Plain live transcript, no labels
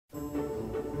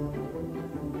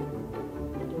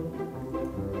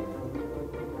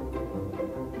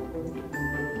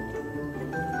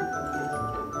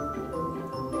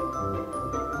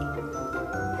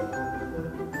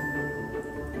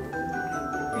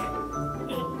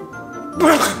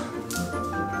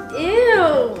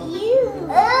Ew. Ew.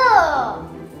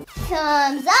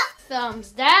 Thumbs up.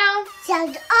 Thumbs down.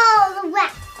 Thumbs all the way.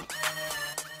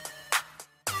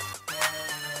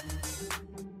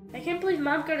 I can't believe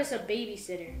Mom got us a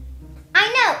babysitter. I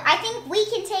know. I think we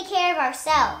can take care of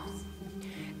ourselves.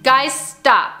 Guys,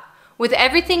 stop. With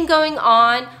everything going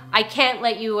on, I can't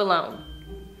let you alone.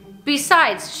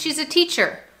 Besides, she's a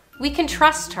teacher. We can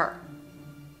trust her.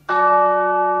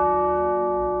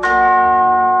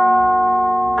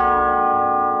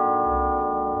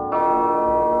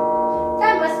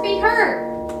 That must be her.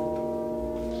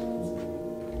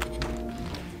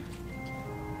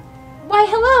 Why,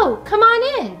 hello. Come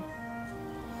on in.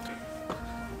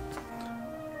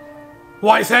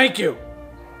 Why, thank you.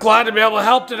 Glad to be able to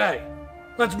help today.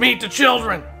 Let's meet the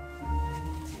children.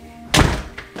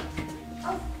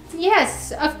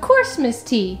 Yes, of course, Miss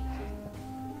T.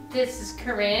 This is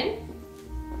Corinne,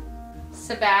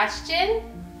 Sebastian,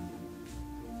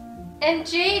 and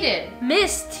Jaden.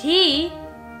 Miss T.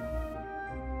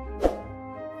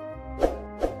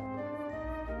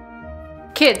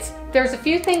 Kids, there's a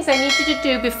few things I need you to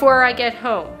do before I get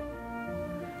home.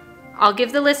 I'll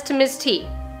give the list to Miss T.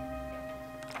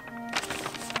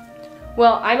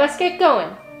 Well, I must get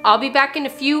going. I'll be back in a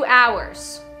few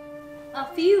hours. A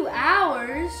few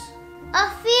hours? A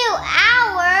few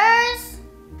hours?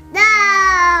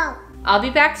 No. I'll be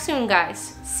back soon,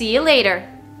 guys. See you later.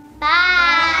 Bye.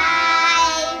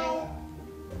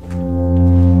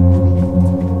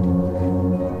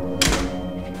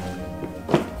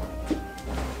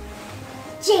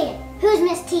 Jaden, who's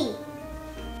Miss T?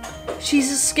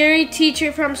 She's a scary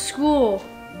teacher from school.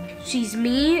 She's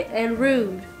mean and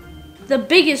rude. The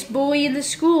biggest bully in the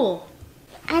school.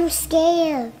 I'm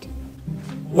scared.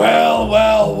 Well,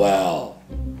 well, well.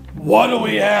 What do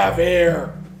we have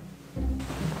here?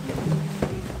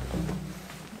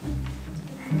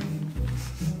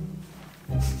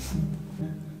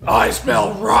 I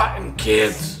smell rotten,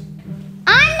 kids.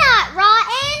 I'm not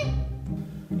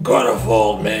rotten. Could have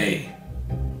fooled me.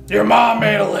 Your mom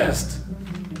made a list.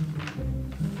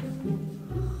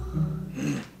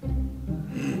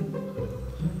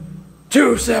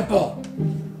 Too simple.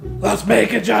 Let's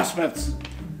make adjustments.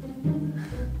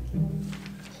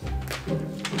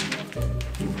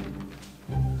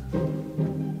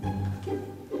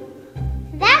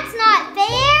 That's not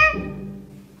fair.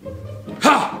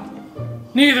 Ha!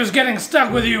 Neither's getting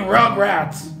stuck with you,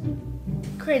 rugrats.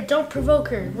 Corinne, don't provoke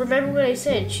her. Remember what I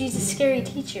said. She's a scary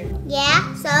teacher.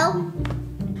 Yeah, so?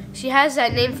 She has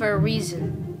that name for a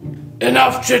reason.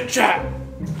 Enough chit-chat.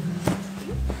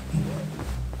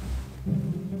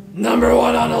 Number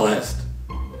 1 on the list.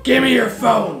 Give me your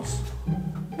phones.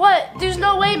 What? There's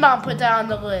no way Mom put that on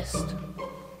the list.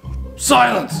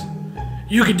 Silence.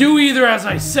 You can do either as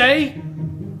I say,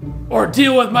 or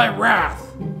deal with my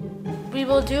wrath. We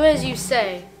will do as you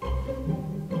say.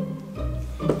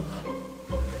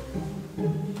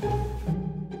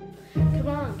 Come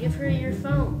on, give her your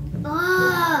phone.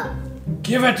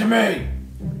 Give it to me.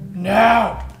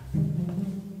 Now.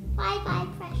 Bye-bye,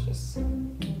 precious.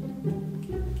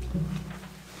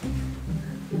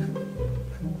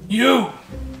 You.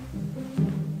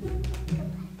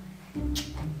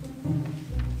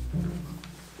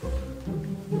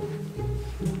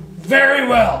 Very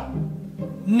well.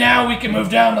 Now we can move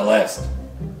down the list.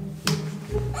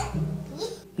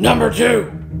 Number 2.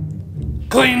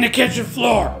 Clean the kitchen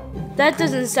floor. That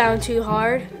doesn't sound too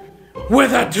hard.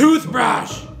 With a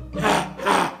toothbrush. Ha,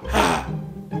 ha, ha.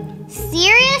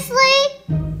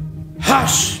 Seriously?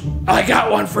 Hush. I got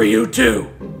one for you too.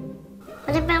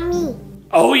 What about me?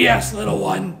 Oh yes, little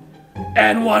one.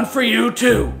 And one for you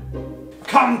too.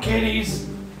 Come, kiddies.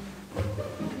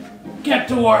 Get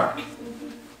to work.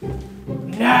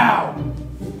 Now.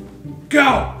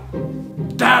 Go.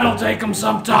 That'll take them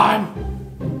some time.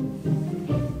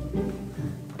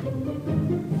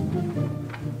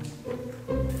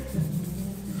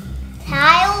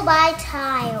 Tile by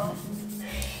tile.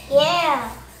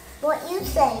 Yeah. What you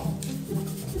say?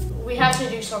 We have to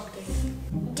do something.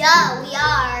 Duh, we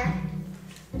are.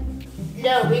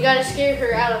 No, we gotta scare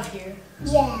her out of here.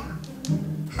 Yeah.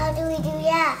 How do we do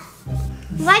that?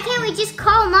 Why can't we just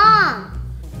call Mom?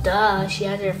 Duh, she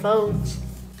has her phones.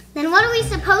 Then what are we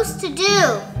supposed to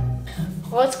do?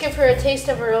 Well, let's give her a taste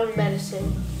of her own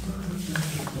medicine.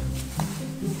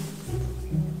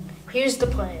 Here's the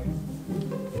plan.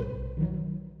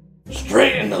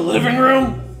 Straight in the living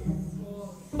room?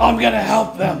 I'm gonna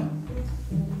help them.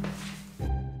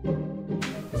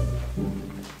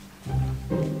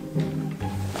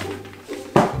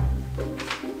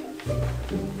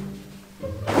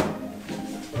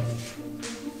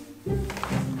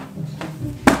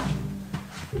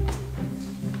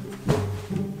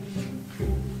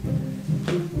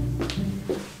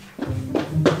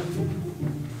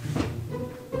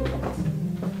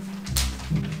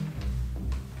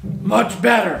 Much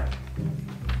better.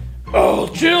 Oh,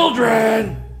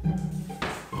 children!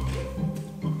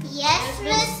 Yes,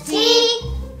 Miss T?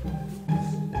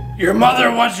 Your mother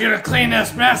wants you to clean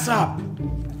this mess up.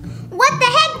 What the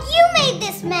heck? You made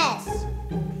this mess.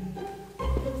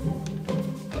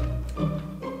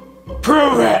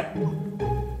 Prove it!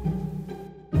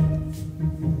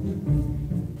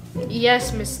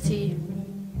 Yes, Miss T.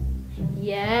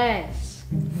 Yes.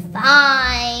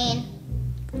 Fine.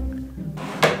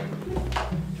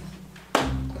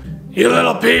 You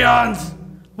little peons!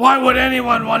 Why would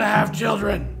anyone want to have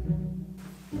children?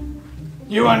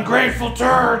 You ungrateful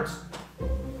turds!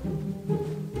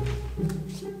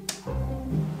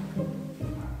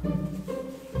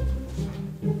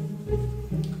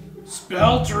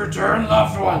 Spell to return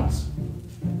loved ones.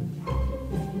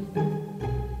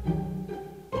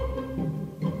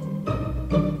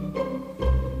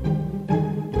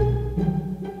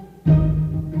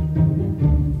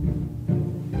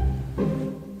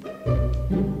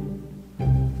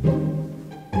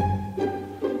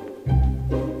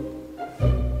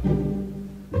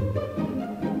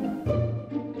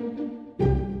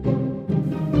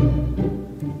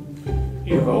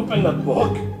 You've opened the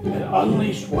book and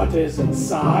unleashed what is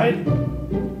inside?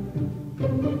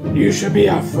 You should be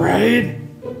afraid.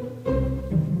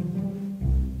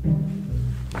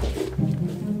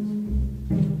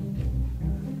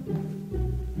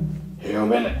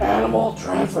 Human-animal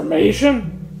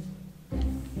transformation?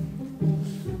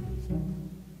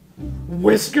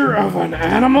 Whisker of an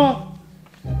animal?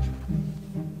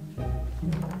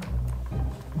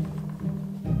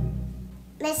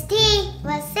 Miss T,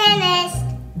 we're finished.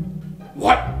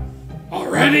 What?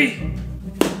 Already?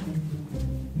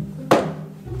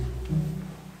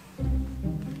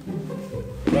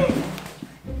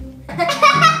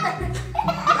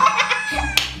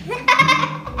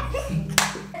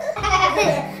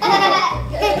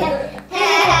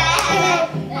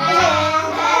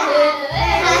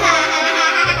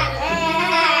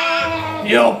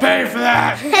 You'll pay for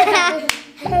that!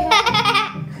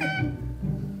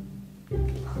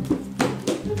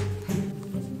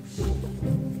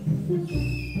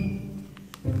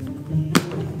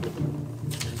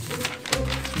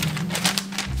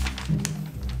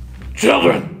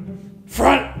 Children,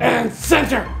 front and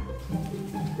center!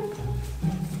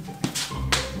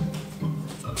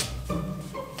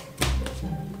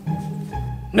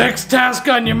 Next task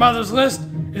on your mother's list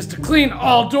is to clean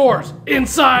all doors,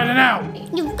 inside and out.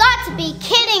 You've got to be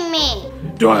kidding me.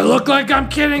 Do I look like I'm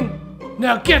kidding?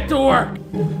 Now get to work.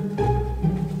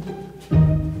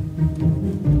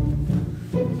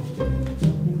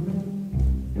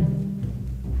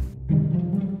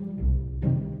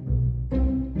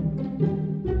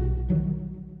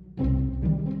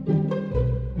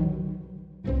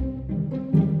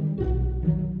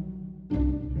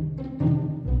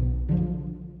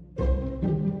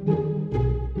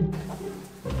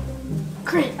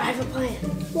 Great, I have a plan.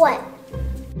 What?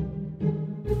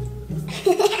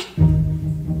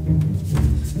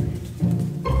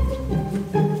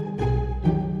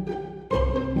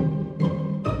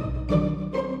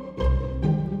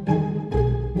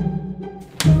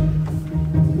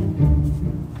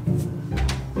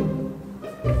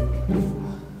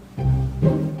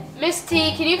 Miss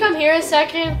T, can you come here a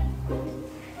second?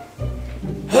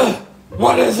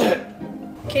 What is it?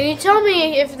 Can you tell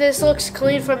me if this looks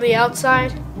clean from the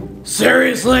outside?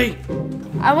 Seriously?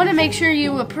 I want to make sure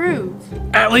you approve.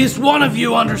 At least one of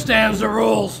you understands the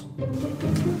rules.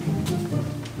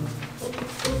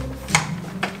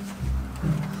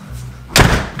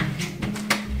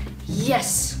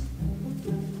 Yes.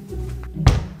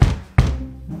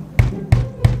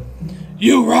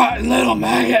 You rotten little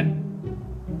maggot.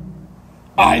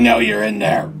 I know you're in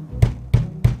there.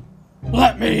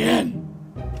 Let me in.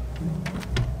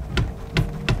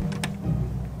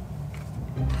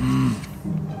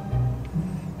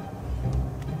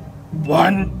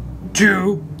 One,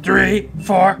 2, 3,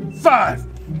 4,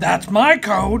 5. That's my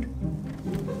code.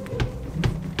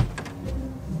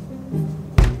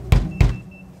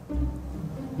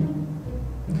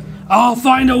 I'll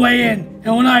find a way in,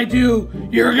 and when I do,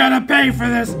 you're gonna pay for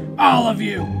this, all of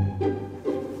you.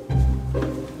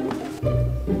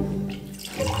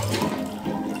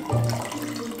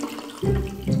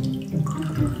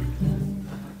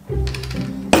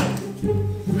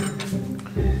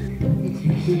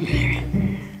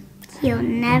 You'll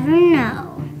never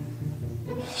know.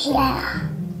 Yeah.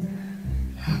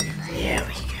 There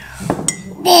we go.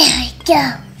 There we go.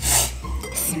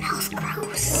 Smells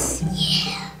gross.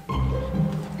 Yeah.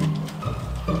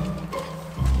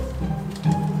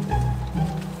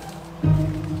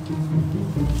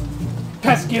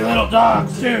 Pesky pesky little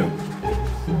dogs, too.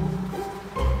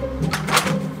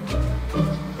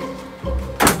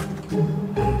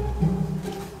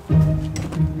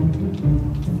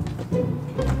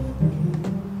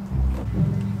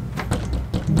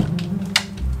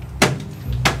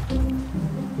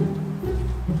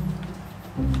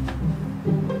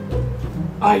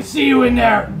 I see you in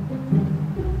there.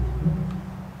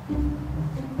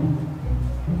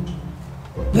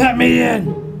 Let me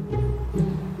in.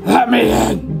 Let me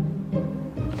in.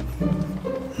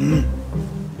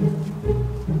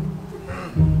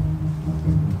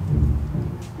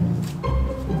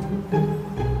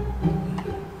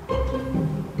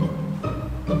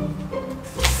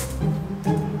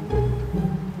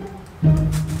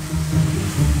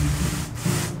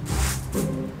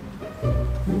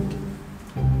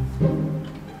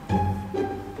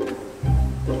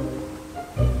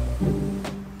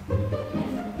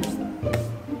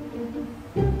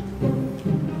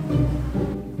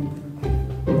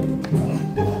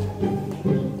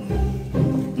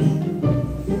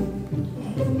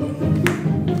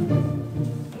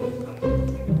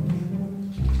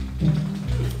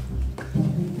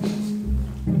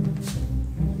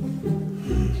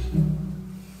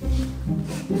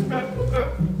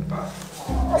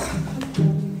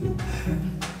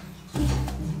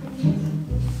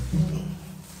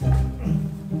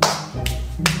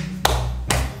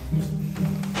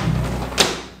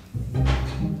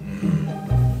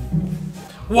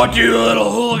 What do you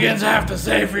little hooligans have to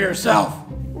say for yourself?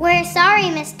 We're sorry,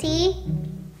 Miss T.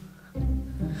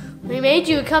 We made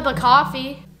you a cup of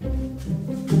coffee.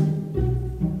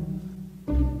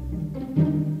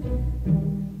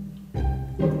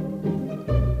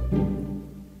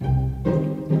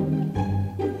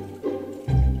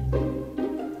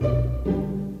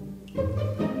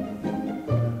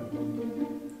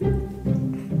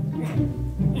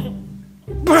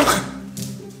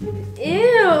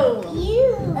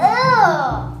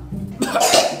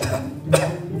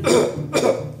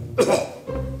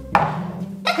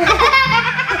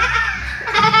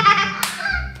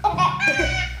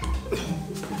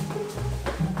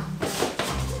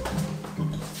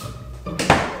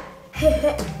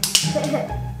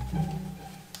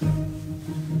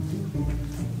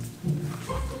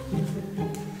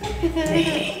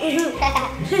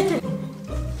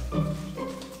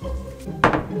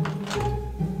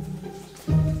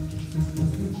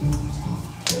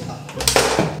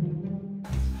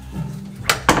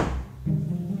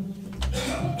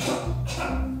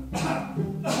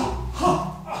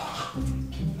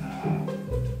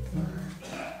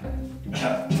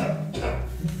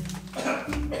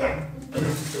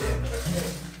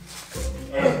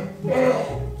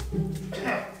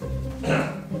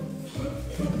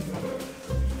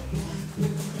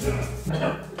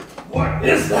 What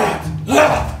is that?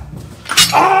 Ah!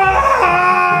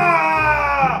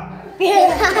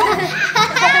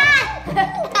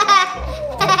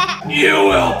 You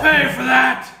will pay for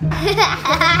that!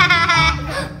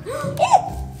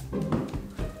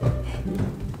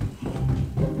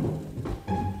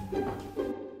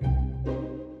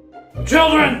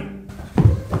 Children!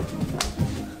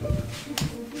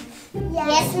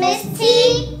 Yes, Miss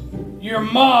T? Your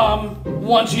mom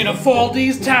wants you to fold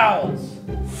these towels.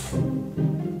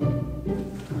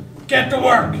 Get to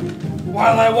work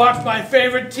while I watch my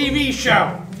favorite TV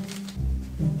show.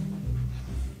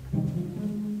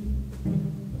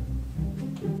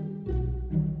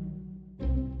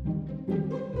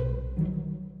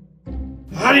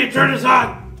 How do you turn this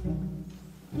on?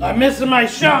 I'm missing my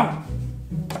show.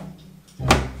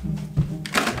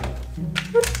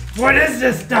 What is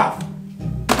this stuff?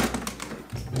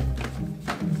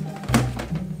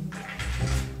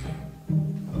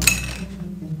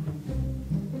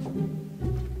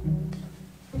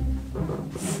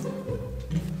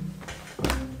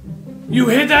 You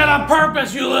hid that on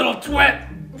purpose, you little twit!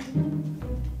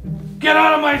 Get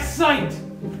out of my sight!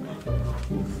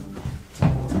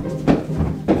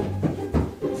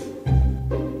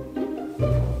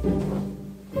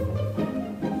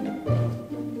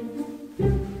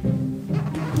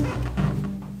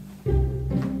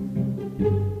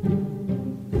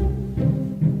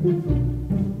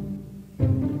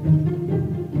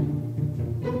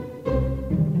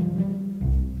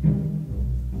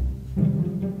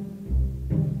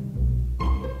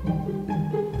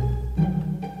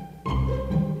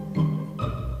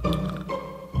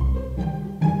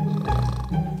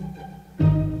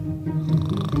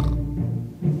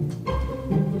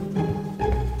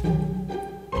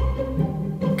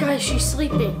 Guys, she's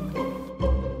sleeping.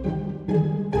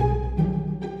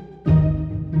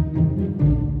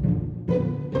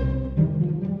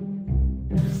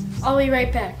 be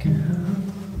right back.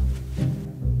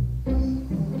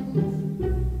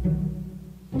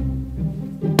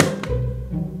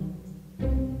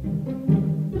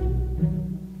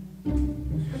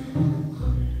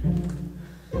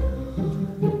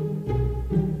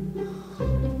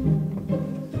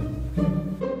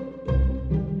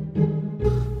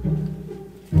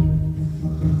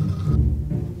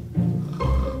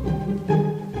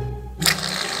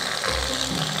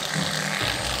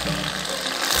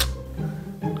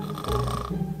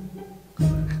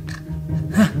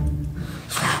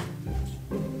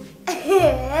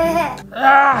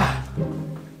 Ah!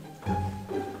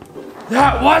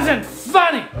 That wasn't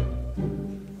funny!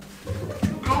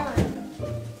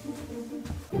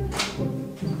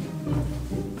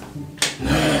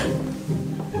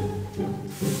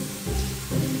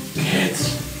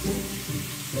 Kids,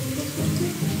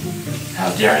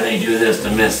 how dare they do this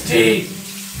to Miss T?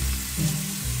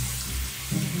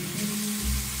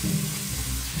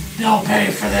 They'll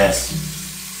pay for this.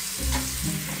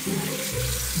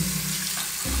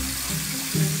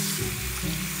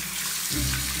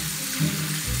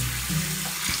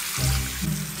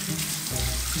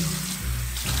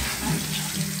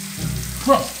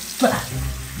 What? What?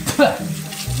 What?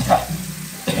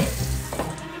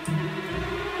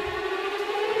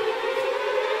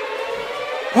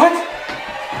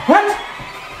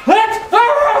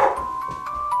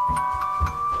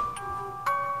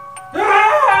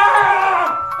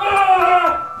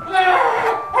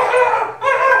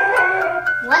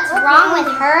 What's wrong with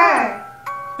her?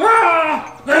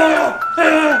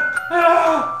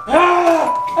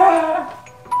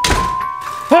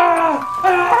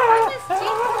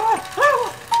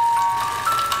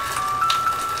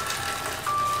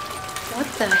 What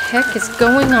the heck is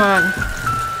going on?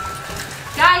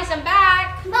 Guys, I'm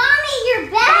back! Mommy, you're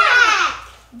back!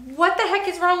 What the heck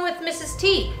is wrong with Mrs.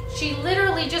 T? She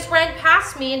literally just ran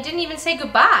past me and didn't even say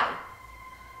goodbye.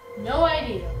 No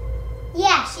idea.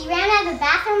 Yeah, she ran out of the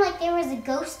bathroom like there was a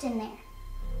ghost in there.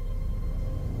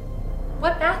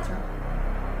 What bathroom?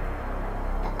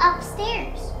 The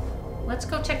upstairs. Let's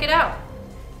go check it out.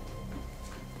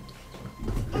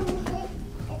 It's in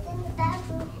the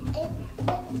bathroom.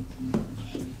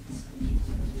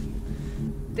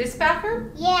 This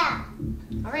bathroom? Yeah.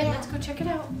 All right, let's go check it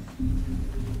out.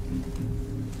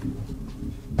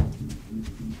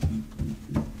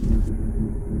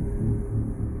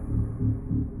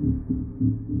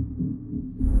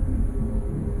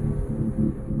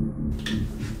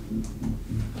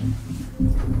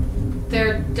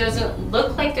 There doesn't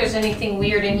look like there's anything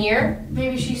weird in here.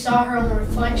 Maybe she saw her own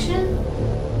reflection?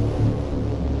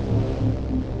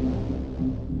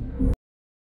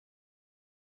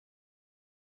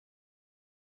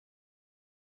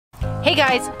 Hey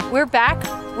guys, we're back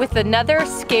with another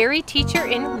scary teacher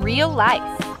in real life.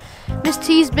 Miss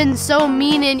T's been so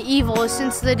mean and evil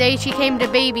since the day she came to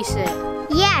babysit.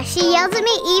 Yeah, she yells at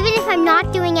me even if I'm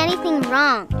not doing anything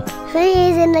wrong.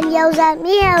 Please, and then yells at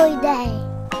me every day.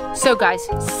 So guys,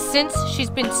 since she's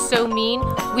been so mean,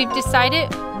 we've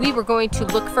decided we were going to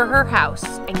look for her house.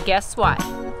 And guess what?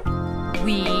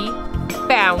 We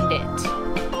found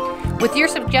it. With your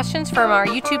suggestions from our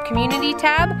YouTube community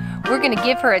tab, we're gonna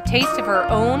give her a taste of her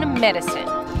own medicine.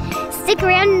 Stick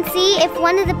around and see if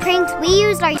one of the pranks we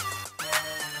used are...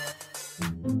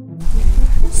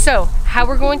 So, how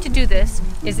we're going to do this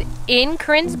is in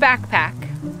Corinne's backpack.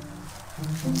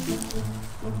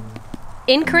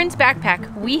 In Corinne's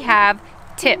backpack, we have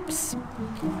tips.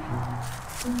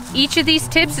 Each of these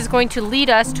tips is going to lead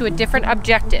us to a different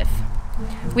objective.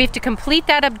 We have to complete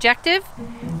that objective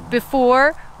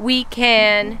before we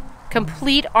can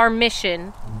complete our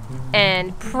mission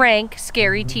and prank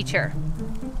Scary Teacher.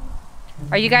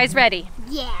 Are you guys ready?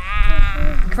 Yeah.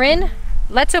 Corinne,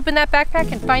 let's open that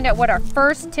backpack and find out what our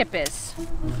first tip is.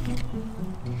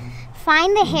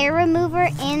 Find the hair remover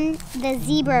in the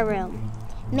zebra room.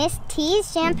 Miss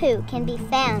T's shampoo can be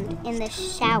found in the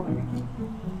shower.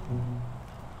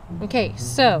 Okay,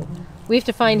 so we have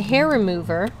to find hair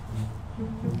remover.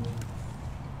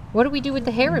 What do we do with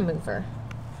the hair remover?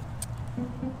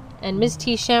 And Miss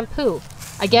T's shampoo.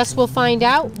 I guess we'll find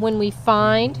out when we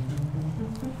find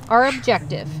our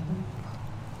objective.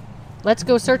 Let's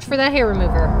go search for that hair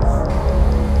remover.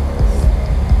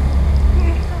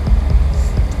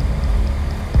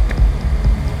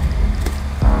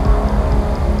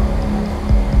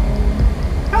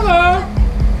 Hello!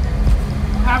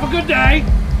 Have a good day!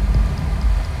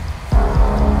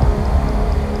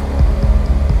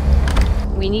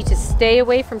 We need to stay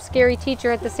away from Scary Teacher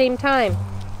at the same time.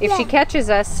 If she catches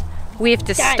us, we have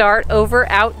to start over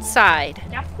outside.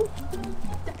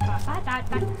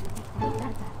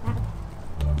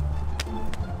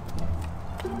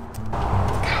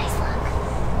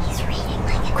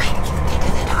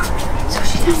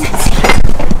 doesn't see.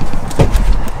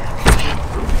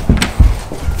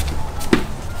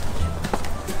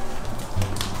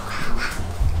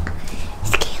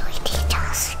 Scary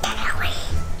details. Get away.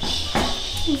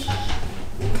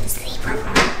 The zebra.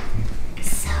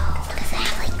 So, does it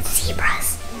have like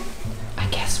zebras? I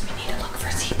guess we need to look for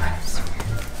zebras.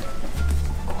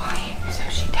 Quiet, so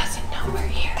she doesn't know we're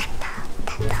here.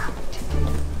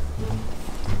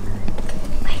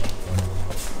 Wait.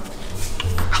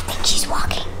 I think she's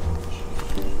walking.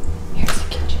 Here's the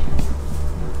kitchen.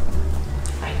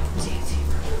 I don't see a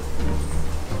zebra.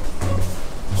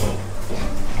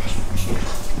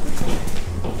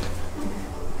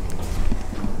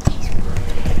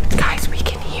 Guys, we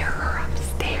can hear her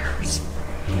upstairs.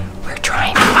 We're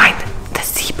trying to find the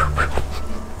zebra room.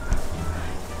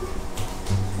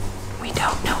 We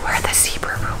don't know where the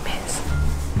zebra room is.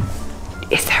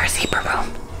 Is there a zebra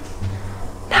room?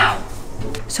 No.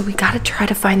 So we gotta try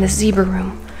to find the zebra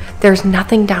room. There's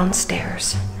nothing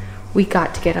downstairs. We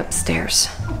got to get upstairs.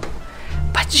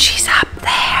 But she's up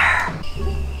there.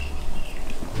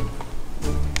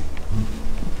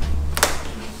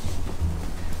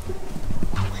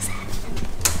 What was that?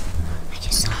 I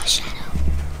just saw a shadow.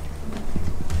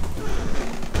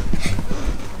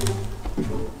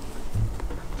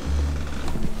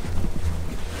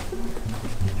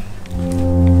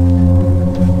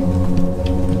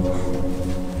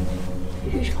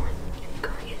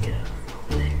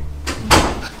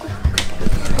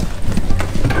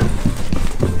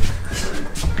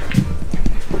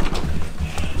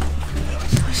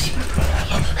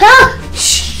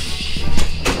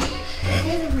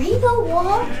 There's a rainbow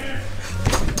wall.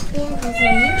 Yeah,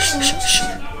 there's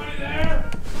a Nobody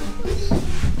there?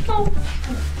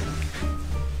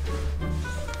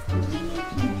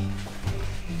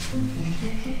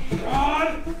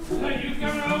 Rod, is that you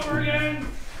coming over again?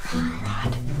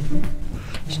 Rod.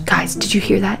 Guys, did you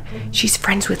hear that? She's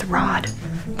friends with Rod.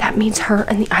 That means her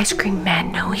and the ice cream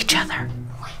man know each other.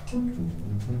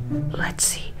 Let's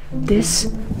see.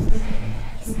 This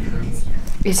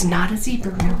is not a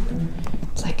zebra room.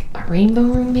 It's like a rainbow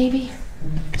room, maybe.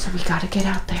 So we gotta get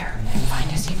out there and find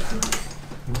a zebra room.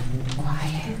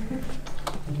 Quiet.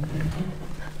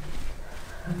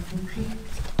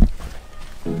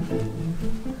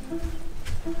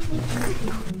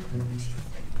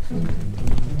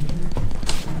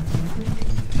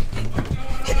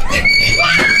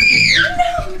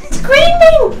 It's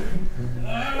screaming!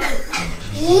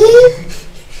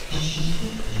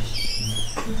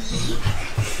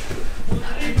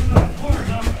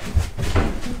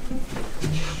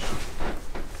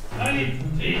 I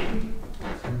need tea.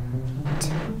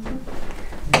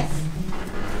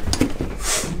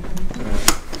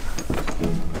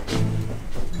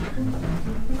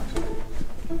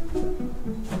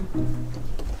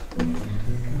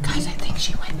 Guys, I think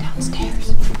she went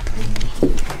downstairs.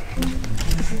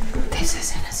 This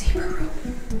isn't a zebra room.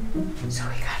 So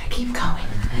we gotta keep going.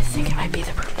 I think it might be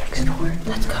the room next door.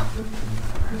 Let's go.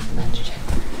 Let's check.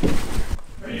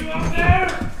 Are you up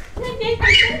there?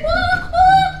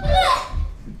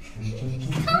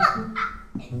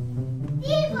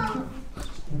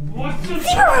 What's the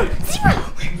Zebra room!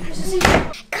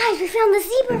 Zebra! Guys, we found the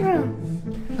zebra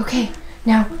room. Okay,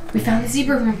 now we found the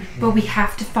zebra room, but we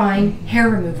have to find hair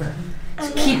remover.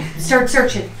 So start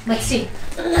searching. Let's see.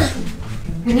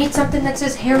 We need something that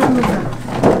says hair remover.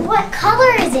 What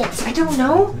color is it? I don't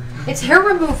know. It's hair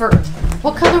remover.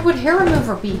 What color would hair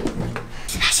remover be?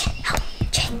 Sebastian, help.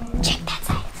 Check that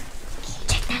side.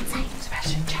 Check that side.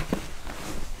 Sebastian, check.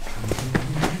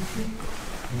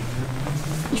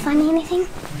 You finding anything?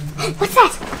 What's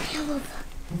that? Hair remover.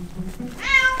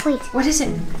 Wait, What is it?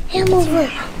 hair remover.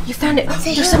 You found it. What's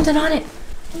it There's do? something on it.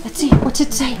 Let's see. What's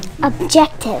it say?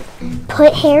 Objective.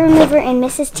 Put hair remover in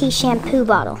Mrs. T's shampoo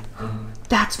bottle.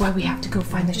 That's why we have to go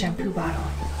find the shampoo bottle.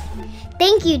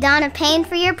 Thank you, Donna Payne,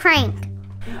 for your prank.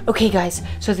 Okay, guys.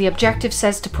 So the objective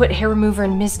says to put hair remover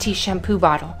in Ms. T's shampoo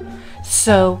bottle.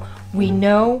 So we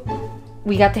know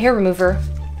we got the hair remover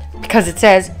because it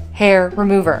says hair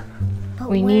remover. But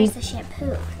We where's need- the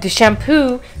shampoo? The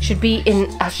shampoo should be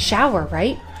in a shower,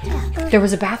 right? There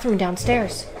was a bathroom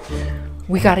downstairs.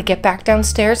 We gotta get back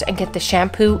downstairs and get the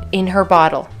shampoo in her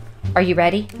bottle. Are you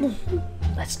ready?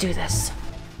 Let's do this.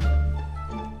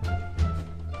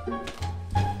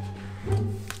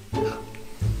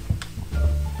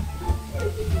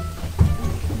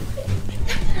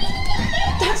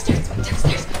 Downstairs. What's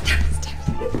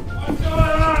going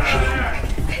on out there?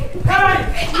 Hey!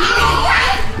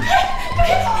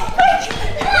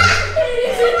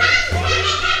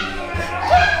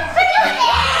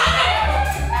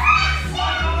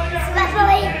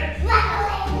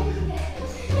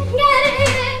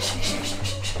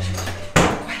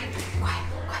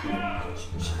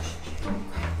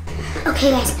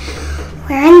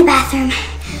 We're in the bathroom.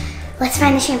 Let's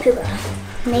find the shampoo bottle.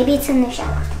 Maybe it's in the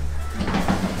shower.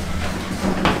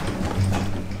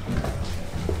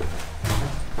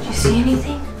 Do you see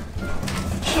anything?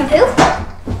 Shampoo?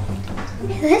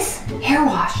 Is this? Hair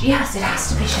wash. Yes, it has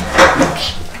to be shampoo.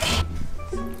 Okay.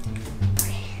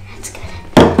 That's good.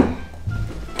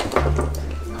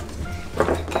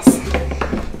 Put this.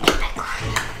 Get back on.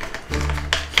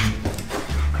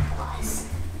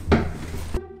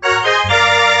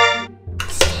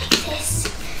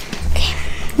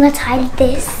 Let's hide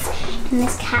this in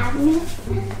this cabinet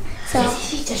so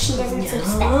she doesn't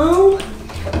suspect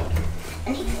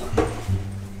anything.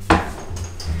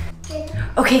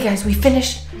 Okay, guys, we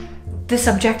finished this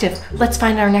objective. Let's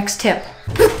find our next tip.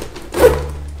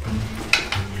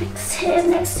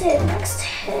 Next tip.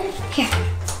 Here.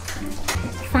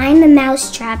 Find the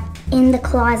mousetrap in the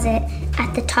closet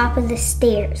at the top of the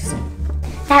stairs.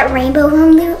 That rainbow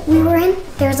room that we were in,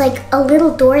 there's like a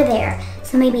little door there.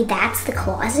 So maybe that's the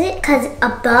closet, because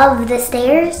above the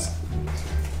stairs.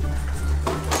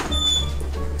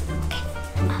 Okay,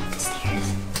 up the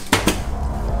stairs.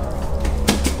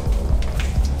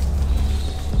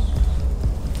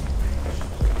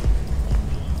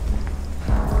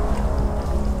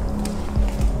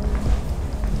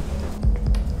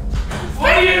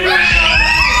 What are you doing?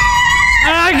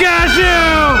 I got you!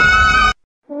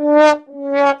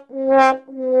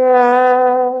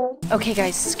 Okay,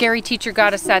 guys, scary teacher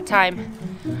got us that time.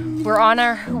 We're on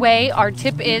our way. Our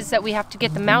tip is that we have to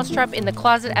get the mousetrap in the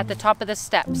closet at the top of the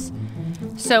steps.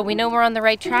 So we know we're on the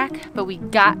right track, but we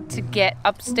got to get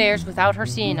upstairs without her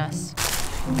seeing us.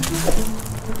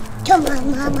 Come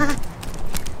on, Mama.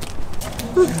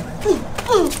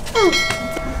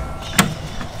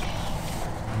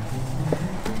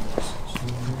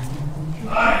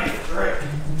 Hi, Rick.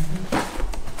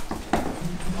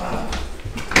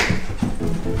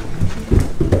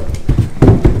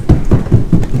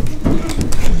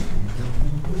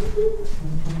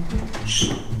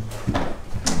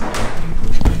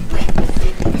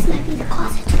 This might be the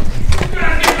closet.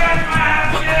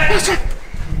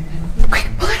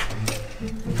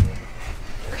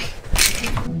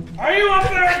 Are you up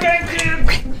there again, kid?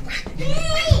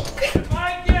 If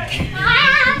I get you.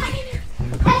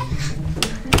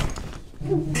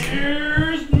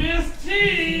 Here's Miss T.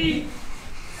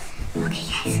 Okay,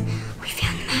 guys, we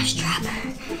found the mousetrap.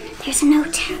 There's a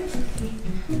note.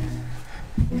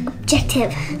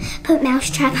 Objective: put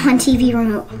mousetrap on TV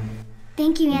remote.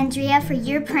 Thank you, Andrea, for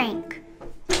your prank.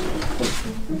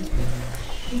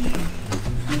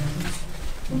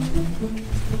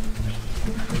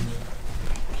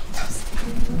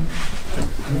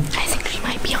 I think she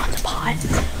might be on the pod.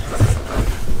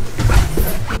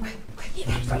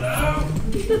 Hello?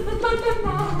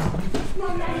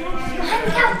 On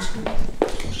the couch.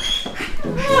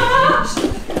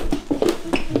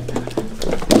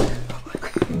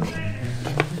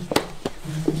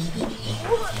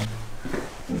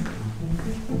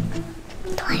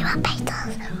 Toilet paper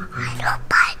on the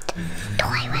butt.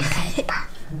 Toilet paper.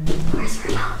 Where's her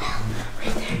remote now?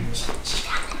 Right there. She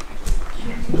found it.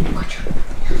 Here, watch her.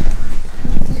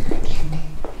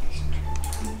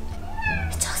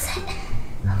 It's all set.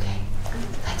 Okay,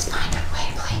 let's find a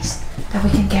place that we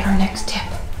can get our next tip.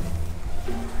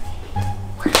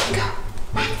 Where did we go?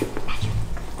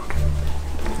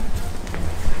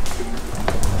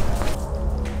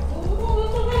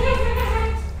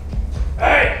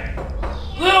 Hey!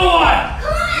 Little one!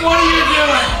 What are you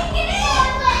doing?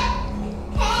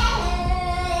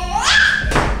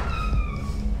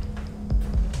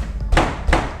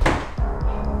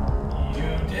 You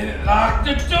didn't lock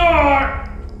the door!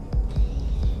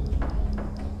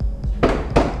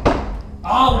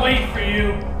 I'll wait for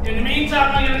you. In the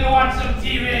meantime, I'm gonna go watch some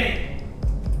TV.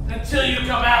 Until you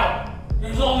come out.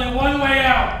 There's only one way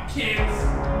out, kids.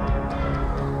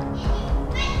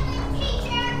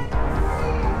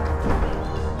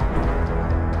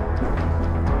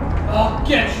 I'll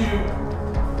get you.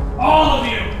 All of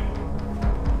you.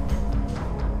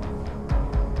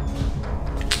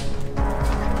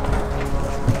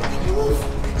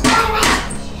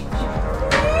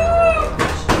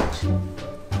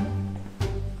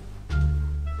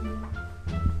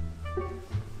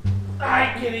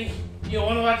 Hi, kitty. You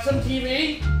want to watch some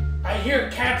TV? I hear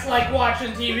cats like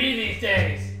watching TV these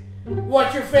days.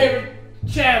 What's your favorite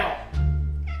channel?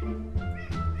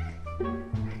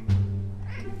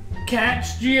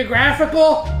 Cat's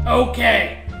Geographical?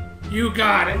 Okay, you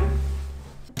got it.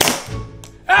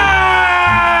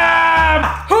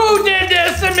 Ah! Who did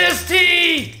this to Miss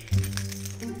T?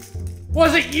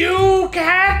 Was it you,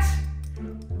 Cat?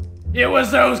 It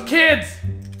was those kids.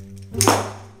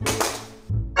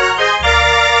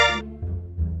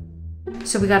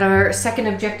 So we got our second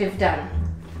objective done.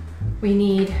 We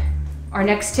need our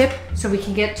next tip so we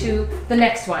can get to the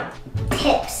next one.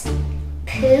 Tips.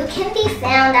 Poo can be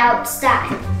found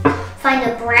outside. Find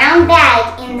a brown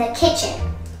bag in the kitchen.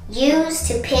 Use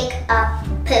to pick up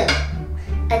poo.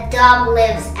 A dog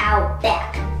lives out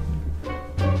back.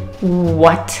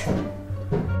 What?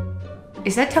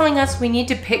 Is that telling us we need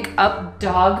to pick up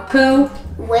dog poo?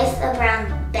 With a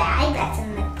brown bag that's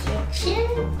in the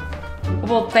kitchen?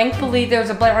 Well, thankfully there's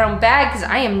a brown bag because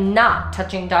I am not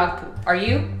touching dog poo. Are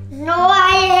you? No,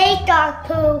 I hate dog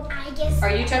poo. I guess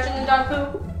Are you touching the dog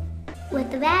poo?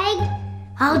 with the bag,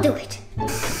 I'll do it.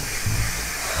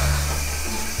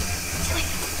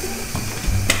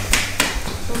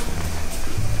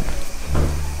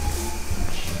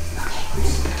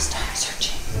 Start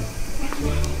searching.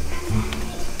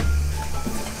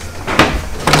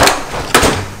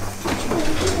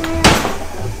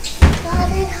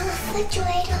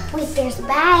 Wait, there's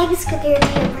bags. Could there be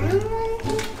a brown one?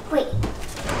 Wait,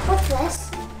 what's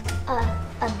this?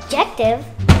 Objective.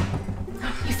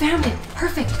 You found it.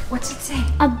 Perfect. What's it say?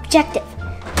 Objective.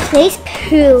 Place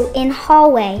poo in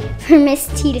hallway for Miss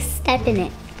T to step in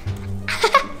it.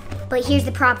 But here's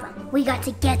the problem. We got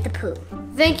to get the poo.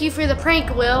 Thank you for the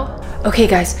prank, Will. Okay,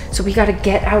 guys, so we gotta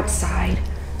get outside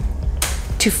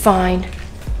to find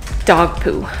dog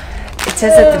poo. It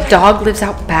says that the dog lives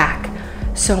out back,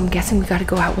 so I'm guessing we gotta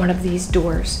go out one of these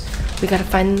doors. We gotta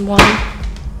find one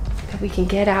that we can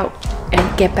get out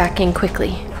and get back in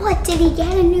quickly. What, did he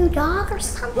get a new dog or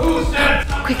something? Who said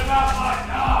something Quick. about my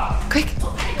dog? Quick!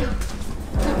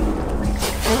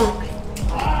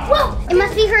 Whoa, it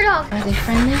must be her dog. Are they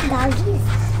friendly? Doggies.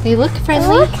 They look friendly.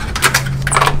 Look.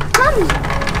 Mommy.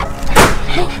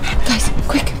 Guys,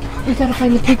 quick! We gotta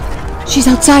find the pig. She's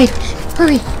outside.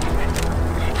 Hurry!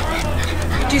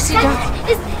 Do you see dog?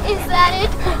 Is that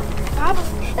it?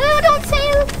 Oh, don't say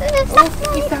it.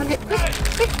 We found it. Quick,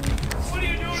 quick! What are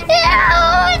you doing? Ew,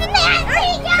 it's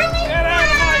nasty. Get out of my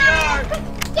yard!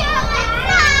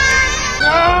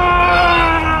 Ah!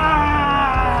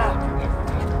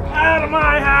 Out of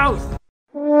my house!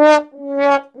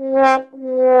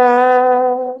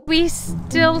 We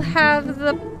still have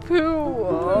the poo.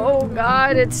 Oh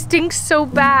God, it stinks so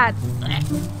bad. I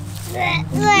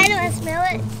don't want to smell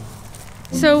it.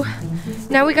 So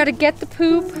now we gotta get the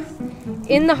poop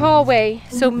in the hallway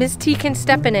so Miss T can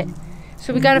step in it.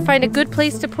 So we gotta find a good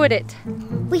place to put it.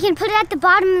 We can put it at the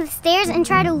bottom of the stairs and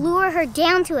try to lure her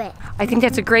down to it. I think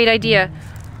that's a great idea.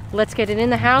 Let's get it in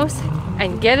the house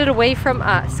and get it away from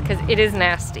us because it is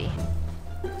nasty.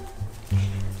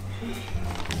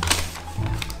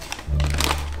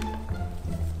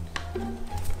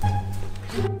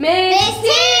 Miss T!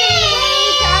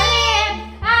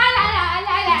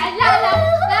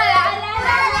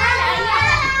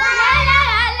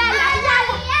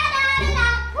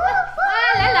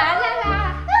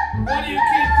 What do you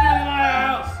kids doing in my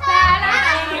house? I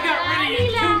only got rid of you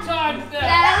 2 times now.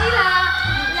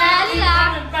 Keep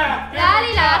coming back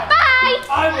every time.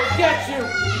 I will get you.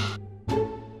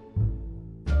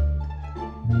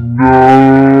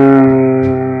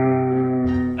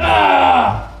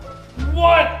 Ah!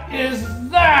 What is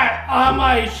that on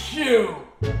my shoe?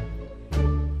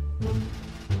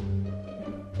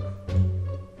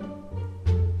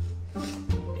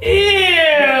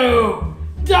 Ew!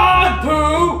 Dog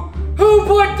poo? Who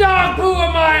put dog poo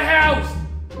in my house?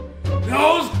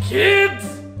 Those kids?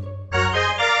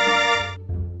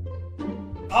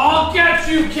 I'll get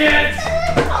you, kids!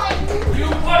 You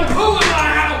put poo in my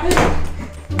house!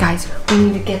 Guys, we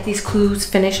need to get these clues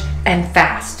finished and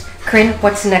fast. Corinne,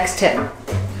 what's the next tip?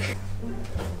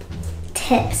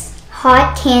 Tips.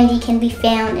 Hot candy can be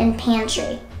found in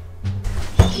pantry.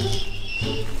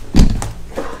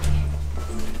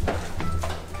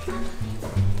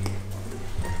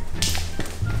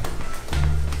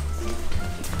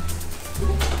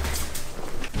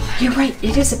 You're right,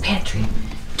 it is a pantry.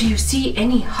 Do you see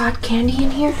any hot candy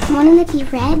in here? Wouldn't it be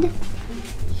red?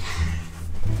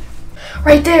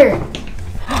 Right there!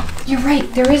 You're right,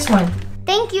 there is one.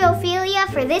 Thank you, Ophelia,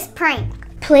 for this prank.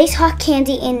 Place hot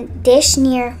candy in dish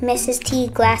near Mrs. T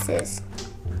glasses.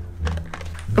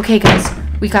 Okay guys,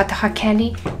 we got the hot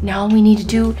candy. Now all we need to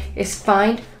do is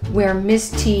find where Miss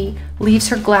T leaves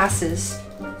her glasses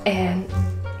and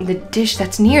the dish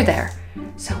that's near there.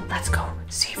 So let's go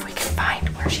see if we can find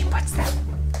where she puts them.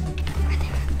 Right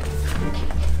there. Okay,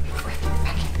 quick,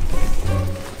 back in.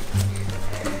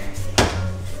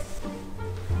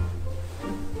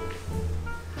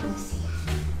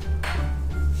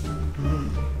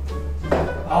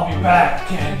 I'll be back,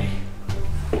 Candy.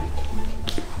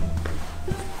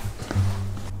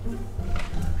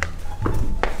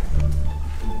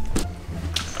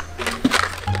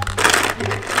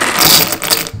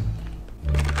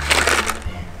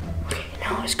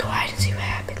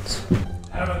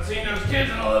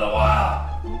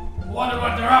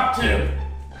 talk to?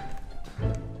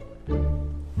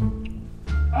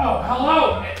 Oh,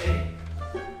 hello, Minnie.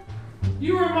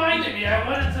 You reminded me I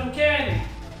wanted some candy.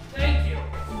 Thank you.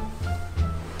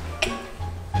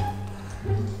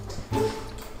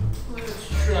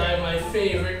 Let's try my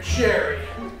favorite cherry.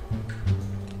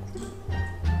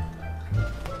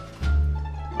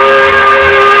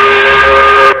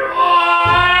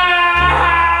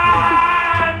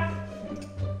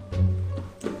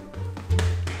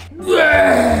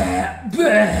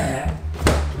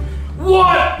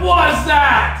 What was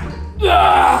that?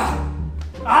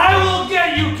 I will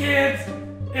get you kids.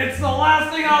 It's the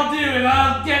last thing I'll do, and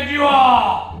I'll get you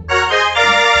all.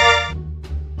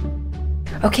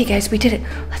 Okay guys, we did it.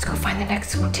 Let's go find the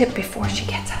next tip before she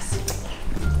gets us.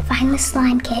 Find the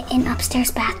slime kit in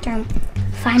upstairs bathroom.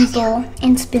 Find bowl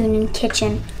and spoon in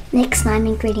kitchen. Mix slime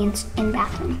ingredients in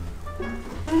bathroom.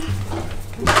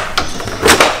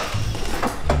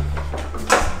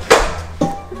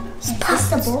 Is this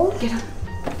the bowl? Get up.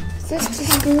 Is this the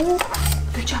spoon?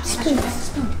 Good job, Spoon. spoon.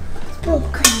 Spoon. Good,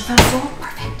 you found a bowl?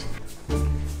 Perfect.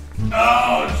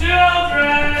 Oh,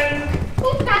 children!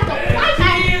 Who's got the It's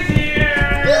easier!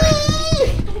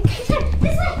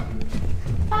 This way.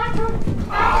 Bathroom.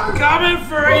 I'm coming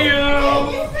for you!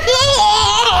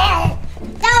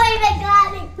 Don't even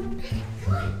grab it.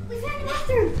 Come on, we found the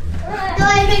bathroom.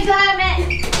 Don't even grab it.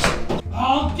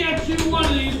 I'll get you one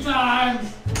of these times!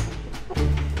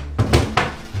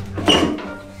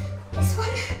 This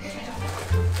one.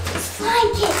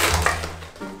 Slime kit.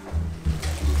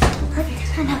 Perfect.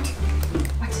 A note.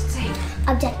 What's it say?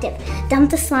 Objective. Dump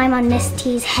the slime on Miss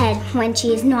T's head when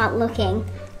she is not looking.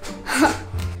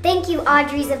 Thank you,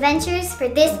 Audrey's Adventures, for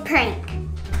this prank.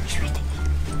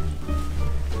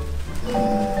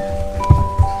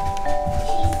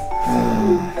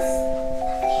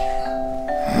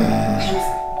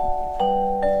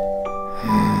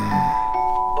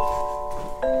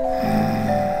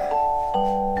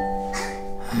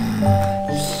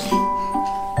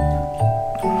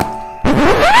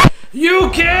 You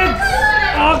kids!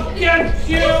 I'll get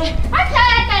you! I'll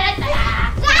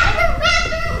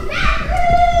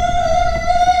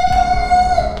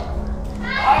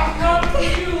come for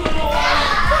you, little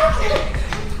one!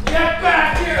 Get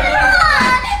back here!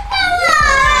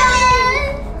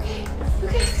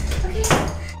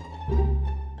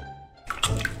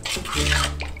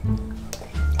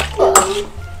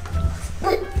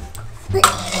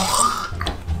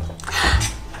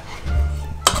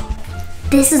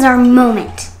 This is our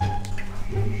moment.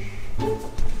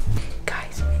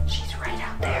 Guys, she's right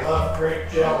out there. I love grape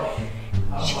jelly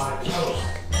on my toast.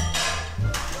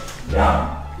 Yum!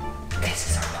 This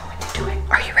is our moment to do it.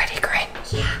 Are you ready, Corinne?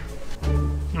 Yeah.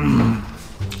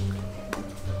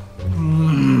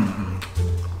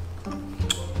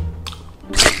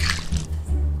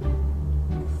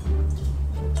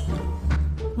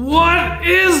 What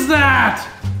is that?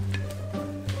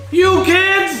 You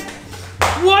kids?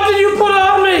 What did you put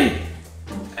on me?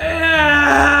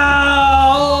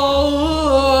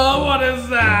 What is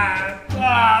that?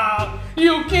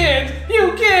 You kids!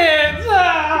 You kids!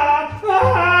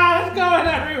 It's going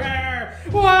everywhere!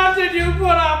 What did you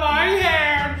put on my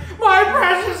hair? My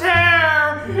precious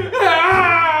hair!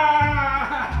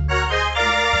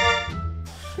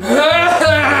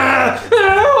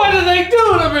 What did they do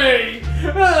to me?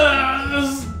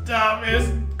 This stuff is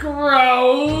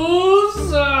gross.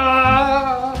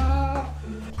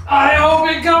 I hope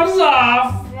it comes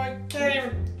off. I can't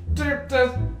even do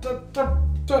this.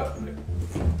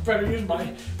 Better use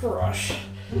my brush.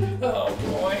 Oh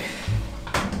boy.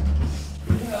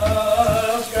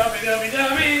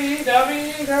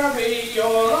 Dummy,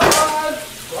 you're the one.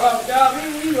 Dummy,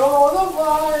 you're the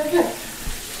one.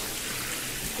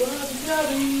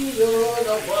 Dummy, you're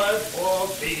the one for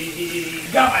me.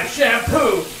 Got my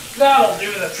shampoo. That'll do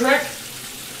the trick.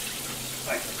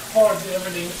 Like hold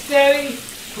everything steady.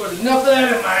 Put enough of that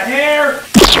in my hair.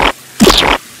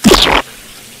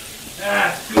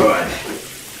 That's good.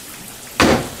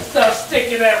 Stuff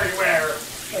sticking everywhere.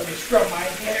 Let me scrub my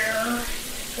hair.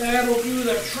 That'll do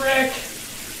the trick.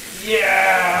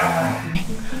 Yeah.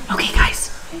 Okay, guys.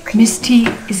 Miss T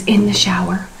is in the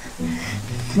shower.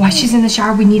 While she's in the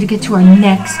shower, we need to get to our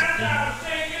next.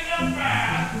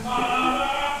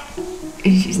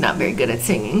 She's not very good at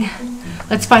singing.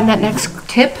 Let's find that next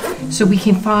tip so we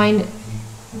can find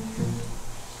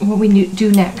what we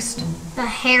do next. The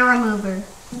hair remover.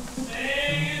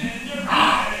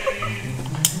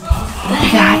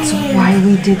 That's why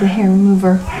we did the hair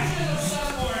remover.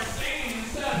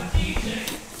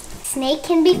 Snake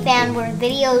can be found where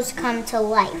videos come to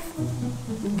life.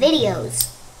 Videos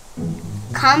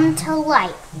come to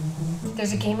life.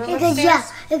 There's a game room Because,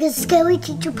 upstairs? yeah, because Scary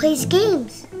Teacher plays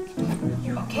games.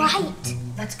 Okay. Right.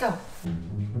 Let's go.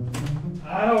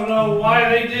 I don't know why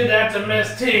they did that to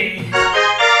Miss T.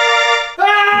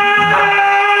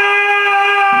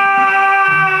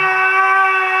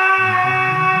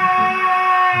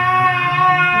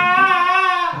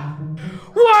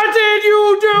 What did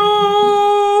you do?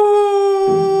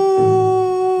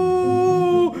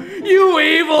 You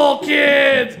evil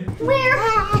kids! Where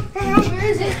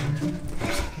is it?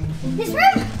 This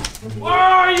room? Where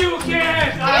are you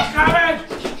kids? I'm coming!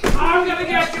 I'm gonna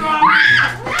get you all!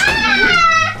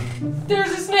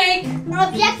 There's a snake.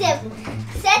 Objective.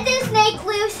 Set the snake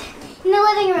loose in the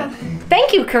living room.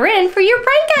 Thank you, Corinne, for your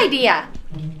prank idea.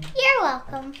 You're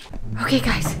welcome. Okay,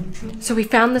 guys. So we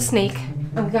found the snake,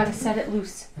 and we gotta set it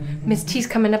loose. Miss T's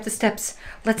coming up the steps.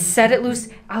 Let's set it loose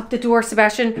out the door,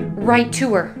 Sebastian, right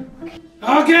to her.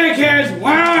 Okay, kids,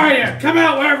 where are you? Come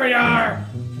out wherever you are.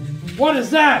 What is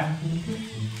that?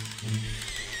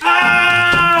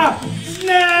 Ah!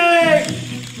 Snake!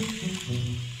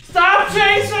 Stop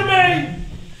chasing me!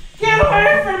 Get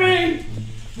away from me!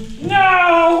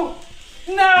 No!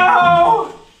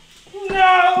 No!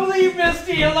 No! Leave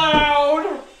Misty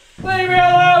alone! Leave me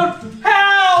alone!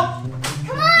 Help!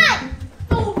 Come on!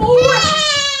 Who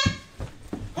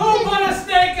put a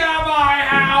snake on my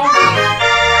house?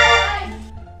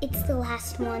 It's the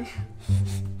last one.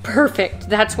 Perfect.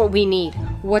 That's what we need.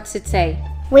 What's it say?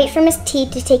 Wait for Miss T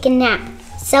to take a nap.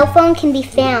 Cell phone can be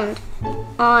found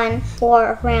on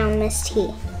or around Miss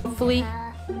T. Hopefully,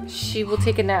 she will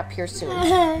take a nap here soon.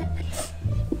 My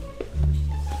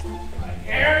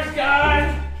hair's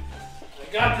gone. I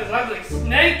got this ugly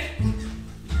snake.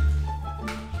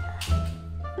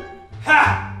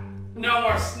 Ha! No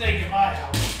more snake in my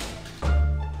house.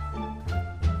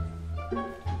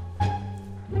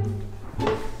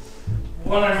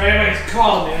 Wonder if anybody's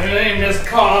called me. There ain't missed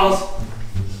calls.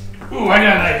 Ooh, I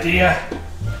got an idea.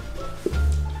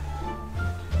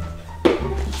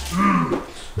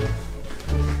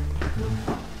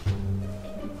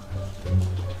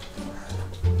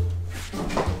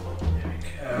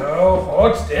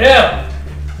 Hold still.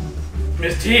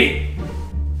 Miss T.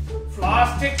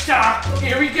 Floss tick-tock.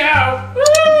 Here we go.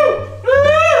 Woo!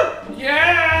 Woo!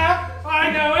 Yeah!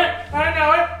 I know it. I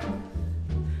know it.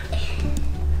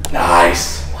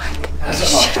 Nice. What? That's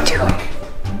what I like.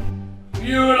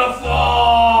 Beautiful.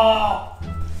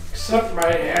 Except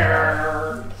my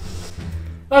hair.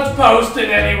 Let's post it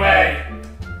anyway.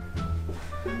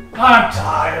 I'm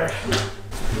tired.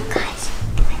 Guys,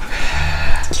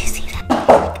 did you see that? A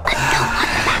note on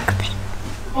the back of it.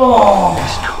 Oh.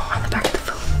 There's no on the back of the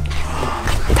phone.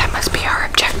 That must be our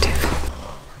objective.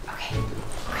 Okay.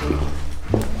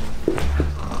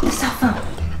 The cell phone.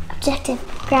 Objective.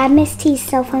 Grab Miss T's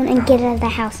cell phone and get out of the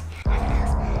house.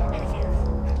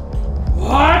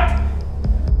 What?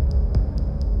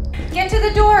 Get to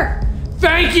the door.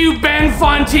 Thank you, Ben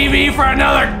Fun TV, for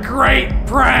another great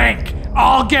prank.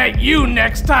 I'll get you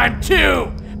next time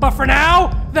too. But for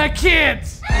now, the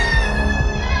kids.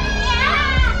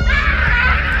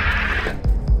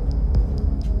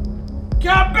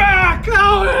 Come back!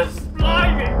 Oh, it's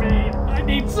blinding me. I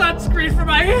need sunscreen for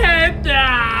my head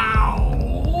now.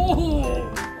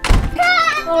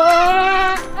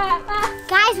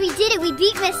 Guys, we did it. We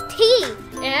beat Miss T.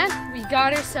 And we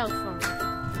got her cell phone.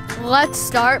 Let's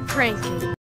start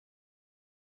pranking.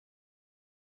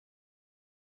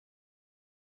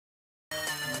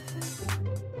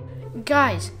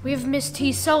 Guys, we have Miss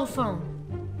T's cell phone.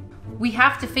 We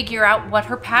have to figure out what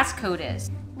her passcode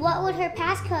is. What would her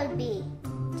passcode be?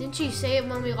 Didn't she say it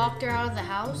when we locked her out of the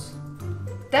house?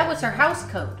 That was her house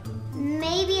code.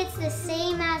 Maybe it's the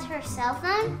same as her cell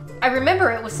phone? I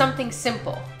remember it was something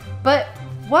simple. But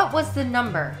what was the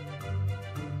number?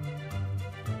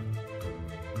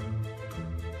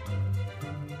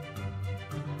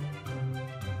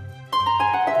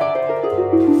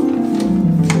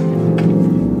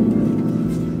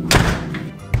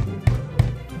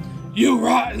 You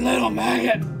rotten little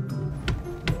maggot.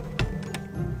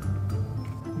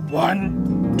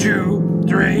 1, 2,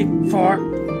 3,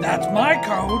 4. That's my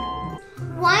code.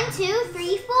 1, 2,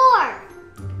 3, 4.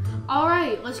 All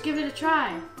right, let's give it a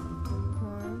try.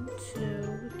 1,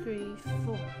 2, 3,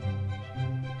 4.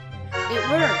 It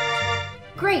worked.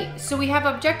 Great, so we have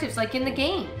objectives like in the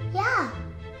game. Yeah.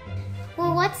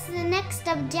 Well, what's the next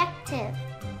objective?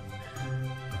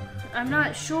 I'm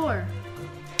not sure.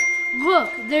 Look,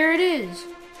 there it is.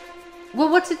 Well,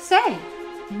 what's it say?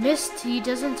 Miss T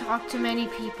doesn't talk to many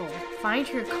people. Find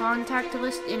her contact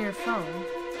list in her phone.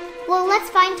 Well, let's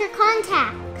find her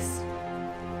contacts.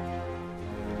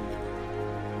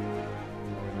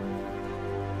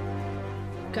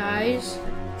 Guys,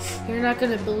 you're not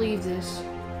gonna believe this.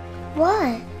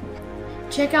 What?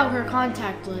 Check out her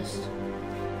contact list.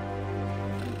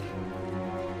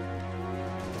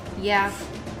 Yeah.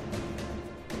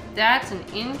 That's an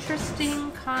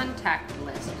interesting contact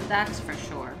list, that's for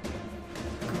sure.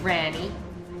 Granny.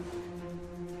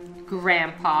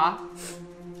 Grandpa.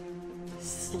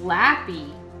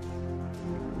 Slappy.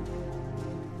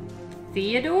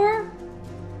 Theodore?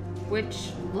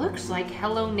 Which looks like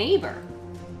Hello Neighbor.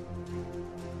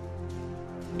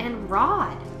 And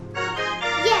Rod.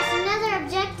 Yes, another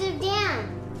objective down.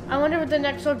 I wonder what the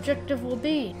next objective will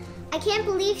be. I can't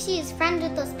believe she is friends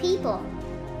with those people.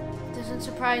 Doesn't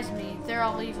surprise me. They're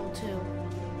all evil too.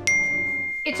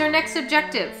 It's our next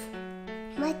objective.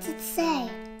 What's it say?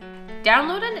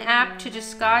 Download an app to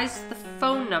disguise the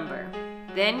phone number.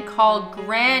 Then call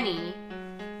Granny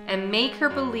and make her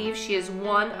believe she has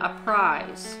won a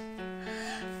prize.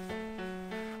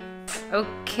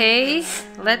 Okay,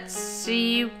 let's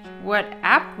see what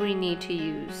app we need to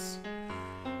use.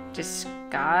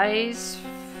 Disguise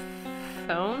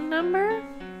phone number?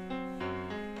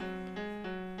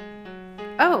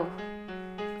 Oh,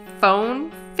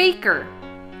 phone faker.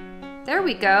 There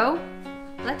we go.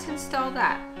 Let's install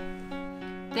that.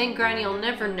 Then Granny will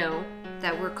never know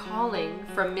that we're calling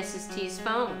from Mrs. T's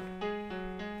phone.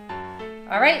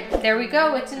 All right, there we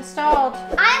go. It's installed.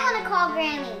 I want to call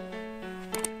Granny.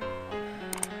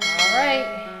 All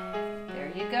right,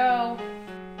 there you go.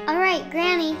 All right,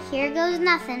 Granny, here goes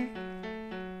nothing.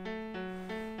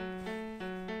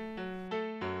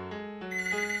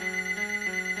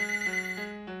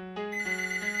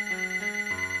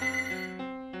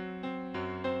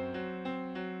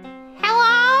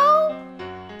 Hello?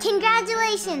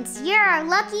 Congratulations, you're our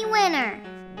lucky winner.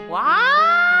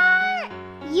 What?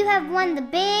 You have won the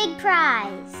big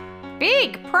prize.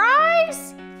 Big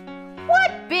prize?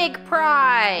 What big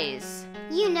prize?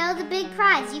 You know the big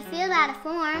prize. You filled out a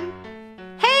form.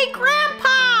 Hey,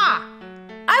 Grandpa!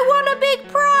 I won a big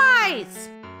prize!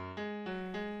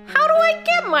 How do I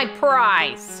get my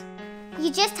prize?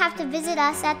 You just have to visit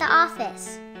us at the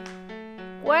office.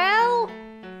 Well,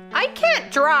 I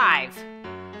can't drive,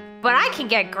 but I can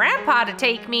get Grandpa to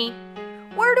take me.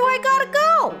 Where do I gotta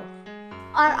go?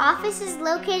 Our office is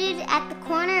located at the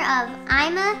corner of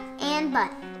Ima and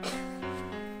Butt.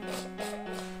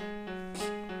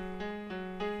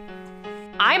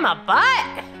 I'm a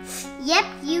butt? Yep,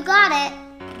 you got it.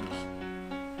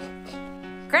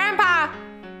 Grandpa,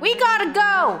 we gotta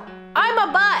go. I'm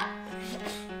a butt.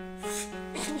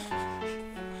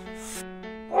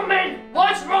 Woman,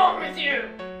 what's wrong with you?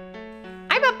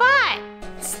 I'm a butt.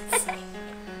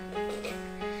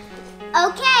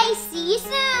 Okay, see you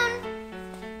soon.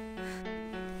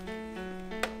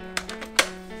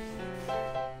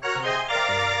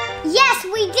 Yes,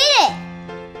 we did it!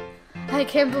 I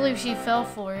can't believe she fell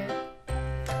for it.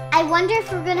 I wonder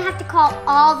if we're gonna have to call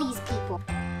all these people.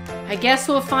 I guess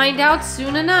we'll find out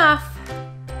soon enough.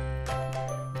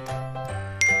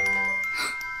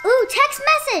 Ooh, text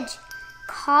message!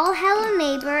 Call Hello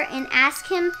Neighbor and ask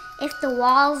him if the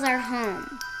walls are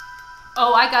home.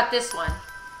 Oh, I got this one.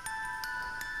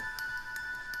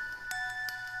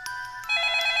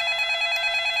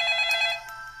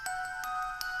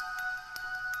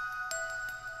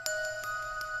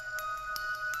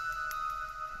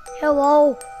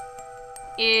 Hello?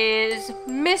 Is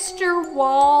Mr.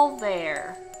 Wall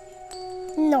there?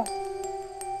 No.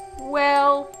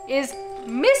 Well, is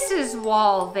Mrs.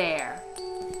 Wall there?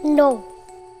 No.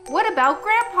 What about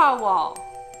Grandpa Wall?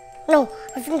 No,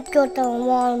 I think you got the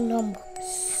wrong number.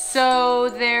 So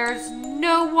there's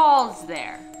no walls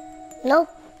there. Nope.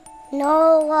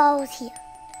 No walls here.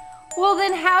 Well,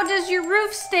 then how does your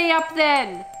roof stay up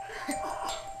then?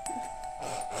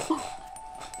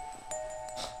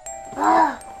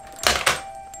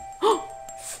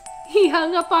 He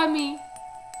hung up on me.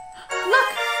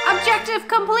 Look, objective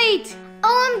complete.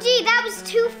 OMG, that was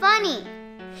too funny.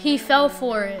 He fell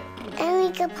for it. And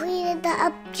we completed the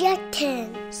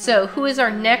objective. So who is our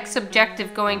next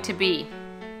objective going to be?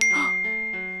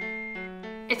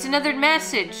 It's another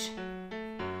message.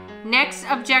 Next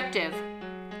objective.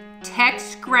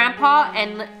 Text Grandpa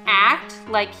and act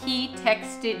like he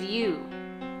texted you.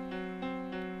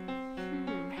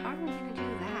 How are we going to do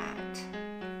that?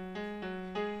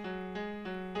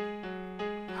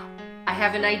 I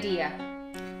have an idea.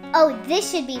 Oh,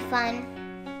 this should be fun.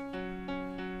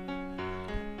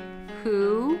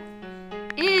 Who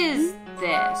is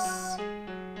this?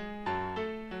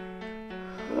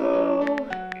 Who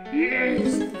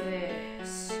is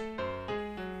this?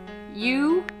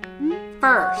 You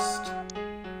first.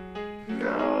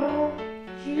 No,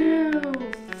 you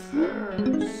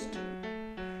first.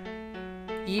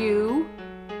 You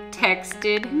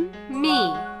texted me.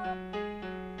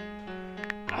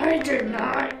 I did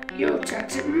not. You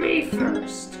texted me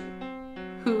first.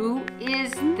 Who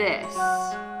is this?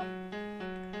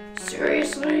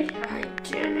 Seriously? I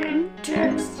didn't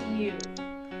text you.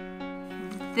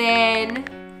 Then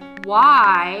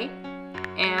why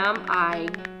am I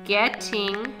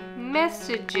getting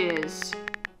messages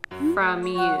from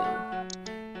you?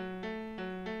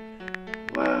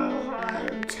 Well,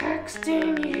 I'm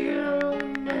texting you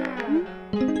now.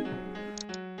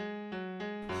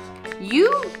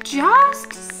 You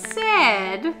just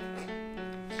said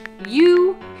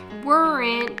you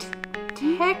weren't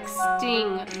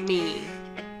texting me.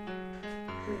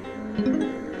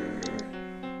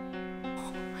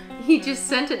 He just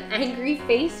sent an angry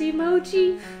face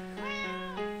emoji.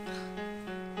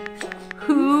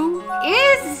 Who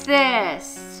is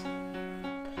this?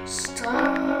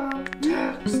 Stop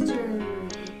texting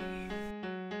me.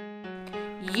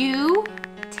 You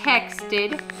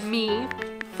texted me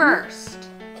first.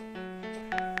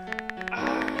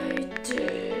 I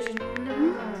did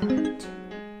not.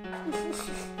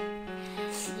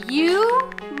 You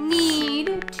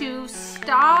need to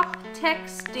stop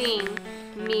texting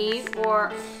me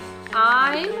or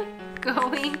I'm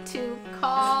going to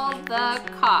call the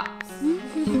cops.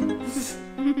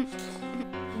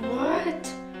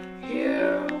 What?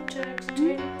 You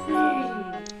texted me.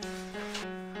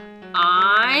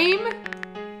 I'm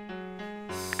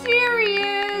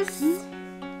serious.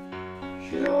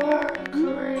 You're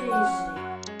crazy.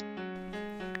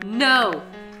 No,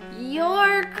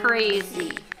 you're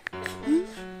crazy.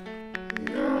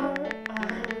 No, I'm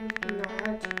not. I'm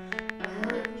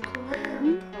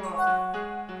Grandpa.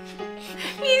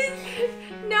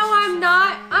 No, I'm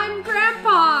not. I'm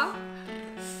Grandpa.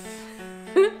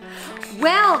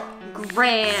 Well,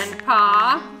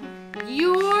 Grandpa,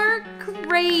 you're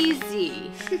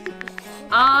crazy.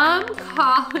 I'm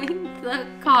calling the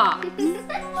cops.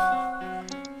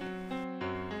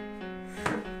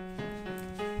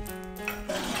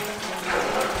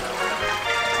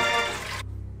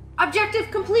 Objective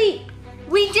complete.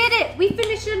 We did it. We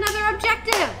finished another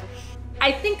objective.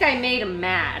 I think I made him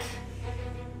mad.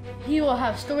 He will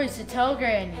have stories to tell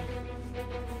Granny.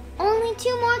 Only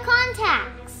 2 more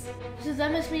contacts. So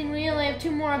that must mean we only have 2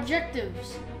 more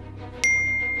objectives.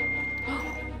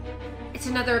 It's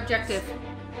another objective.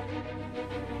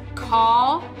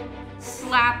 Call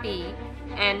Slappy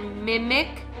and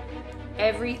mimic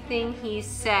everything he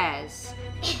says.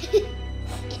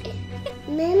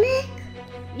 Mimic?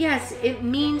 Yes, it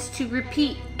means to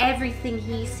repeat everything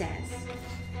he says.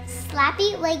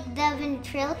 Slappy like the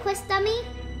ventriloquist dummy?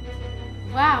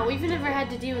 Wow, we've never had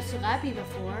to deal with Slappy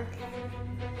before.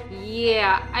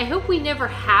 Yeah, I hope we never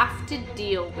have to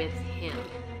deal with him.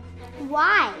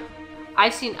 Why?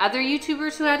 I've seen other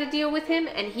YouTubers who had to deal with him,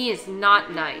 and he is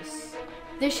not nice.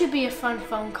 This should be a fun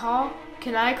phone call.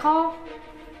 Can I call?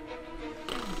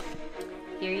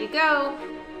 Here you go.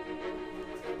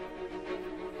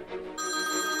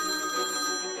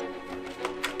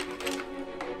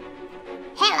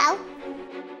 Hello?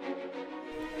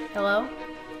 Hello?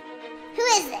 Who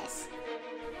is this?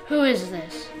 Who is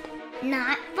this?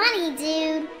 Not funny,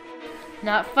 dude.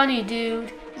 Not funny,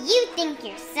 dude. You think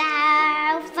you're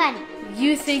so funny.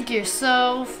 You think you're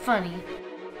so funny.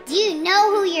 Do you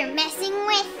know who you're messing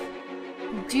with?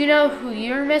 Do you know who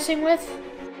you're messing with?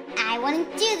 I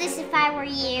wouldn't do this if I were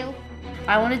you.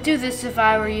 I want to do this if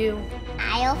I were you.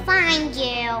 I'll find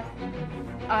you.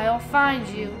 I'll find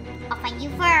you. I'll find you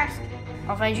first.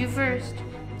 I'll find you first.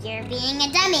 You're being a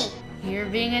dummy. You're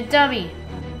being a dummy.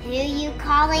 Who you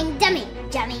calling dummy,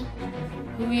 dummy?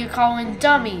 Who you calling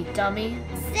dummy, dummy?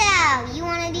 So, you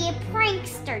want to be a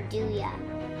prankster, do ya?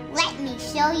 Let me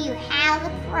show you how the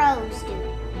pros do it.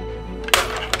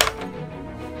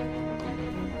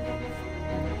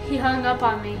 He hung up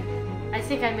on me. I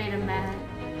think I made him mad.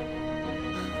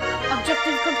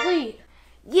 Objective complete.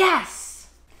 Yes!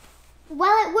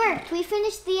 Well, it worked. We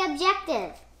finished the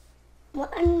objective.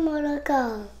 1 more to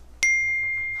go.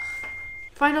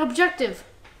 Final objective.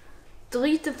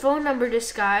 Delete the phone number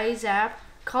disguise app,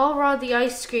 call Rod the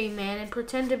ice cream man and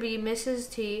pretend to be Mrs.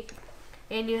 T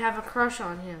and you have a crush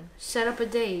on him. Set up a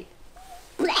date.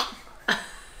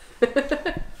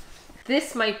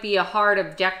 This might be a hard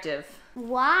objective.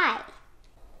 Why?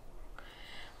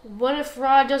 What if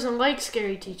Rod doesn't like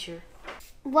Scary Teacher?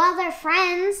 Well, they're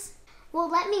friends. Well,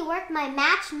 let me work my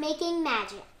matchmaking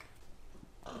magic.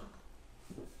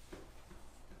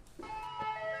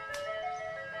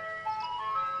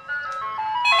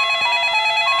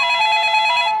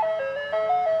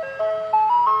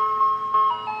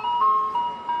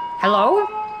 Hello?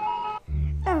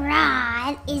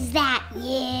 Rod, is that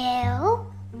you?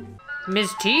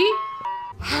 Miss T?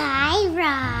 Hi,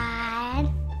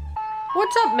 Rod.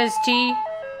 What's up, Miss T?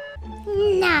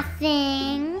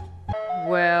 Nothing.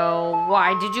 Well,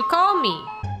 why did you call me?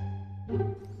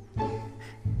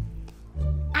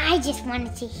 I just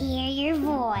wanted to hear your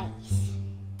voice.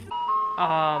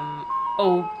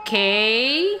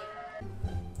 Okay.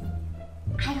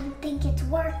 I don't think it's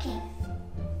working.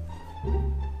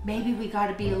 Maybe we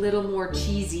gotta be a little more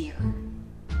cheesier.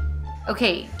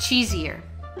 Okay, cheesier.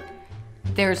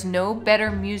 There's no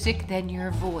better music than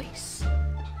your voice.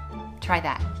 Try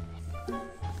that.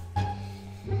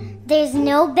 There's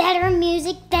no better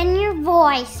music than your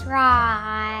voice,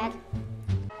 Rod.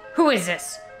 Who is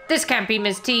this? This can't be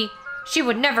Miss T. She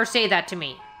would never say that to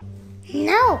me.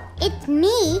 No, it's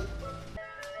me.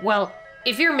 Well,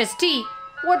 if you're Miss T,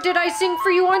 what did I sing for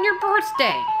you on your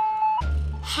birthday?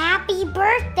 Happy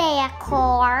birthday, of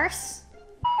course.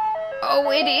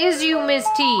 Oh, it is you, Miss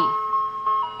T.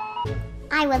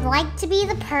 I would like to be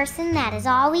the person that is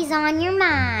always on your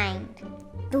mind.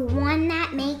 The one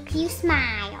that makes you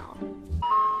smile.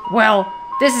 Well,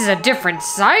 this is a different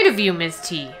side of you, Miss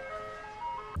T.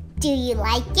 Do you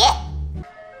like it?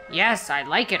 Yes, I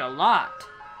like it a lot.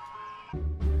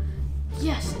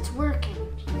 Yes, it's working.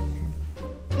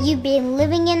 You've been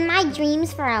living in my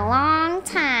dreams for a long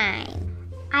time.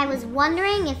 I was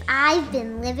wondering if I've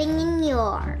been living in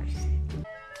yours.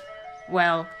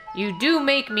 Well, you do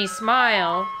make me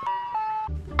smile.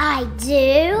 I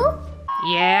do?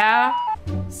 Yeah?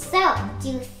 So, do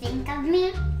you think of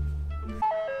me?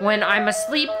 When I'm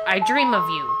asleep, I dream of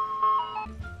you.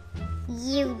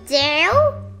 You do?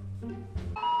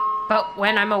 But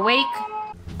when I'm awake,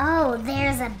 Oh,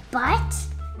 there's a but?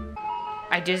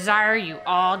 I desire you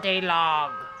all day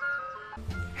long.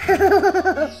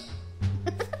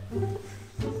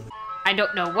 I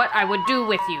don't know what I would do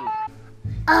with you,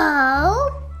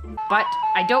 Oh? but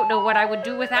I don't know what I would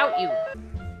do without you.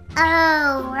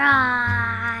 Oh,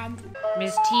 Rod.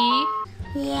 Miss T?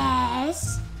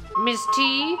 Yes. Miss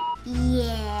T?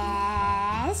 Yes.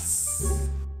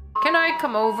 Can I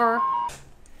come over?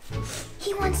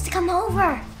 He wants to come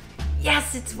over.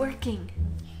 Yes, it's working.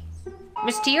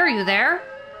 Miss T, are you there?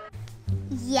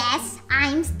 Yes,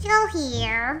 I'm still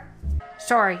here.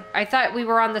 Sorry, I thought we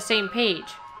were on the same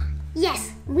page.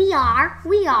 Yes, we are.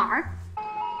 We are.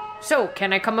 So,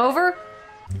 can I come over?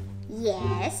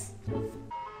 Yes.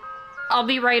 I'll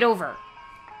be right over.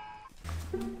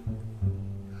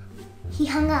 He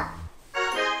hung up.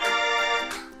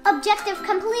 Objective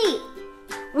complete.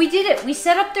 We did it. We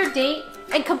set up their date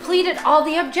and completed all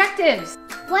the objectives.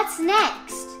 What's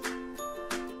next?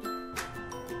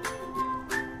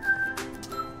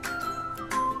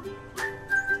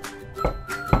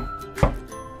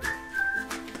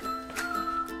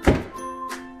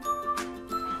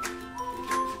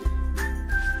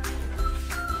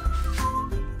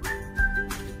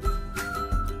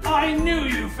 I knew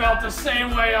you felt the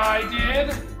same way I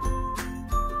did.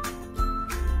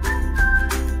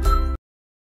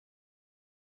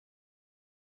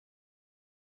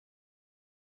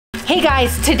 Hey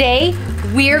guys, today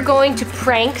we're going to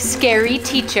prank Scary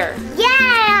Teacher.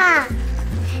 Yeah!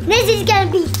 This is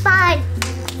gonna be fun.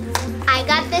 I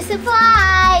got the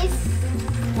supplies.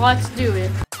 Let's do it.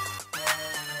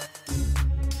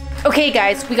 Okay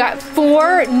guys, we got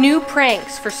 4 new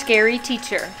pranks for Scary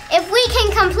Teacher. If we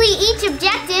can complete each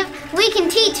objective, we can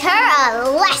teach her a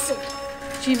lesson.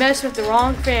 She messed with the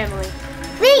wrong family.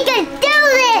 We can do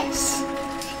this!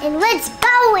 And let's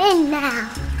go in now.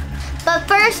 But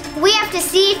first, we have to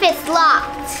see if it's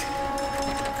locked.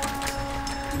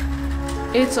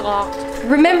 It's locked.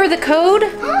 Remember the code?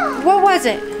 What was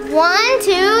it? 1,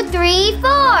 2, 3,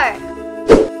 4.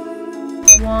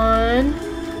 1,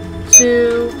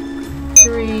 2,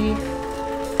 3,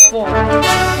 4.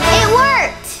 It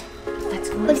worked! Let's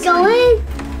go. Let's go in.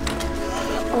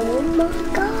 Oh my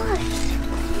gosh.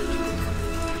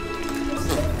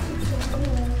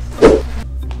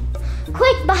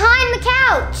 Quick, behind the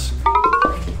couch.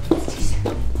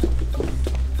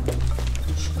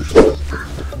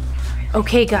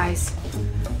 Okay guys,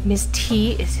 Miss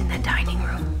T is in the dining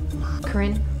room.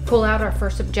 Corinne, pull out our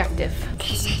first objective.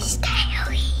 This is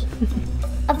scary.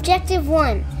 Objective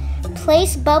 1.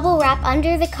 Place bubble wrap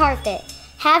under the carpet.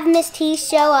 Have Miss T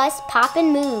show us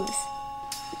poppin' moves.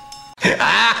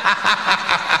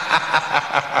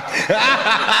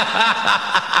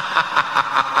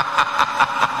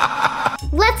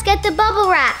 Let's get the bubble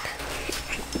wrap.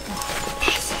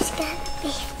 This is gonna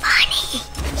be funny.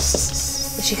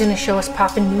 Is she gonna show us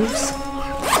poppin' moves?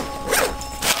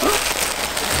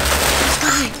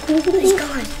 He's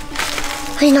gone.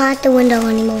 He's not at the window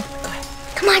anymore.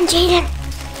 Come on, Jaden.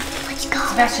 Let's go.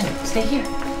 Sebastian, stay here.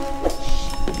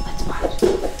 Let's watch.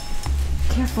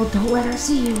 Careful, don't let her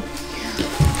see you.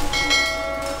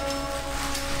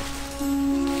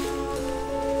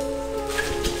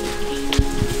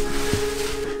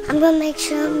 I'm gonna make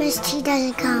sure Miss T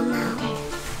doesn't come out. Okay,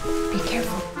 be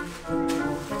careful.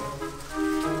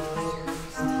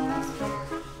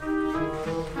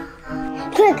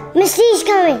 Quick, Miss T's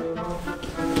coming.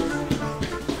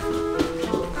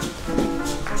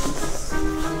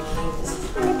 This is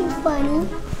gonna be funny.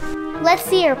 Let's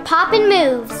see her poppin'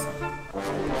 moves.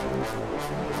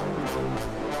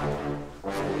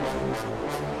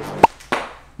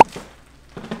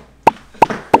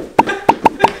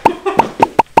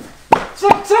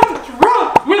 Something's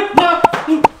wrong with my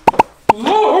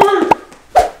Lord.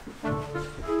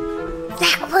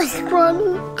 That was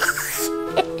funny.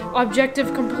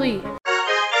 Objective complete.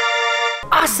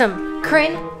 Awesome.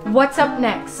 Corinne, what's up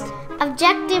next?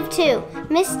 Objective 2.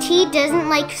 Miss T doesn't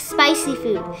like spicy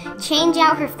food. Change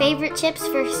out her favorite chips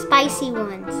for spicy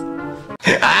ones.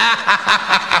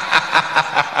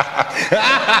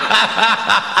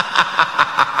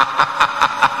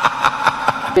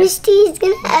 Miss T's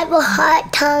gonna have a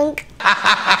hot tongue.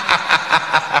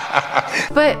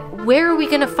 But where are we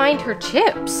gonna find her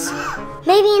chips?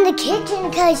 Maybe in the kitchen,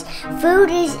 because food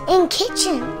is in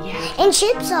kitchen. Yeah. And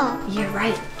chips are. You're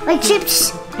right. Like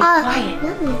chips Be are. quiet.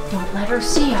 Don't let her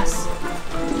see us.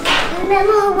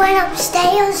 Remember who went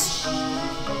upstairs?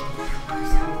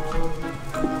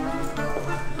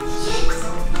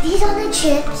 These are the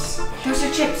chips. Those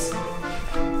are chips.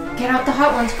 Get out the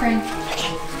hot ones, Corinne.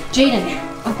 Jaden,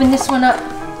 open this one up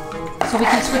so we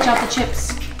can switch out the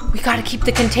chips. We gotta keep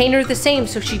the container the same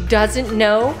so she doesn't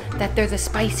know that they're the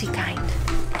spicy kind.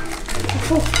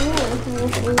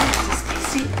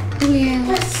 Spicy? Yeah.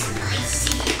 That's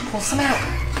spicy. Pull some out.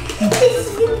 This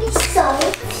is gonna be so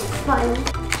funny.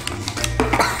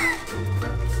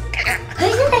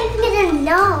 Who's not even gonna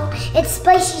know it's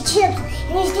spicy chips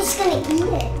and he's just gonna eat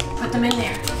it? Put them in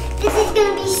there. This is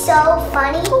gonna be so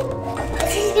funny.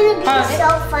 This is gonna be so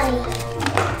funny.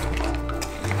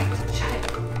 Shut it.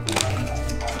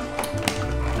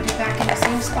 Put it back in the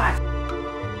same spot.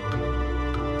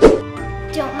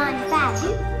 Don't mind that.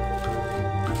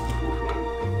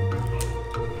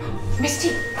 Miss T,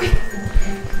 quick.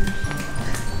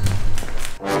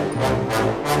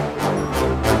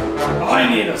 I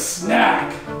need a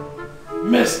snack.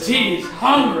 Miss T's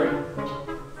hungry.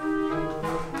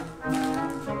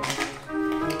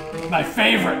 My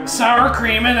favorite, sour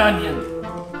cream and onion.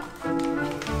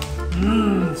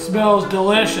 Mmm, smells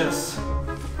delicious.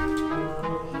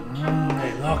 Mmm,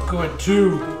 they look good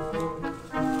too.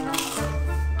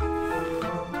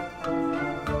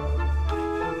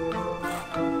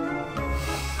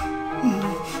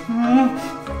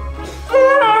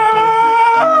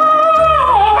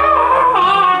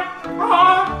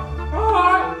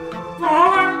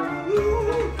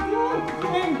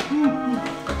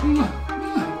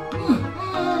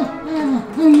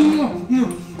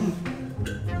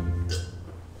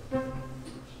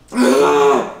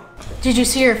 Did you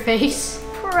see her face?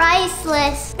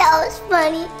 Priceless. That was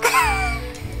funny.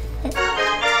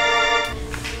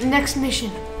 Next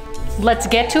mission. Let's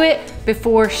get to it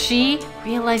before she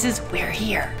realizes we're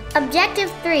here.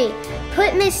 Objective 3.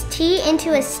 Put Miss T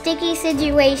into a sticky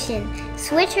situation.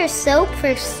 Switch her soap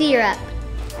for syrup.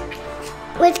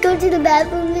 Let's go to the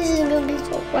bathroom. This is gonna be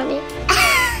so funny.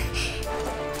 I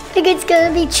think it's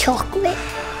gonna be chocolate.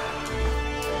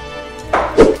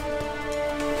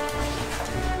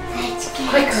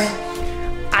 Quick, Corinne.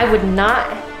 I would not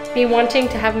be wanting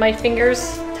to have my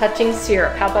fingers touching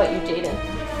syrup. How about you, Jaden?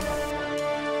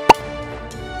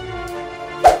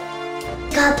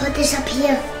 Gotta put this up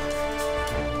here.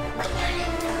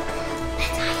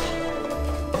 Let's hide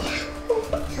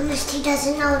it. So Miss T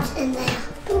doesn't know it's in there.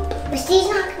 Miss T's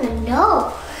not gonna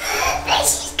know.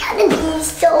 This is gonna be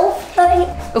so funny.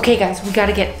 Okay, guys, we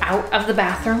gotta get out of the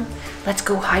bathroom. Let's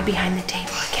go hide behind the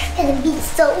table again. It's gonna be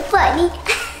so funny.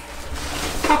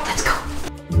 Let's go.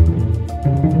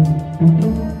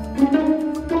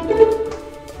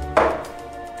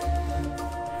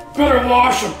 Better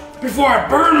wash them before I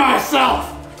burn myself.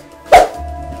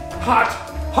 Hot,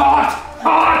 hot,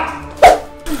 hot.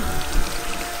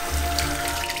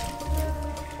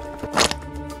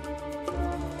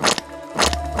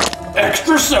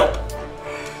 Extra soap.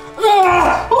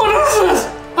 Ah, what is this?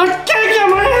 I can't get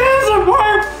my hands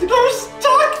apart. They're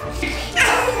stuck.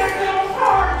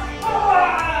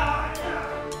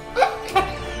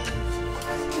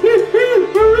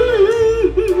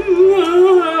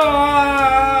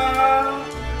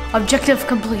 Objective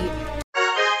complete.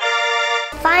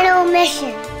 Final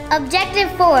mission. Objective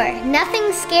 4.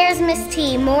 Nothing scares Miss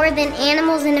T more than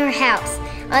animals in her house.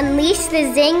 Unleash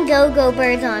the Zing Go-Go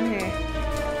birds on her.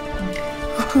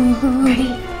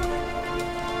 Ready?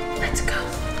 Let's go.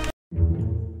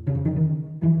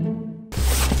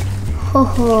 Ho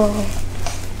ho.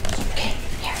 Okay,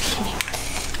 here, give me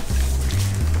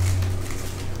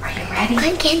one. Are you ready?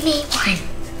 Give me one.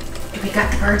 Do we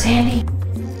got the birds handy?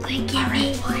 Give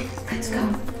me one. Let's go.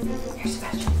 Here's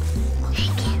Sebastian.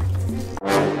 Thank you.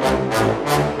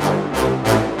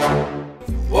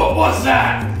 What was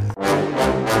that?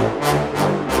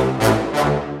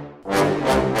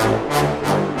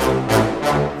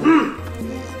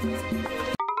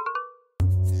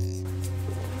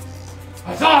 I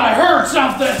thought I heard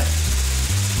something.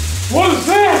 What is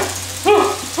that?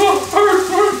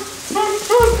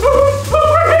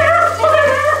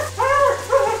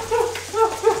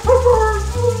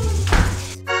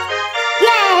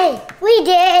 Yay! We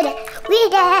did it! We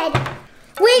did!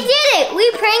 We did it!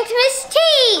 We pranked Miss T!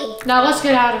 Now let's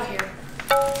get out of here.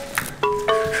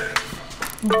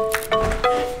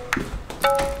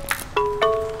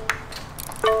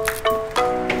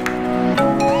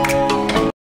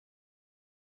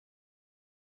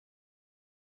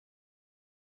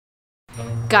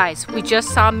 Guys, we just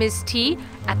saw Ms. T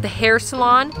at the hair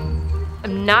salon.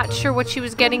 I'm not sure what she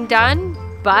was getting done,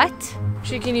 but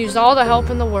She can use all the help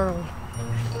in the world.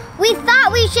 We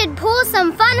thought we should pull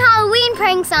some fun Halloween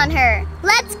pranks on her.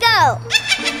 Let's go!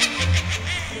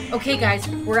 okay guys,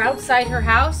 we're outside her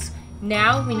house.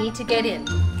 Now we need to get in.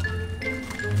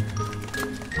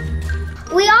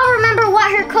 We all remember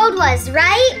what her code was,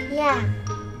 right? Yeah.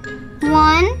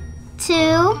 1,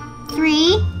 2,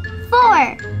 3,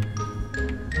 4.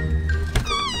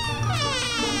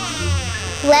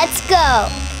 Let's go.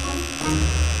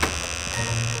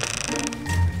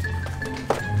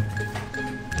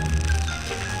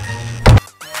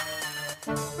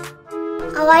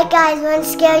 Alright guys, we're in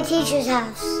Scary Teacher's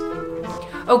house.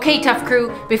 Okay, Tuf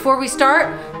Crew, before we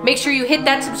start, make sure you hit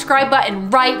that subscribe button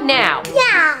right now.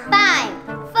 Yeah. 5,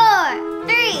 4,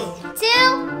 3, 2,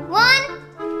 1.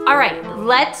 All right,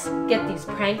 let's get these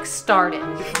pranks started.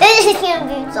 This is gonna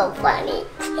be so funny.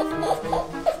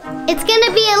 It's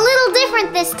gonna be a little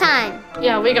different this time.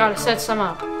 Yeah, we gotta set some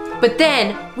up. But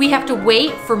then we have to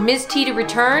wait for Ms. T to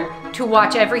return to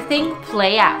watch everything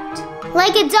play out.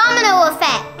 Like a domino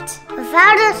effect.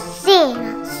 Without us seeing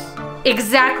us.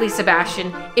 Exactly,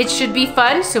 Sebastian. It should be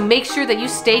fun, so make sure that you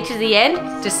stay to the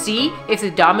end to see if the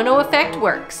domino effect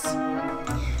works.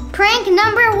 Prank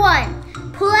number 1.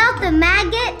 Pull out the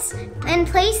maggots and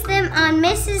place them on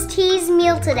Mrs. T's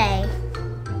meal today.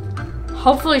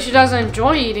 Hopefully she doesn't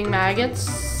enjoy eating maggots.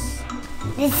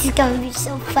 This is gonna be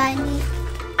so funny.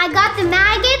 I got the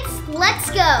maggots.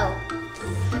 Let's go.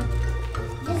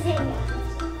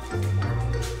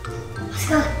 Let's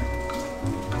go.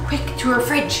 Quick, to her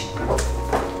fridge.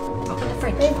 Open the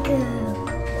fridge. Let's go.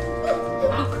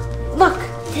 Look,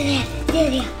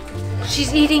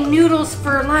 she's eating noodles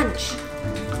for lunch.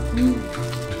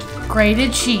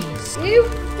 Grated cheese. I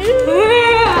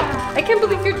can't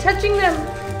believe you're touching them.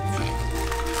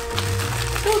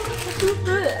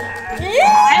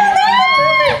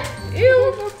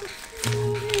 Ew.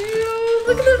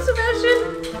 Look at them, Sebastian.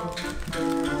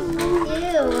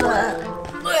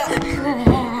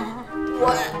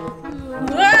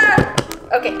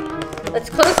 Okay, let's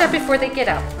close that before they get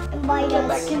out. Get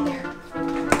back in there.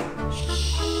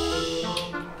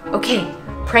 Okay,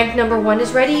 prank number 1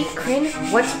 is ready. Corinne,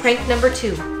 what's prank number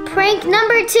 2? Prank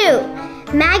number 2.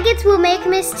 Maggots will make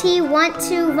Miss T want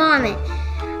to vomit.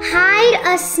 Hide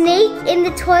a snake in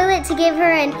the toilet to give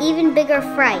her an even bigger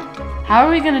fright. How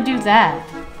are we gonna do that?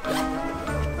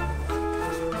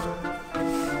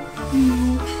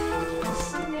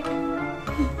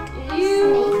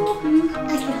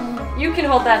 You can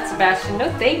hold that, Sebastian. No,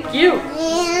 thank you.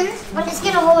 And I'm just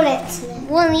gonna hold it.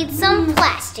 We'll need some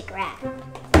plastic wrap.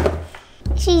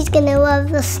 She's gonna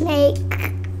love the snake.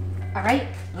 All right,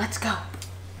 let's go.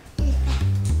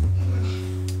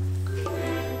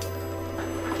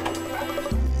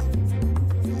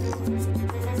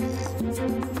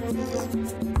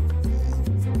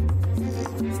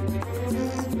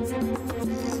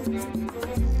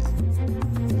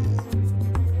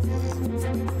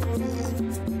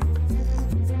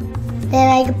 Then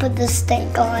I can put the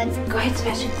snake on. Go ahead,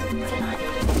 Sebastian. Put it on.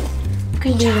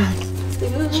 Good job.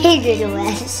 You did it,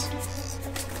 Wes.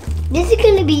 This is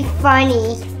gonna be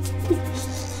funny.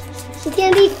 It's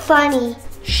gonna be funny.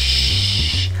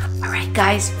 Shh. All right,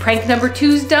 guys, prank number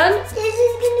 2's done. This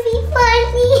is gonna be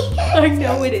funny. I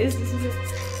know it is, isn't it?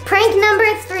 Prank number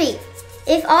 3.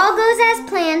 If all goes as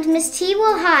planned, Miss T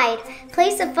will hide.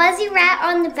 Place a fuzzy rat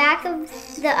on the back of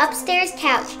the upstairs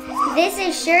couch. This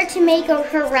is sure to make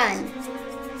her run.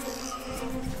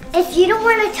 If you don't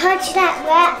want to touch that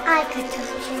rat, I could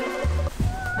touch it.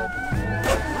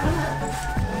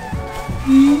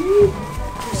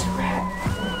 There's a rat.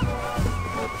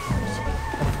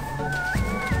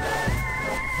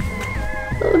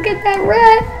 Look at that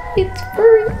rat. It's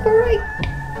furry, alright.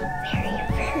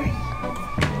 Very.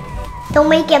 Don't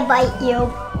make it bite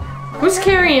you. Who's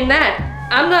carrying that?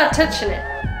 I'm not touching it.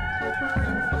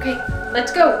 Okay,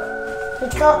 let's go.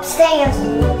 Let's go upstairs. Go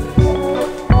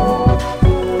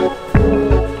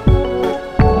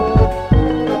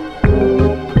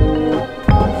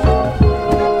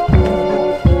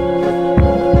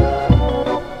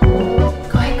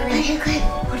ahead, Green.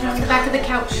 Put it on the back of the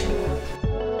couch.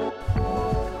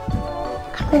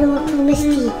 I'm gonna look for Miss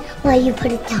T while you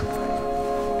put it down.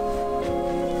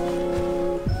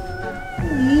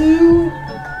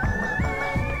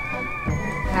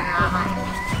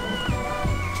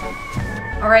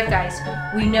 Alright guys,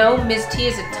 we know Ms. T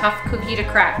is a tough cookie to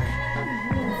crack.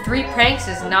 3 pranks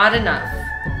is not enough.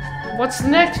 What's the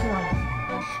next one?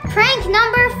 Prank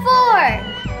number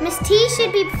 4. Miss T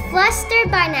should be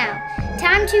flustered by now.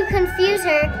 Time to confuse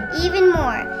her even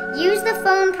more. Use the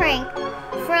phone prank.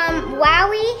 From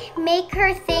Wowie, make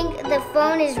her think the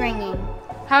phone is ringing.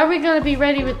 How are we gonna be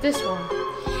ready with this one?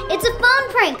 It's a phone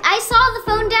prank. I saw the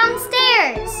phone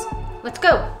downstairs. Let's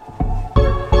go.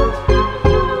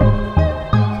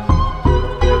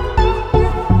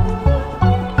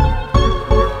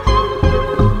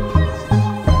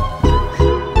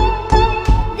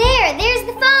 There's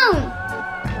the phone.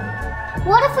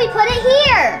 What if we put it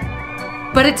here?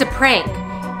 But it's a prank.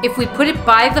 If we put it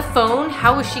by the phone,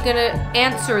 how is she gonna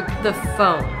answer the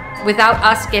phone without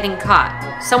us getting caught?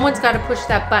 Someone's gotta push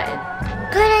that button.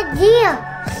 Good idea.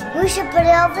 We should put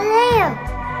it over there.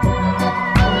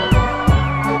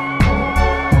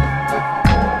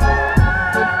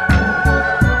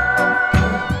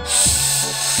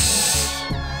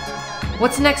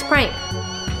 What's the next prank?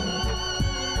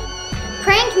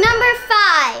 Prank number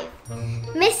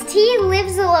 5. Miss T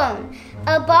lives alone.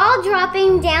 A ball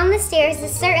dropping down the stairs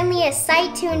is certainly a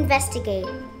sight to investigate.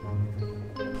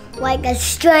 Like a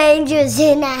stranger's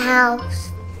in the house.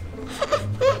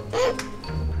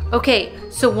 Okay,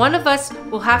 so one of us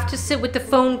will have to sit with the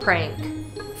phone prank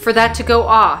for that to go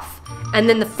off. And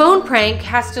then the phone prank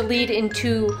has to lead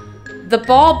into the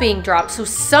ball being dropped. So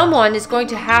someone is going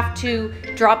to have to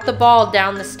drop the ball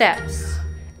down the steps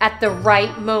at the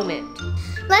right moment.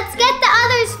 Let's get the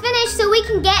others finished so we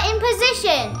can get in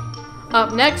position.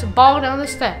 Up next, ball down the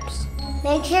steps.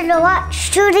 Make sure to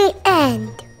watch to the end.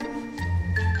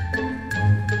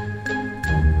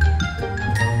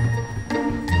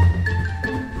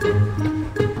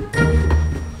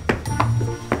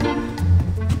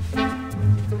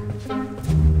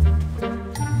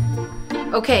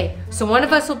 Okay, so one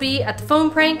of us will be at the phone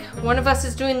prank, one of us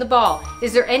is doing the ball.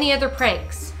 Is there any other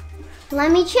pranks?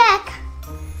 Let me check.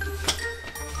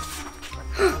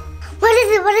 What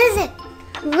is it? What is it?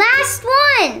 Last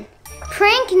one.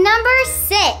 Prank number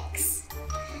 6.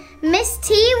 Miss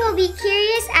T will be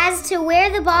curious as to where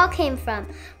the ball came from.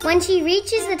 When she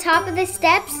reaches the top of the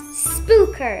steps,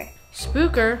 spook her.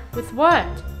 Spook her with what?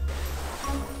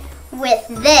 With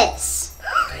this.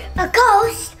 A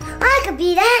ghost? I could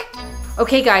be that.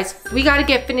 Okay guys, we gotta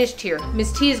get finished here.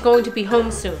 Miss T is going to be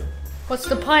home soon. What's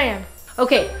the plan?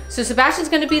 Okay, so Sebastian's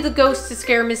gonna be the ghost to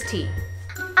scare Miss T.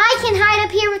 I can hide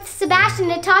up here with Sebastian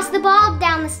to toss the ball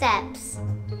down the steps.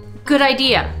 Good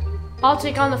idea. I'll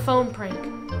take on the phone prank.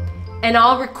 And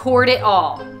I'll record it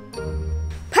all.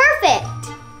 Perfect.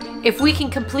 If we can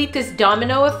complete this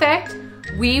domino effect,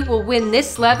 we will win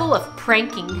this level of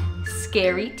pranking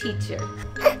Scary Teacher.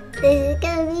 This is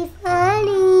gonna be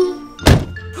funny.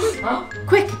 Oh,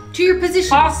 quick, to your positions.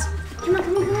 Pause. Come on,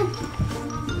 come on, come on.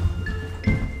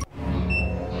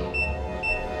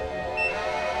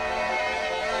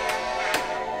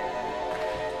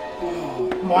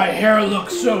 My hair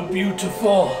looks so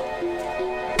beautiful.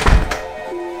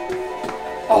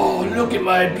 Oh, look at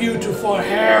my beautiful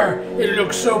hair. It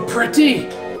looks so pretty.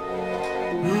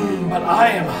 But I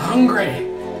am hungry.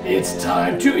 It's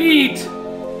time to eat.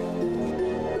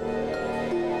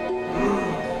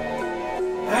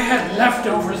 I had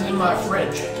leftovers in my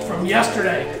fridge from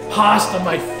yesterday. Pasta,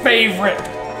 my favorite.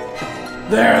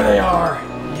 There they are.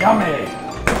 Yummy.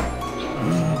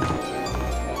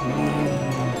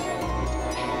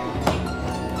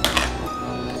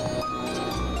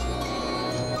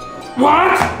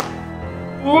 What?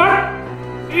 What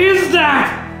is that?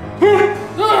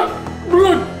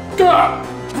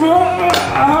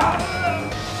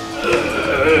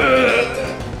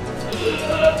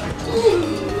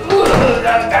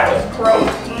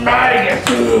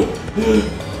 They're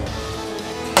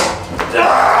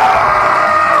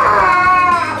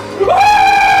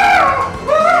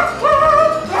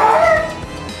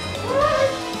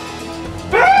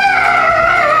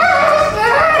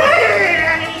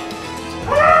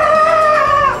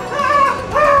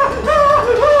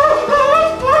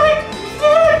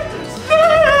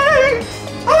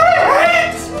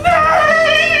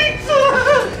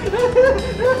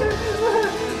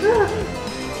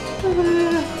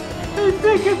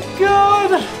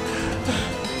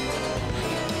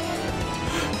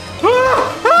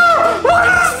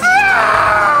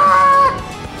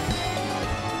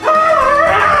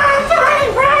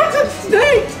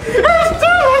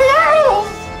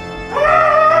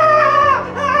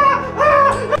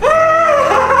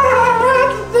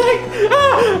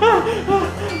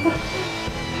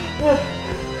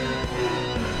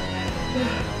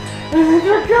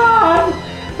gone!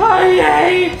 I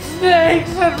hate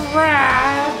snakes and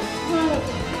rats!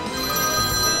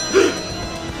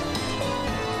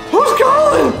 Who's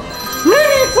calling?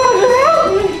 Maybe someone can help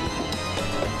me!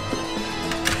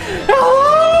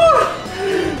 Hello?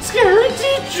 Scary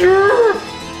teacher!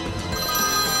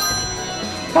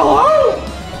 Hello?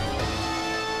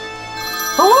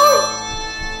 Hello?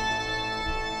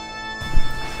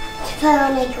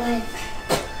 I'll make one.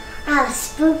 I'll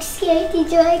spook scary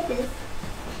teacher like this.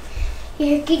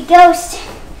 You're a good ghost.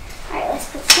 Alright, let's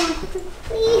put this on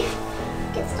quickly.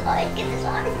 Get this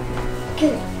on.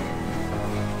 Good.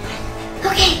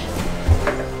 Okay.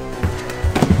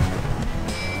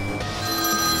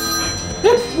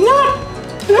 It's not!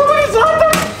 Nobody's on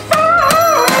the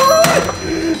phone!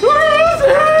 Where is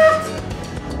it?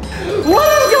 What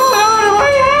is going on in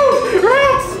my house?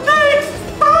 Rat snakes!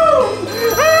 Phone!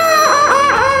 Ah!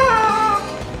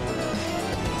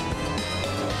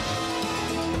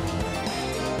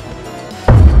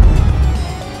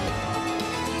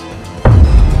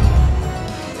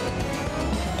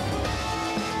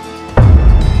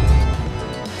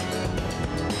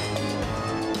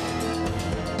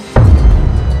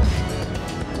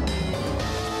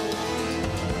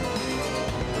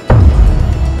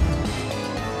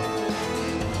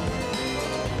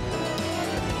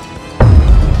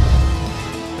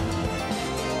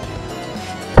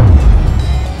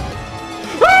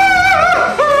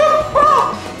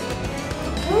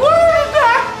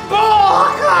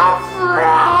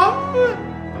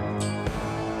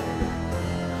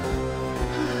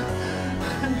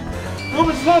 Oh,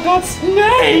 it's not that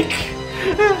snake!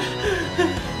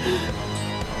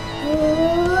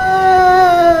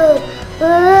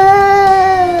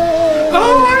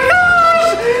 Oh my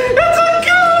gosh! It's a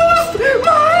ghost!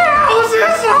 My house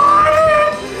is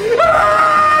haunted!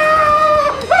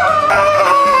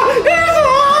 It's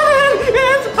haunted!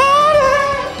 It's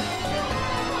haunted!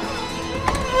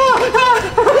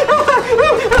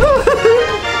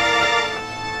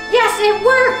 Yes, it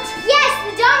worked! Yes,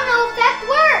 the domino effect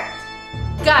worked!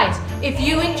 Guys, if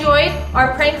you enjoyed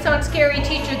our pranks on Scary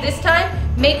Teacher this time,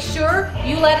 make sure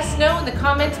you let us know in the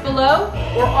comments below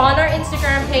or on our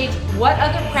Instagram page what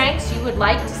other pranks you would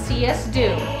like to see us do.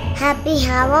 Happy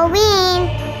Halloween!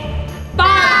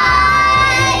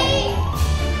 Bye!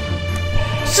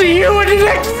 See you in the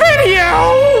next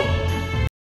video!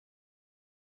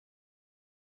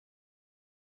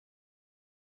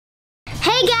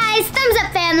 Hey guys, Thumbs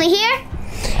Up Family here.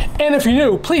 And if you're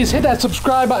new, please hit that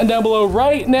subscribe button down below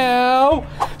right now.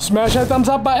 Smash that thumbs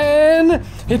up button.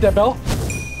 Hit that bell.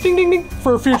 Ding, ding, ding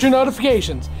for future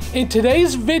notifications. In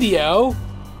today's video,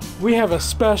 we have a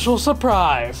special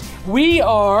surprise. We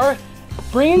are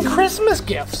bringing Christmas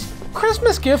gifts.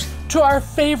 Christmas gifts to our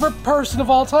favorite person of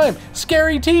all time,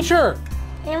 Scary Teacher.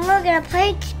 And we're gonna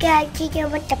play Scary Teacher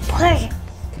with the present.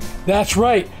 That's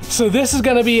right. So this is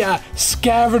gonna be a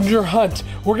scavenger hunt.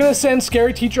 We're gonna send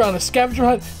Scary Teacher on a scavenger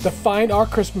hunt to find our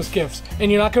Christmas gifts.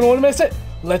 And you're not gonna wanna miss it.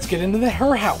 Let's get into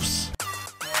her house.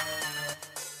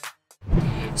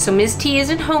 So Ms. T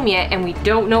isn't home yet and we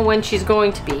don't know when she's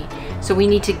going to be. So we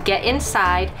need to get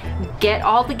inside, get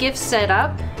all the gifts set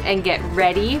up, and get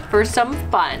ready for some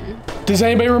fun. Does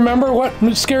anybody remember what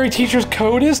Scary Teacher's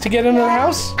code is to get in her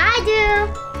house? I do.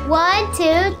 1,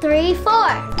 2, 3,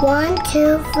 4. 1,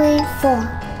 2, 3, 4.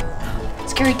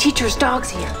 Scary Teacher's dog's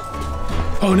here.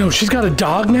 Oh no, she's got a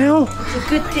dog now? It's a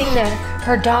good thing that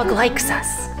her dog likes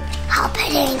us. I'll put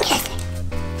it in kiss it.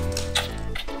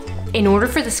 In order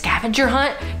for the scavenger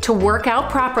hunt to work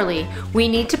out properly, we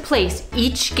need to place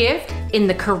each gift in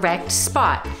the correct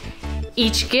spot.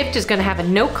 Each gift is going to have a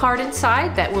note card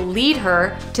inside that will lead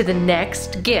her to the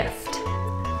next gift.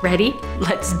 Ready?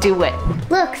 Let's do it.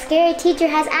 Look, Scary Teacher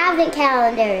has advent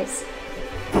calendars.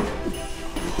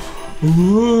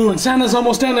 Ooh, and Santa's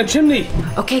almost down the chimney.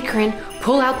 Okay, Corinne,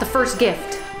 pull out the first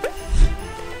gift.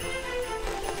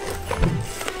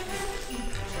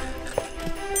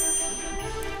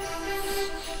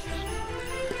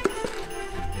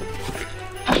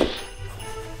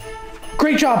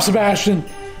 Great job, Sebastian.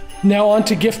 Now on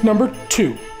to gift number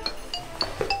 2.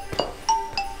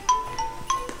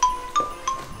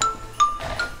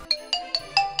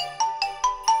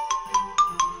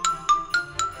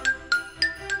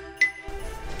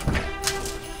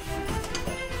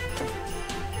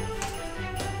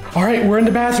 All right, we're in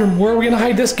the bathroom. Where are we gonna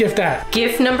hide this gift at?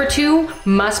 Gift number 2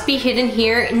 must be hidden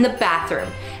here in the bathroom.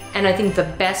 And I think the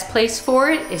best place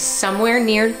for it is somewhere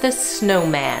near the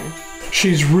snowman.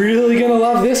 She's really gonna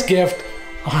love this gift.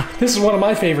 This is one of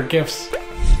my favorite gifts.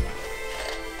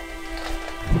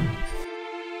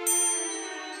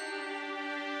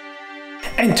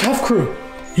 And Tuf Crew,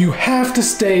 you have to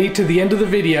stay to the end of the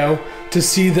video to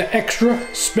see the extra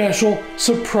special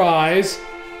surprise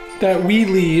that we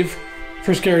leave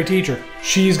for Scary Teacher.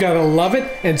 She's gotta love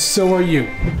it, and so are you.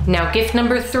 Now gift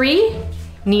number 3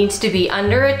 needs to be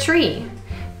under a tree,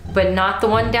 but not the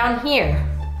one down here.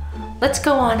 Let's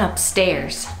go on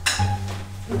upstairs.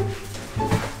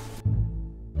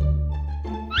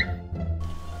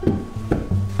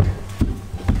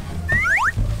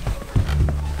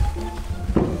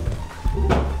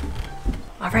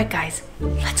 All right, guys,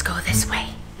 let's go this way.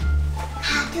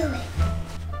 I'll do it.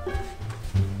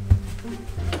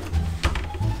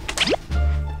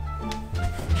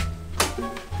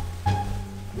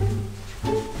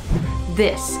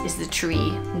 This is the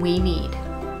tree we need.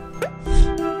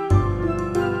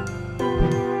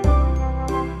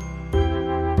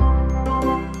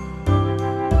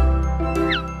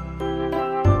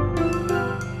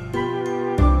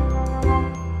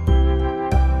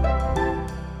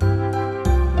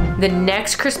 The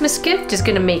next Christmas gift is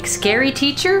gonna make Scary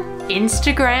Teacher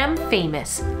Instagram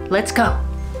famous. Let's go.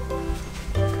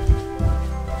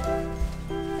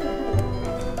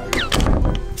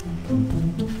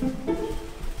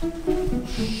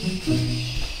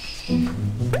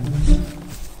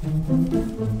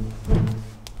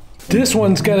 This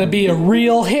one's gonna be a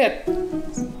real hit.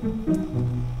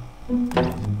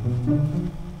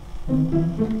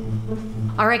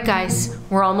 All right, guys,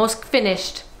 we're almost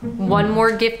finished. One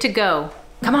more gift to go.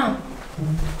 Come on.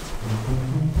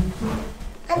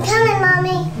 I'm coming,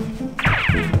 Mommy.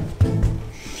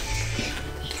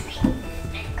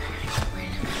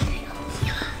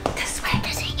 This way.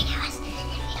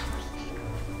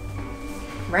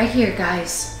 Right here,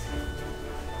 guys.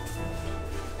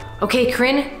 Okay,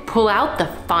 Corinne, pull out the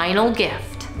final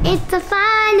gift. It's the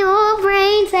final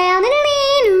brain sound.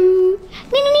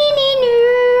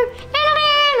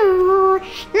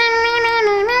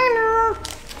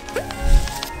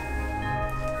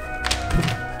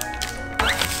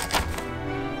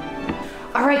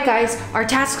 All right, guys, our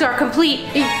tasks are complete.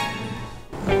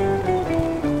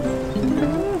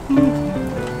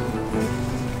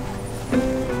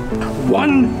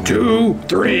 1, 2,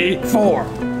 3, 4.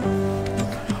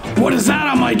 What is that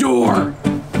on my door?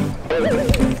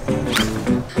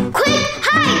 Quick,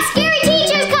 hide! Scary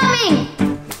Teacher's coming!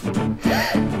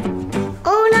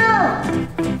 Oh no!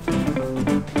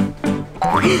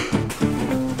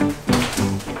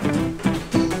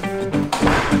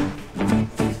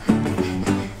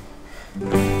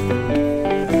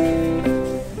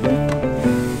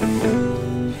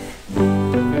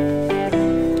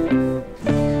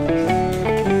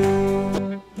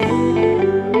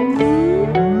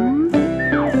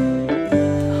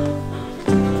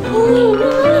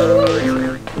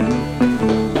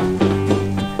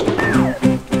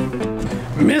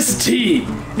 Miss T,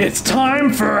 it's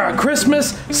time for a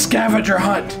Christmas scavenger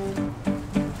hunt.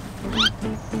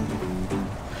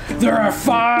 There are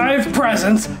 5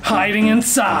 presents hiding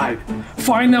inside.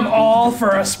 Find them all for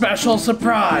a special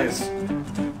surprise.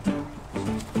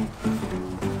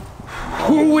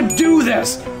 Who would do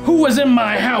this? Who was in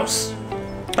my house?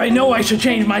 I know I should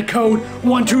change my code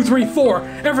 1234.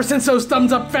 Ever since those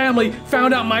Thumbs Up family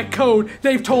found out my code,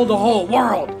 they've told the whole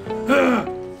world. Ugh.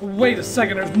 Wait a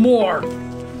second, there's more.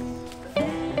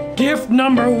 Gift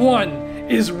number 1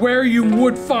 is where you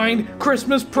would find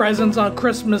Christmas presents on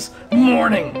Christmas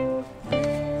morning.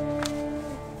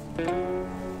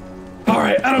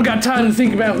 Alright, I don't got time to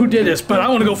think about who did this, but I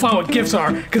want to go find what gifts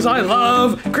are, because I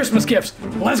love Christmas gifts.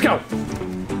 Let's go.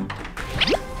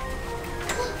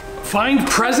 Find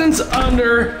presents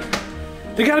under...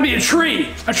 They gotta be a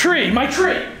tree. A tree, my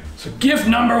tree. So gift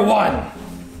number 1.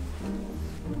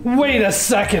 Wait a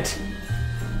second.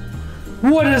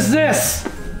 What is this?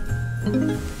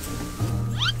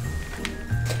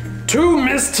 To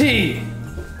Miss T.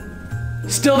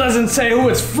 Still doesn't say who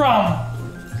it's from.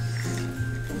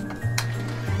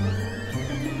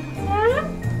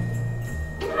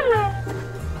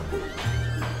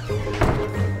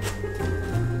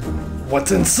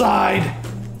 What's inside?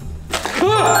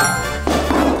 Ah!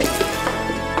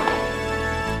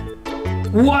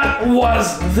 What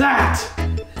was that?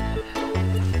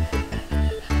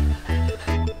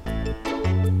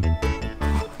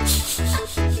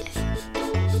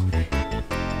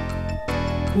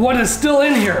 What is still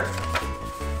in here?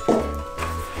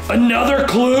 Another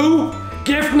clue?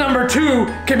 Gift number 2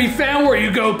 can be found where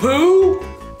you go poo?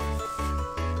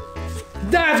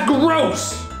 That's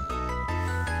gross!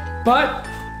 But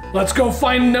let's go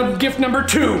find gift number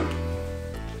 2.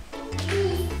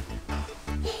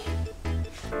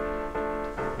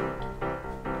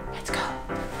 Let's go.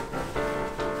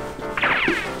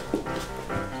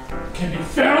 Can be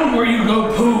found where you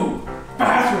go poo.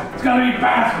 Bathroom. It's gotta be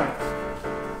bathroom.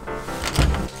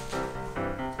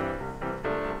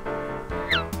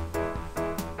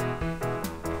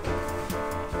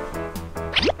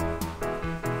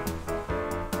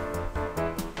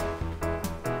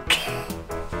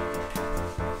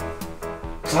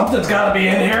 Something's gotta be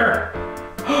in here.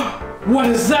 What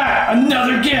is that?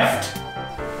 Another gift.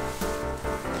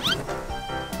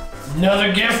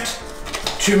 Another gift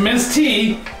to Miss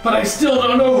T, but I still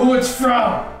don't know who it's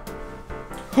from.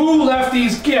 Who left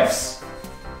these gifts?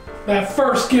 That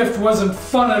first gift wasn't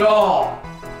fun at all.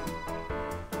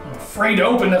 I'm afraid to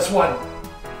open this one.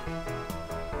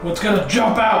 What's gonna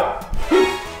jump out?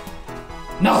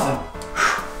 Nothing.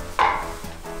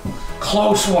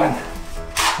 Close one.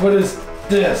 What is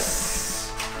this?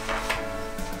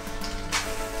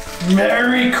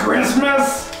 Merry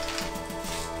Christmas?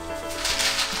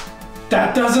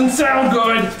 That doesn't sound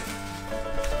good.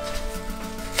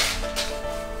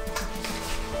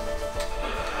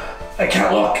 I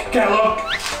can't look, can't look.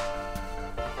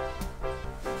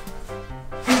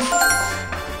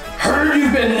 Heard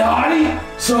you've been naughty?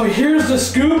 So here's the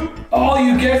scoop. All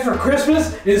you get for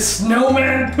Christmas is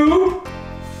snowman poop?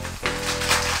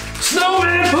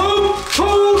 Snowman poop?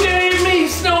 Who gave me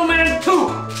snowman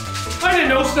poop? I didn't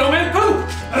know snowman poop.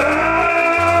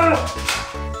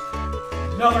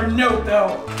 Another note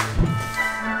though.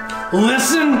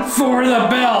 Listen for the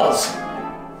bells.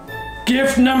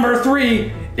 Gift number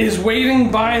 3 is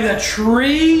waiting by the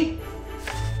tree.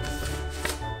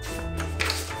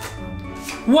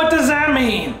 What does that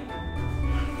mean?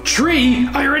 Tree?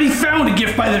 I already found a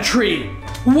gift by the tree.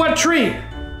 What tree?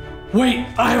 Wait,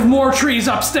 I have more trees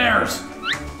upstairs.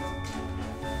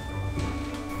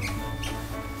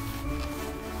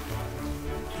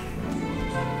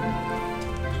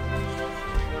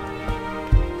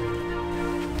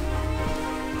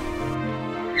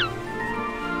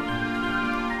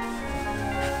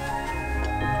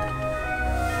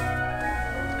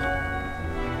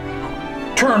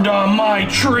 Turned on my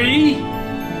tree.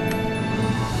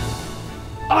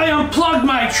 I unplugged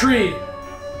my tree.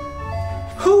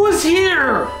 Who was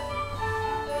here?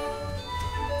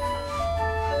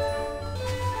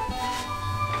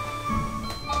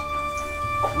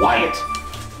 Quiet.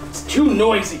 It's too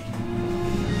noisy.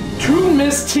 To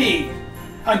Miss T.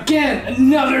 Again,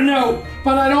 another note,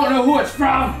 but I don't know who it's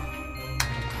from.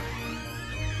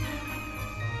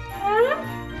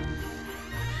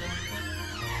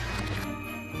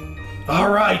 All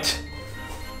right.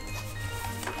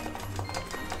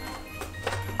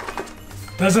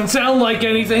 Doesn't sound like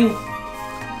anything.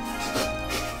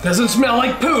 Doesn't smell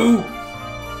like poo.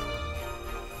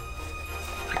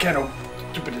 I can't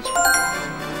open this.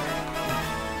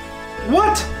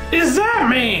 What does that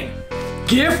mean?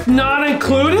 Gift not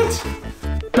included?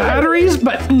 Batteries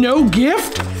but no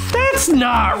gift? That's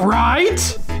not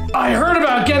right. I heard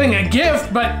about getting a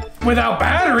gift but without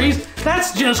batteries.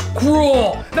 That's just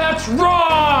cruel. That's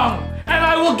wrong. And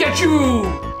I will get you.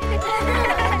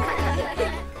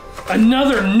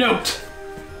 Another note.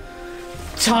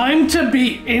 Time to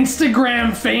be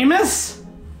Instagram famous?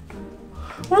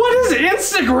 What does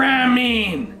Instagram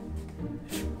mean?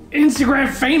 Instagram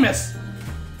famous.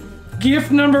 Gift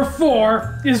number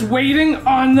 4 is waiting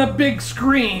on the big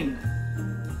screen.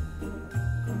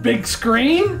 Big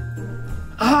screen?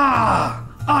 Ah,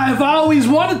 I've always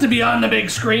wanted to be on the big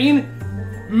screen.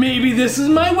 Maybe this is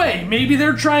my way. Maybe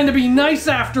they're trying to be nice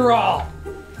after all.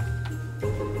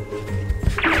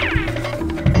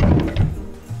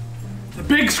 The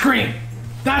big screen.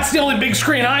 That's the only big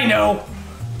screen I know.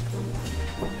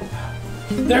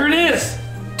 There it is.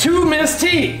 To Miss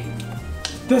T.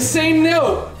 The same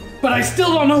note, but I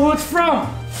still don't know who it's from.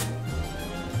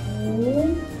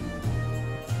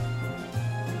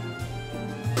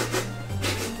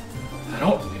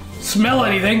 smell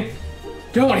anything.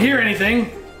 Don't hear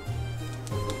anything.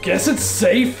 Guess it's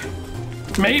safe.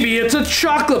 Maybe it's a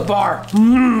chocolate bar.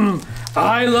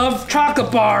 I love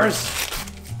chocolate bars.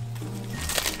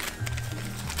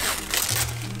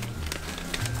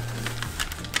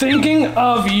 Thinking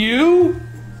of you?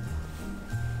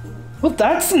 Well,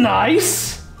 that's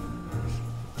nice.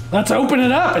 Let's open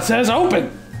it up. It says open.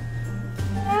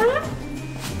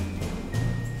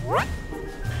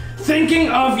 Thinking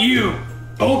of you.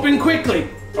 Open quickly.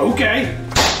 Okay.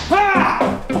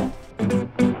 Ah!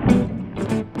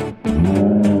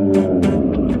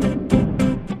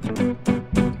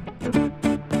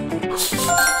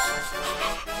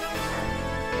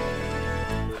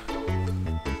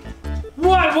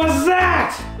 What was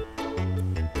that?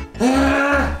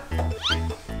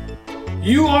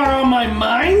 You are on my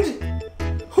mind?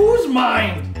 Whose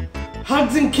mind?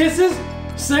 Hugs and kisses?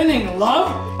 Sending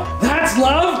love? That's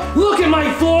love? Look at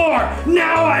my floor!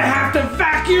 Now I have to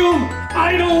vacuum!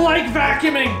 I don't like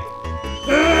vacuuming!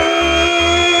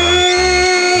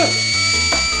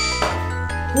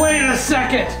 Wait a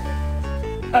second!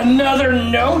 Another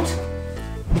note?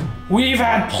 We've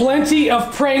had plenty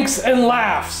of pranks and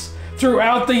laughs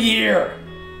throughout the year.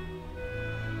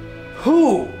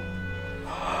 Who?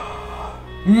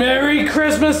 Merry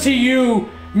Christmas to you,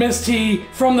 Miss T,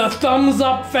 from the Thumbs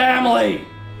Up family.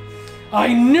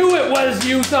 I knew it was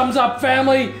you, Thumbs Up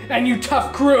family, and you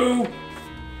Tuf Crew.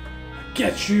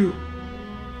 Get you.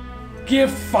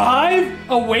 Gift 5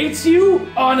 awaits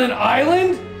you on an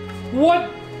island? What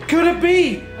could it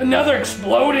be? Another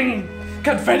exploding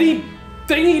confetti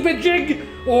thingy-majig?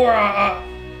 Or,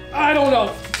 I don't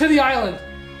know, to the island.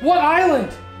 What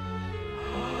island?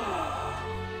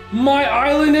 My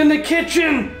island in the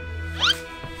kitchen!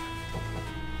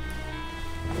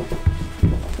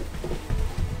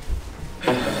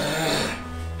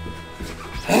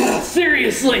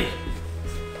 Seriously!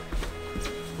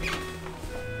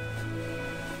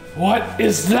 What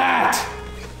is that?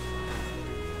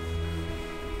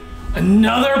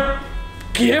 Another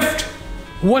gift?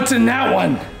 What's in that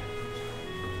one?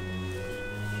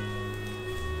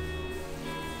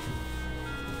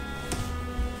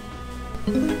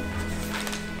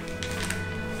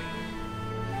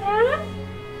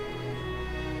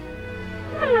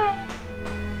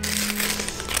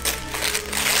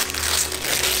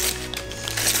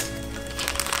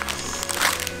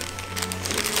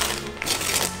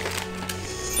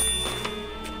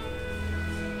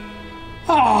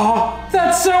 Aw,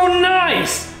 that's so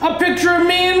nice! A picture of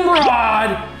me and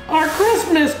Rod! Our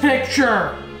Christmas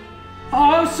picture!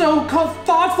 Oh, so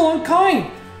thoughtful and kind.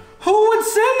 Who would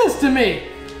send this to me?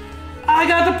 I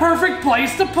got the perfect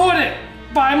place to put it,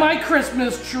 by my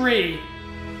Christmas tree.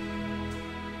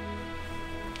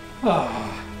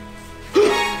 Ah.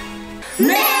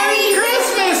 Merry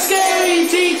Christmas, scary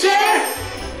teacher!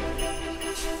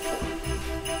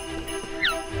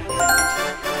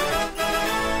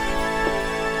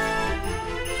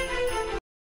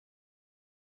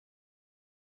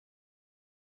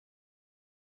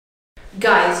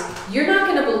 Guys, you're not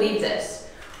going to believe this.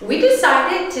 We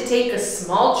decided to take a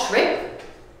small trip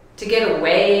to get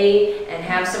away and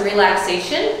have some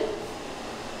relaxation.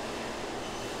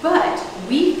 But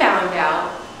we found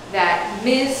out that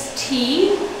Ms.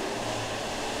 T,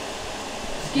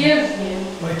 excuse me.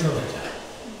 Wait till it's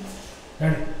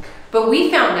ready. But we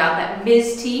found out that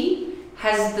Ms. T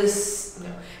has this,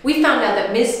 no. We found out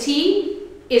that Ms. T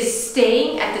is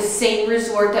staying at the same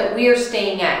resort that we are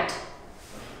staying at.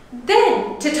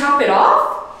 Then, to top it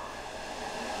off,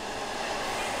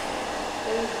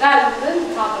 then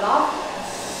to top it off,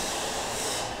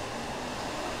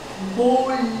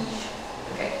 boy.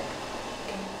 Okay.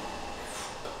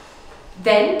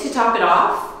 Then, to top it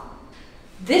off,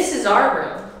 this is our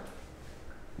room.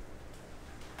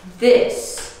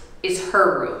 This is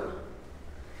her room.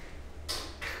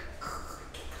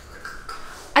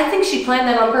 I think she planned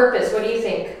that on purpose. What do you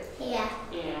think? Yeah.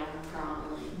 Yeah,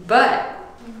 probably. But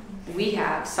we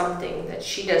have something that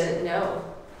she doesn't know.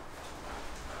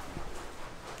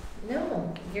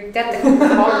 No, you've got the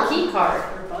key card.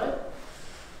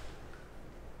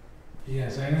 You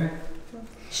guys say that?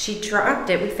 She dropped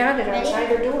it. We found it Ready? outside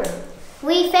her door.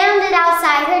 We found it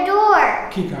outside her door.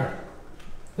 Key card.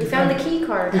 We found the key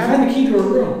card. We found the key to her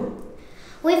room.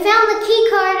 We found the key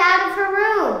card out of her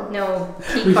room. No,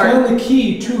 key We card. found the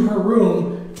key to her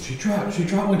room. She dropped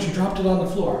when she dropped it on the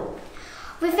floor.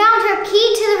 We found her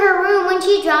key to her room when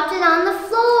she dropped it on the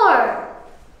floor.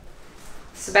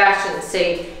 Sebastian,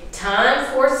 say, time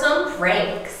for some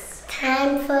pranks.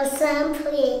 Time for some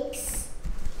pranks.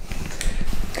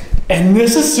 And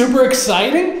this is super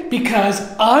exciting because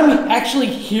I'm actually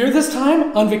here this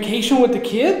time on vacation with the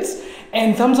kids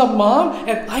and Thumbs Up Mom,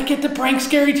 and I get to prank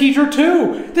Scary Teacher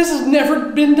too. This has never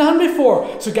been done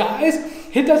before. So guys,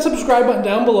 hit that subscribe button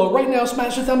down below. Right now,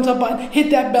 smash the thumbs up button, hit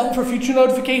that bell for future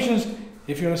notifications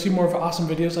if you want to see more of awesome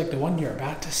videos like the one you're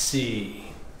about to see.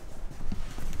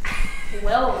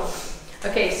 Well,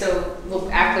 okay, so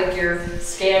we'll act like you're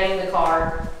scanning the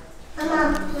car.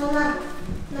 Mama.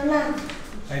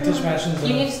 I just smashed the.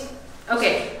 You need.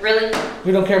 Okay, really?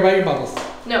 We don't care about your bubbles.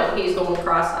 No, he's going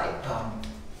cross-eyed.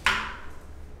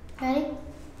 Ready?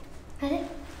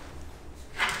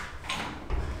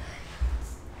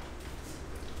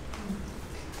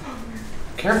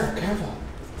 Careful.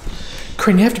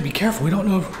 Corinne, you have to be careful. We don't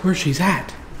know where she's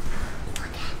at.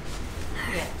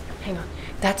 Yeah, hang on.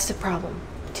 That's the problem.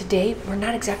 Today, we're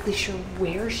not exactly sure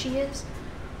where she is.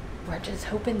 We're just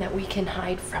hoping that we can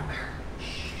hide from her.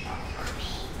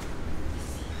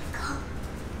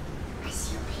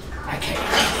 I can't.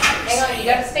 Hang on, you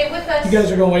gotta stay with us. You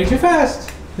guys are going way too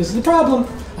fast. This is the problem.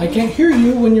 I can't hear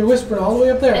you when you're whispering all the way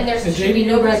up there. And there's should JD, be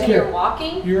no you're back reason here. you're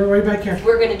walking. You're right back here.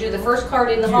 We're gonna do the first card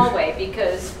in the hallway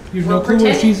because You have no clue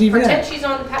where she's even pretend at. she's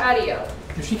on the patio.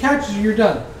 If she catches you, you're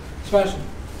done. Sebastian.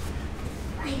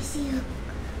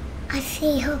 I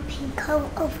see her pink coat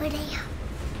over there.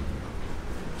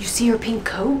 You see her pink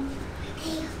coat?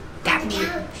 There. That On the means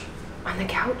couch. on the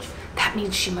couch? That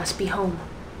means she must be home.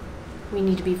 We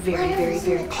need to be very, very,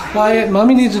 very quiet. Quiet.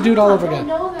 Mommy needs to do it all over I don't again.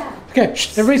 know that. Okay,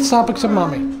 shh, everybody stop except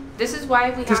Mommy. This is why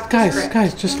we have Just, to script.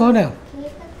 guys, just slow down. Can you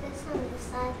put this on this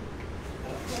side?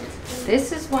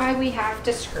 This is why we have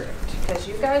to script, because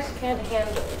you guys can't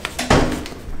handle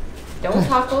it. Don't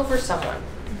talk over someone.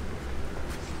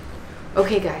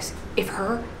 Okay, guys, if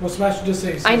her... Well, Sebastian just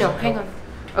say. I know, hang on.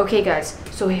 Okay, guys,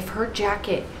 so if her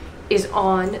jacket is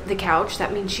on the couch,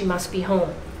 that means she must be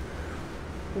home.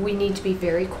 We need to be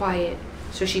very quiet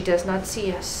so she does not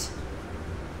see us.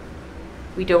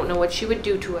 We don't know what she would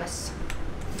do to us.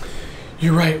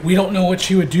 You're right. We don't know what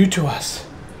she would do to us.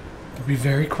 We'll be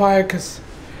very quiet because...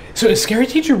 So is Scary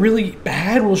Teacher really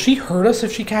bad? Will she hurt us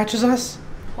if she catches us?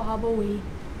 Probably.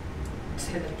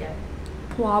 Say that again.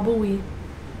 Probably.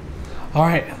 All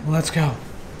right, let's go.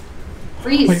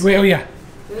 Freeze. Wait, oh yeah.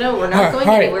 No, we're not going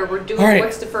right, anywhere. We're doing all right.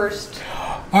 what's the first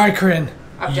All right, Corinne.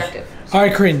 objective. All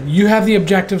right, Corinne, you have the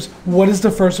objectives. What is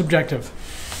the first objective?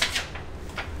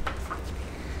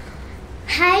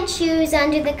 Hide shoes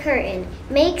under the curtain.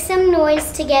 Make some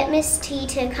noise to get Miss T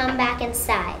to come back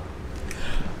inside.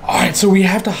 All right, so we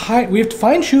have to hide. We have to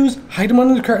find shoes, hide them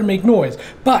under the curtain, make noise.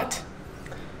 But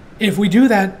if we do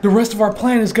that, the rest of our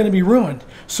plan is going to be ruined.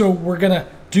 So we're going to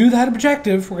do that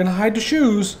objective. We're going to hide the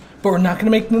shoes, but we're not going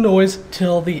to make the noise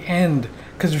till the end.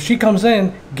 Because if she comes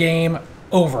in, game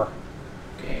over.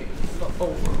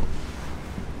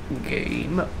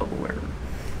 Game over.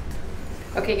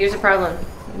 Okay, here's the problem.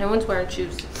 No one's wearing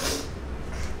shoes.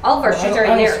 All of our shoes are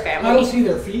in there, family. I don't see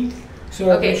their feet.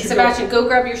 So Okay, Sebastian, go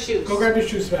grab your shoes. Go grab your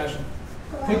shoes, Sebastian.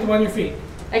 Put them on your feet.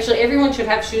 Actually, everyone should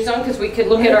have shoes on because we could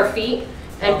look at our feet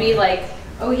and be like,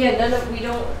 oh yeah,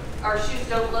 our shoes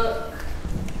don't look.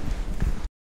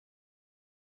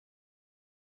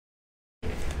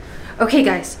 Okay,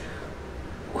 guys.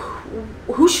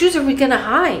 Whose shoes are we gonna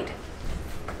hide?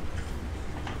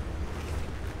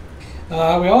 We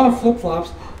all have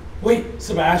flip-flops. Wait,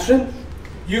 Sebastian,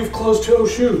 you have closed-toe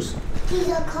shoes. These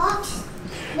are Crocs.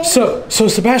 So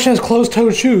Sebastian has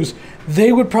closed-toed shoes.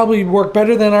 They would probably work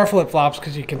better than our flip-flops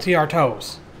because you can see our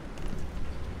toes.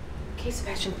 Okay,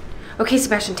 Sebastian. Okay,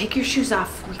 Sebastian, take your shoes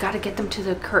off. We gotta get them to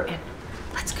the curtain.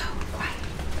 Let's go.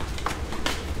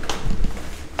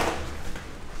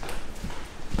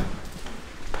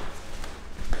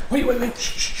 Quiet. Wait.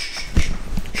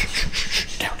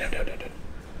 Shh. Down.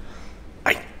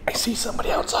 I see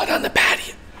somebody outside on the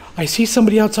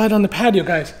patio.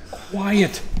 Guys.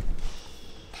 Quiet.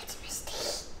 That's Miss T.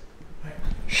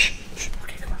 Shh.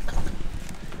 Okay, come on.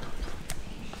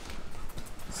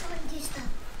 Someone do stuff.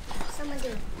 Someone do.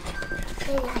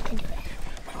 Maybe I can do it.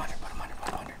 Put them under.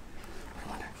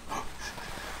 Oh,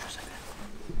 just like that.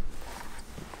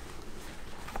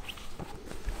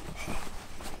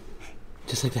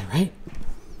 Just like that, right?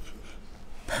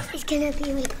 It's gonna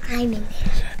be like I'm in there.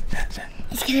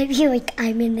 It's gonna be like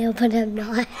I'm in there, but I'm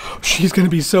not. She's gonna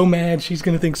be so mad. She's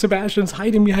gonna think Sebastian's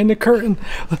hiding behind the curtain.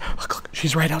 Look.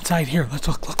 She's right outside here. Let's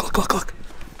look.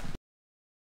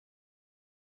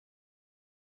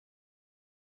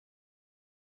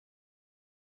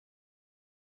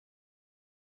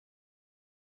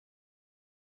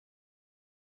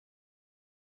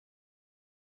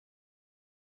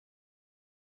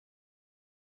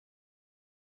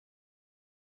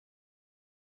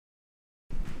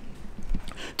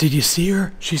 Did you see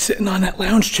her? She's sitting on that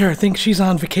lounge chair. I think she's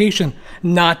on vacation.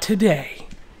 Not today.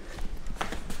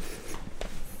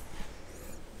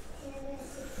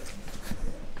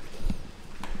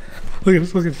 Look at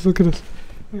this, look at this, look at this.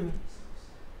 Look at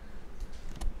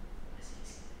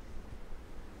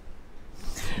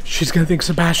this. She's gonna think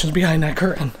Sebastian's behind that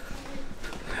curtain.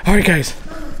 All right, guys.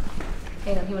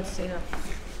 Hang on, he wants to say no.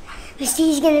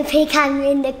 She's gonna pick on me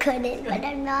in the curtain, but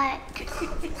I'm not.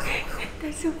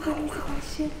 That's so funny,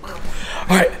 Sebastian.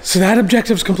 All right, so that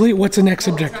objective's complete. What's the next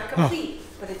objective? It's not complete,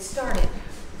 but it started.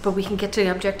 But we can get to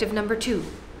objective number 2.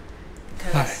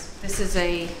 Because this is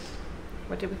a,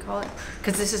 what did we call it?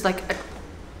 Because this is like a...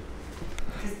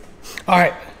 All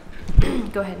right.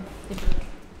 Go ahead.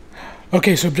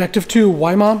 Okay, so objective 2,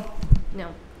 why, Mom? No.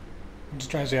 I'm just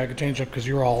trying to see how I could change it because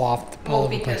you were all off the Well,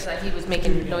 because he was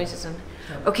making noises. And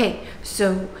okay,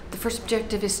 so the first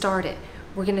objective is started.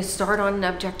 We're going to start on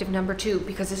objective number 2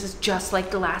 because this is just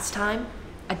like the last time,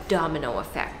 a domino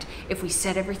effect. If we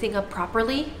set everything up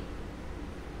properly,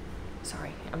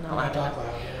 sorry, I'm not loud enough.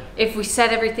 If we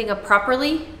set everything up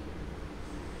properly,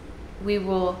 we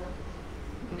will,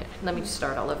 let me just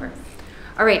start all over.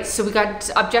 All right, so we got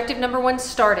objective number 1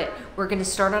 started. We're going to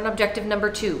start on objective number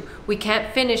 2. We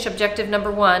can't finish objective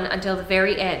number 1 until the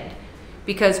very end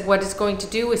because what it's going to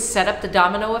do is set up the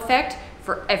domino effect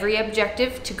for every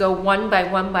objective to go one by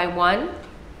one by one,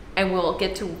 and we'll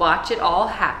get to watch it all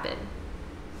happen.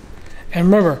 And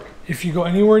remember, if you go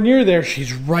anywhere near there,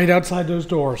 she's right outside those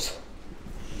doors.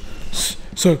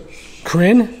 So,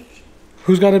 Corinne,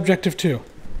 who's got objective 2?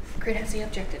 Corinne has the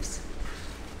objectives.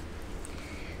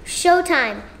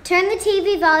 Showtime. Turn the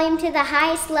TV volume to the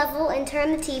highest level and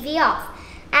turn the TV off.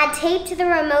 Add tape to the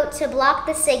remote to block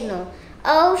the signal.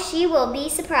 Oh, she will be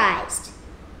surprised.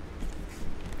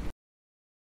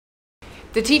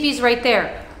 The TV's right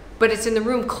there, but it's in the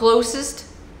room closest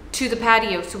to the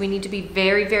patio, so we need to be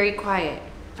very, very quiet.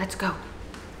 Let's go.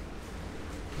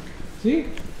 See?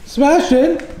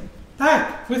 Sebastian,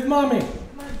 act with Mommy.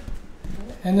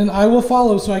 And then I will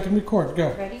follow so I can record.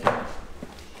 Go. Ready?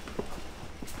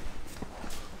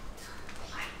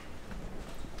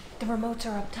 The remotes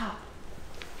are up top.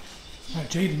 All right,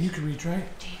 Jaden, you can reach, right?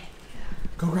 Jaden.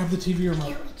 Go grab the TV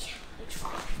remote. Which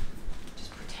one?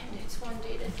 Just pretend it's one,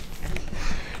 Jaden.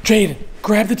 Jaden,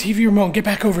 grab the TV remote and get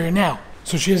back over here now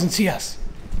so she doesn't see us.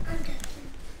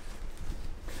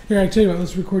 Here, I tell you what,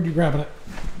 let's record you grabbing it.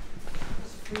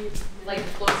 Like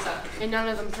close up. And none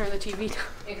of them turn the TV down.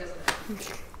 It doesn't.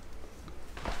 Is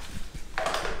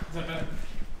that better?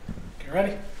 Okay,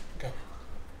 ready? Go.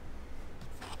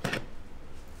 Okay.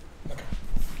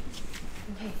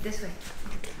 Okay, this way.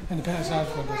 And the pass out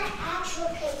for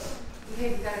this. Okay,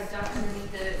 we got a duck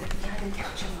underneath the cabin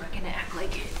couch and we're gonna act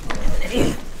like it.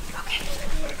 Okay.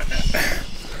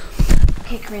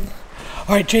 Okay, Corinne.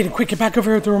 All right, Jaden, quick, get back over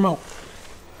here with the remote.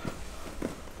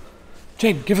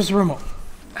 Jaden, give us the remote.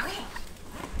 Okay.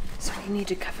 So we need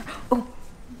to cover. Oh,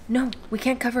 no, we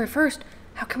can't cover it first.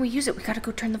 How can we use it? We gotta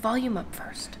go turn the volume up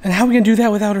first. And how are we gonna do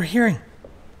that without her hearing?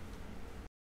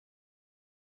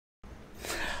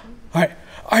 All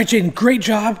right, Jaden, great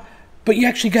job. But you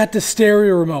actually got the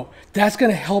stereo remote. That's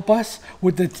gonna help us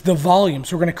with the volume.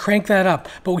 So we're gonna crank that up.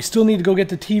 But we still need to go get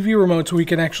the TV remote so we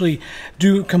can actually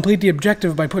complete the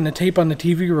objective by putting the tape on the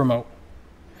TV remote.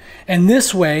 And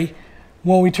this way,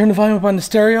 when we turn the volume up on the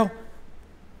stereo,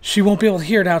 she won't be able to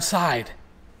hear it outside.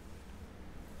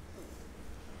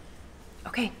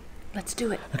 Okay, let's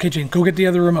do it. Okay, Jane, go get the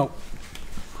other remote.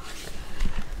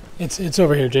 It's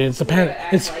over here, Jane. It's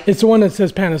the one that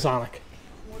says Panasonic.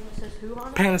 One that says who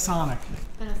on it? Panasonic.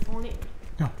 Panasonic.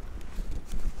 Go.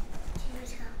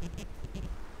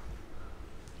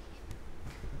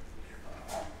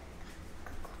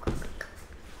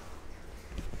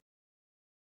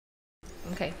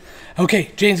 Okay.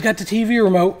 Okay, Jane's got the TV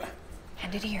remote.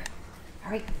 Hand it here.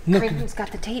 All right, Look. Corinne's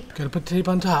got the tape. Gotta put the tape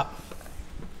on top.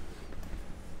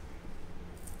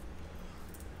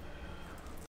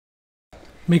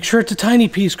 Make sure it's a tiny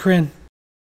piece, Corinne.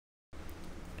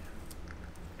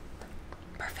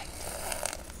 Perfect.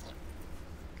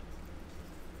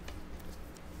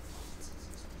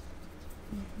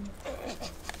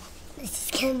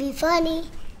 This is gonna be funny.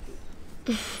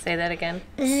 Say that again.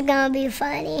 This is gonna be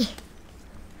funny.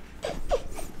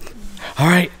 All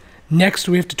right, next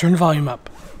we have to turn the volume up.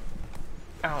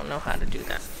 I don't know how to do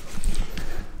that.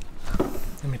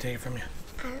 Let me take it from you.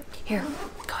 Here,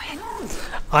 go ahead.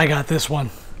 I got this one.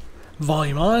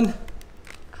 Volume on.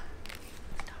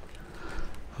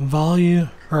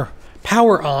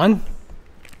 Power on.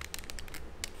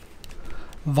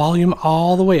 Volume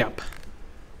all the way up.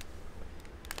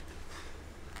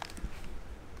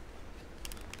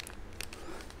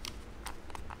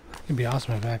 It'd be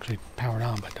awesome if it actually powered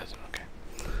on, but it doesn't. Okay.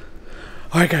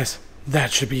 All right, guys.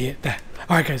 That should be it.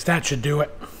 All right, guys. That should do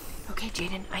it. Okay,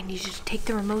 Jaden, I need you to take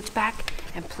the remotes back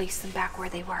and place them back where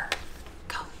they were.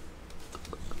 Go.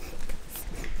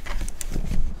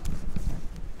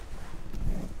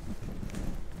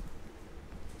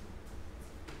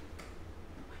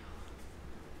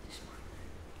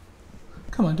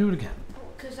 Come on, do it again.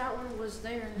 Because that one was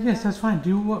there. Yes, that's fine.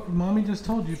 Do what Mommy just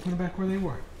told you. Put them back where they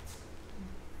were.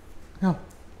 Go.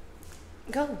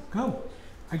 Go. Go.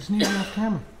 I just need you off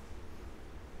camera.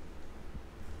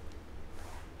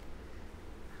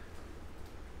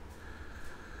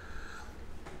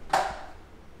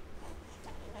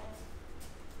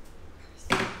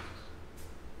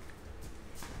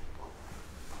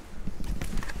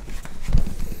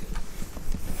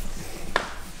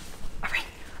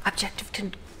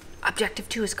 Objective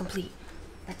 2 is complete.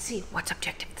 Let's see, what's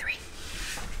objective 3?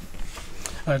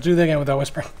 Do that again without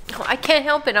whispering. Oh, I can't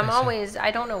help it. I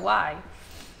don't know why.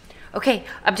 Okay,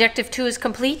 objective 2 is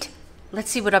complete. Let's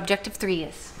see what objective 3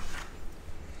 is.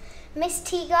 Miss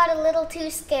T got a little too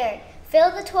scared.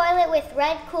 Fill the toilet with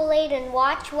red Kool-Aid and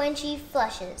watch when she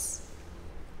flushes.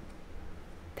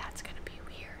 That's gonna be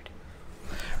weird.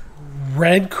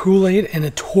 Red Kool-Aid in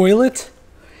a toilet?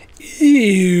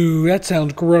 Ew, that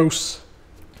sounds gross.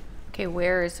 Okay,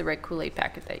 where is the red Kool-Aid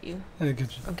packet that you... I think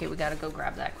it's Okay, we gotta go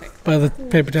grab that quick. by the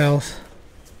paper towels.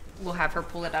 We'll have her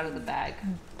pull it out of the bag.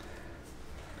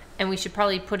 And we should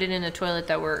probably put it in a toilet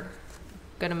that we're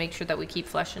gonna make sure that we keep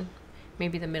flushing.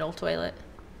 Maybe the middle toilet.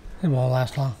 It won't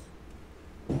last long.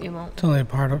 It won't. It's only a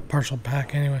partial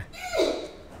pack anyway.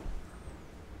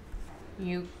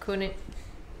 You couldn't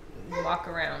walk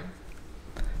around.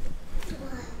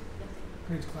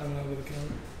 He's climbing over the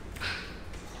counter.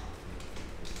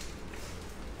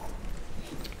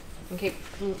 Okay,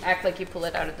 act like you pull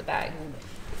it out of the bag.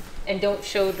 And don't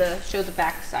show the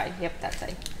back side. Yep, that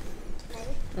side.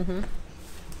 Mm-hmm.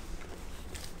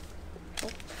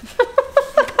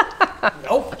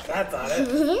 Nope, that's not it.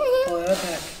 Pull it out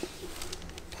back.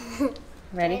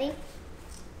 Ready?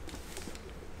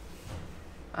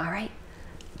 All right,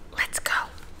 let's go.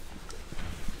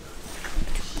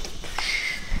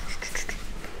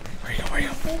 Where you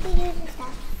go?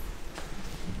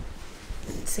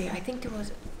 See, I think there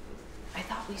was... I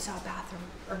thought we saw a bathroom.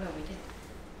 Or no, we didn't.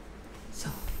 So...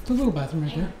 There's a little bathroom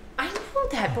right there. I know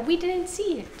that, but we didn't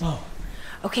see it. Oh.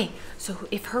 Okay, so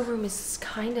if her room is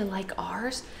kind of like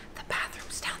ours, the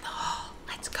bathroom's down the hall.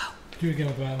 Let's go. Do it again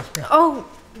with the bathroom. Oh,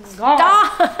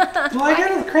 stop! Well, I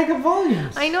gotta crank up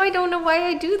volumes. I know, I don't know why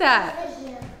I do that.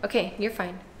 Okay, you're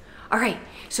fine. All right,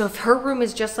 so if her room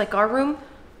is just like our room,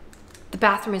 the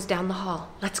bathroom is down the hall.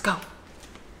 Let's go.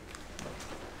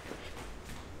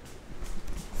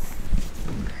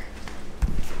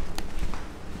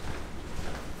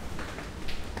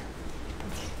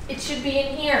 It should be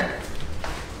in here.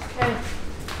 Okay.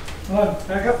 Come on,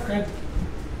 back up, Craig.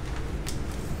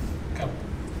 Go.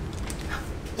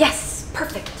 Yes,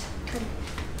 perfect.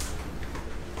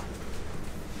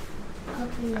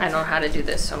 I don't know how to do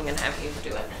this, so I'm gonna have you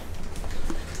do it.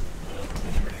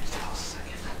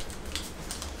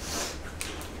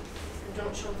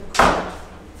 Don't show the corner.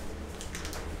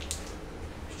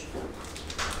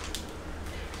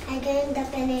 I could end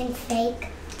up in fake.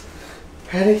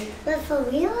 Ready? But for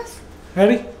reals?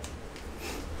 Ready?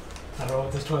 I don't know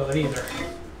what this toilet either.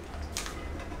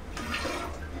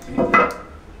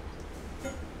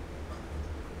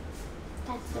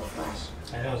 That's the flush.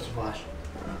 I know it's a flash.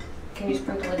 Can you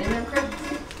sprinkle it in there, Craig?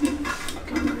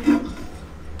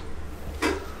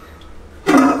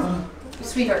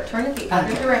 Sweetheart, turn it the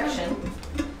other direction.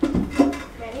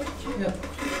 Ready? Yep.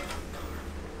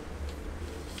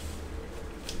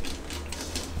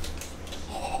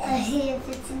 See if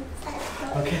it's inside.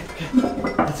 Okay.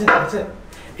 That's it.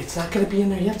 It's not gonna be in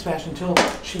there yet, Smash, until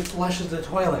she flushes the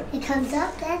toilet. It comes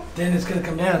up then? Then it's gonna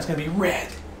come down, it's gonna be red.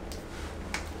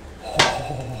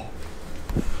 Oh.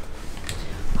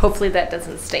 Hopefully that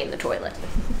doesn't stain the toilet.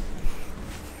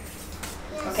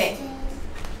 Okay.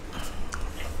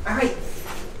 All right.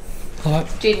 Hold on.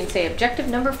 Jaden, say objective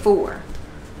number 4.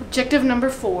 Objective number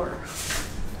 4.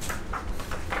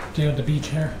 Do you have the beach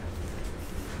hair?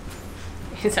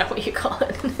 Is that what you call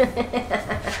it?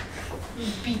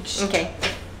 Beach. Okay.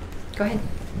 Go ahead.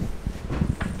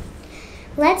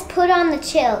 Let's put on the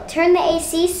chill. Turn the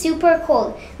AC super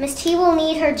cold. Miss T will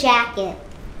need her jacket.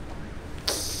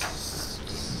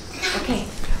 Okay.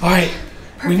 All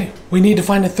right. We need to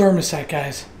find a thermostat,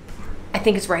 guys. I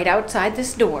think it's right outside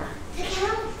this door. Look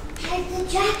out! There's the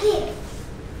jacket.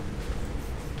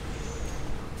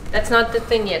 That's not the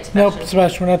thing yet, Sebastian. Nope,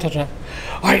 Sebastian, we're not touching it.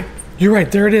 All right. You're right.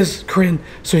 There it is, Corinne.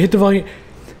 So hit the volume.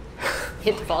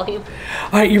 Hit the volume.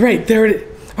 All right, you're right. There it.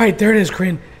 All right, there it is,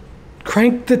 Corinne.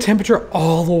 Crank the temperature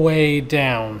all the way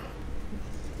down.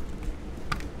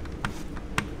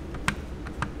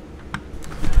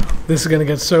 This is gonna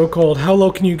get so cold. How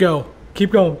low can you go?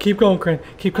 Keep going, Corinne.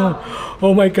 Keep going.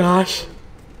 Oh my gosh.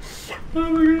 Oh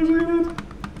my gosh, look at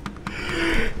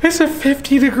that. It's at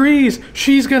 50 degrees.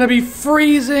 She's gonna be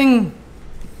freezing.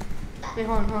 Wait,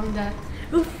 hold on, Dad.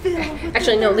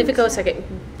 Actually, no, leave it go a second.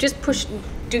 Just push,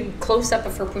 do close up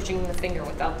of her pushing the finger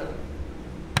without the...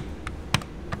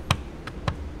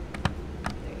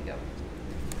 There you go.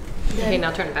 Okay,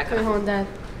 now turn it back Wait, on. hold on, Dad.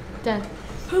 Dad.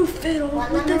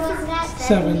 What number was that?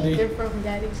 70. They're from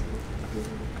Daddy's.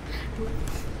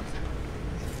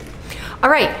 All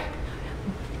right.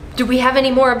 Do we have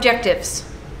any more objectives?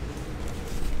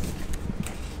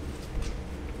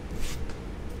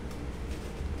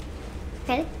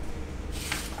 Ready?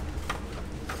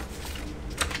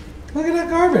 Look at that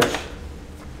garbage.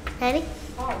 Ready?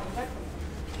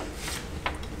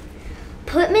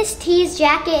 Put Miss T's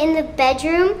jacket in the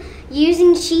bedroom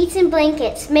using sheets and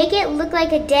blankets. Make it look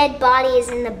like a dead body is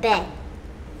in the bed.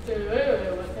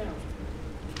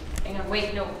 Hang on,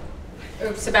 wait, no.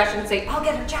 Or Sebastian say, I'll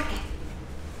get her jacket.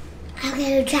 I'll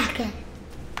get her jacket.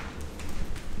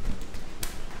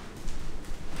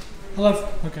 Hello.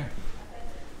 Okay.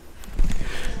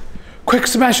 Quick,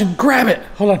 Sebastian, grab it.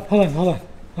 Hold on.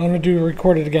 I'm gonna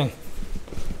record it again.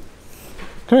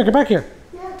 Come here, get back here.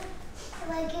 No,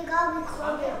 like you got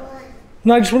recorded one.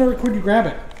 No, I just want to record you. Grab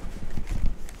it.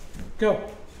 Go.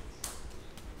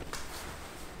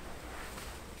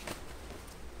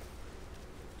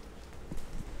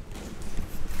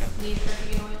 Need to start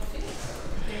taking oil too?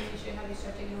 Maybe you should have you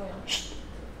start taking oil.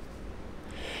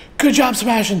 Good job,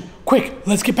 Sebastian. Quick,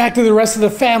 let's get back to the rest of the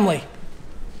family.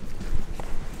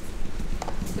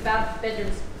 The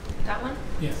bedroom's that one?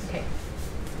 Yes. Okay,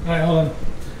 All right, hold on.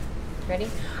 ready?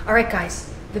 All right,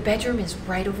 guys, the bedroom is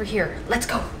right over here. Let's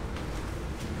go.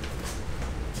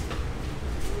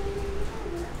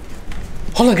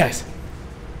 Hold on, guys.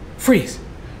 Freeze.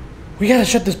 We gotta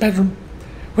shut this bedroom.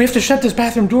 We have to shut this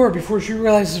bathroom door before she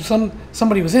realizes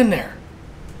somebody was in there.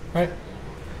 Right?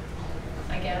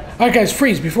 I guess. All right, guys,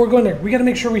 freeze. Before we go in there, we gotta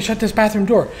make sure we shut this bathroom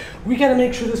door. We gotta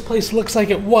make sure this place looks like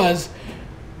it was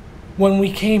when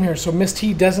we came here, so Miss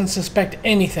T doesn't suspect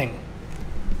anything.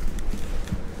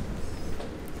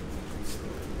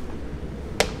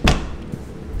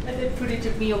 I did footage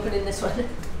of me opening this one.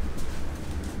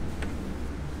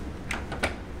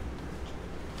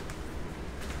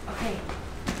 Okay.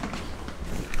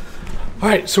 All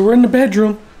right, so we're in the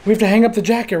bedroom. We have to hang up the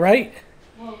jacket, right?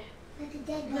 No,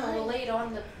 we'll lay it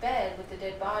on the bed with the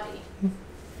dead body.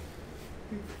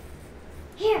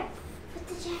 Here, put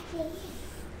the jacket in.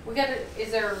 We gotta,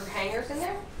 is there hangers in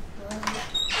there?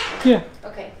 Yeah.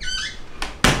 Okay.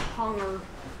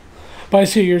 But I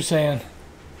see what you're saying.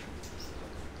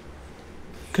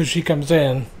 Because she comes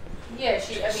in. Yeah,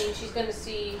 she's gonna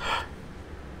see.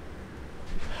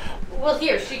 Well,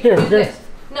 here, she can Here, do here. this.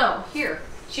 No, here.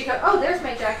 She can, oh, there's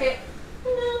my jacket.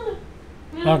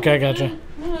 Okay, I gotcha.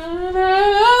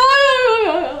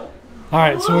 All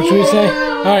right, so what should we say?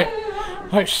 All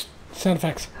right, sound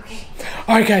effects. Okay.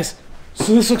 All right, guys.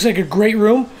 So this looks like a great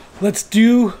room. Let's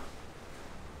do.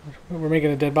 We're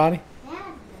making a dead body. All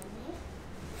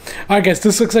right, guys.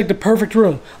 This looks like the perfect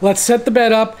room. Let's set the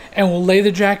bed up, and we'll lay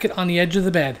the jacket on the edge of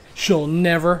the bed. She'll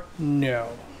never know.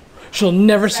 She'll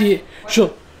never see it.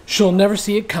 She'll never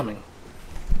see it coming.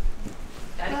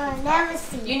 I'll never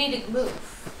see. You need to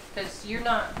move, because you're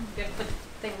not gonna put the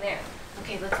thing there.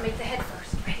 Okay, let's make the head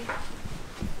first. Ready?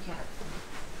 Yeah.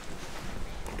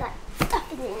 Got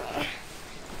stuff in there.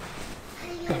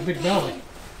 Got a big belly.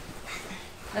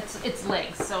 That's its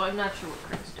legs, so I'm not sure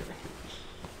what Kurt's doing.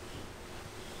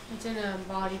 It's in a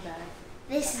body bag.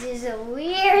 This is a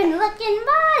weird looking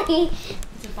body.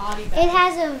 It's a body It bag.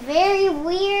 has a very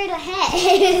weird head.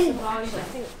 It's a body I bag.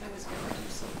 think I was gonna do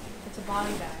something. It's a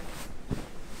body bag.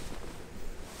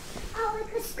 Oh,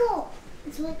 like a skull.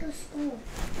 It's like a skull.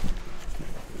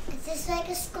 It's just like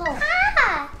a skull.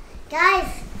 Ah! Guys,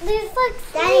 look,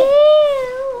 Daddy.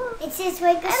 It's just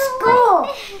like a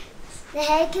skull. The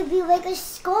head could be like a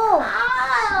skull.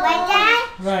 Like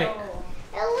that? Right.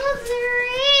 It looks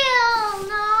real.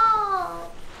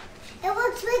 No. It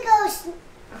looks like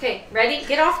a... Okay, ready?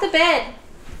 Get off the bed.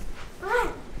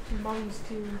 What? Mom's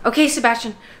too. Okay,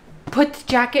 Sebastian, put the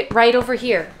jacket right over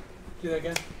here. Do that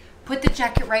again. Put the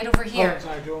jacket right over here. Oh,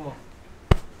 sorry, do one more.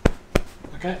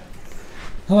 Okay.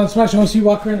 Hold on, Sebastian. I want to see you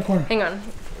walk around the corner. Hang on.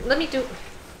 Let me do.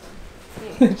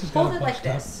 Just got Hold it like bunched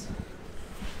up. this.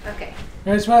 Okay.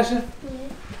 Ready, Sebastian?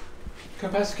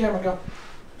 Come past the camera, go.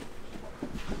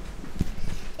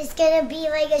 It's gonna be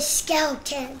like a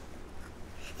skeleton.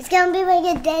 It's gonna be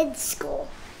like a dead skull.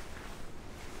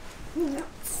 Don't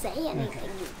say anything.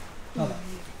 Hold on.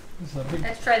 This is a big,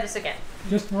 Let's try this again.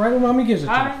 just right when Mommy gives it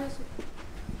to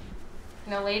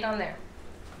you. Now lay it on there.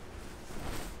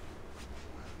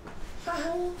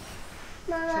 Mama,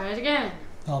 Try it again.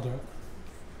 I'll do it.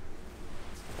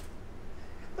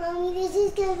 Mommy, this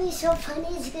is gonna be so funny.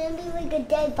 It's gonna be like a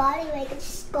dead body, like a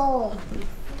skull.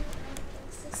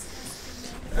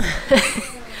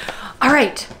 All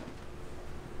right.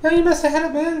 No, you must have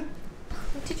had it, man.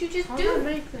 What did you just How do? do I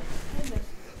make this?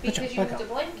 Because you back moved up.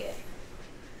 the blanket.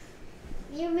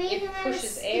 You're making It it a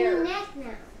pushes skinny air. neck now.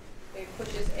 It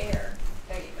pushes air.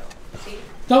 There you go. See?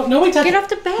 Don't, nobody touch Get it. off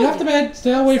the bed. Get off the bed.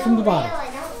 Stay away from the bottom.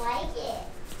 I don't like it.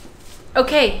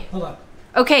 Okay. Hold on.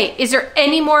 Okay. Is there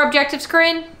any more objectives,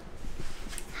 Corinne?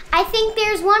 I think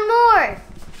there's one more.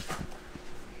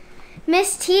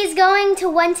 Miss T's going to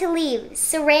want to leave.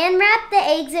 Saran wrap the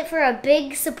exit for a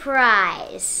big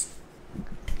surprise.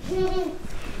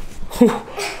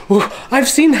 I've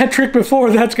seen that trick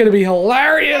before. That's going to be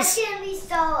hilarious. That's gonna be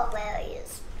so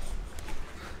hilarious.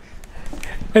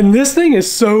 And this thing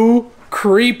is so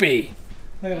creepy.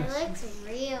 Look at It this. looks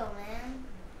real, man.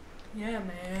 Yeah,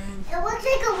 man. It looks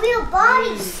like a real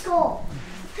body skull.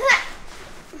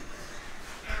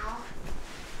 Ow.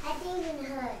 That didn't even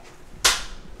hurt.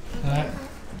 Alright.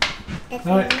 That's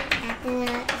All right.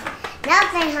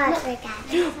 Nothing hurts like that.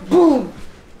 Boom.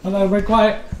 Hold on, everybody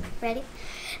quiet. Ready?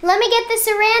 Let me get the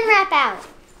saran wrap out.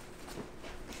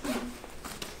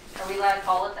 Are we allowed to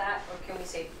call it that, or can we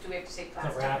say? Do we have to say The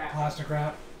plastic wrap, wrap? plastic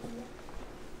wrap.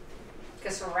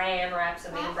 Because Saran wrap's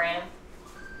the main brand.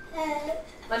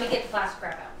 Let me get the plastic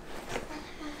wrap out.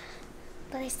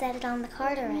 But I said it on the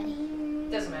card already.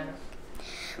 Doesn't matter.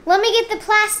 Let me get the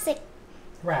plastic.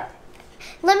 Wrap.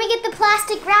 Let me get the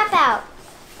plastic wrap out.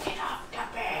 Get off the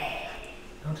bed.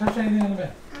 Don't touch anything on the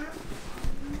bed.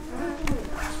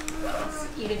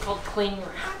 It's even called cling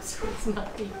wrap, so it's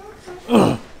nothing.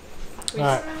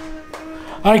 Alright.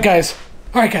 Alright, guys.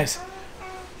 Alright, guys.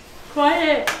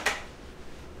 Quiet.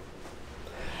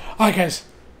 Alright, guys.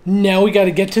 Now we got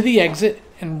to get to the exit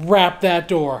and wrap that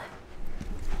door.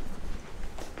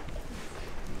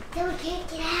 Then we can't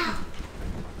get out.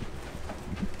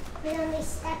 We only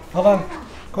step. Hold on.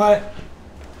 Quiet.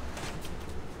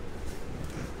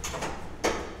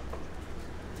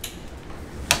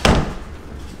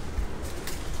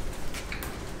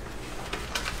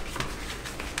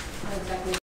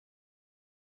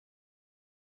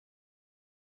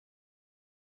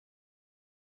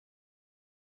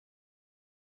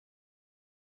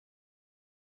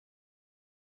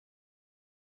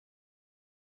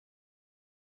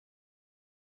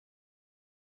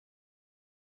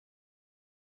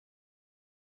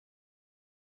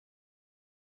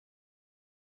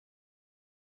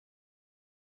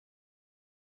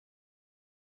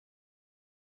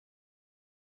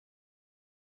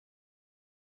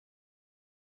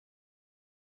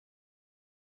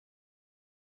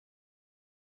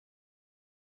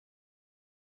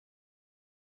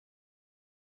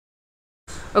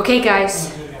 Okay,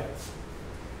 guys.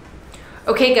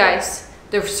 Okay, guys.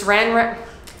 The saran wrap.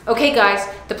 Okay, guys.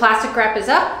 The plastic wrap is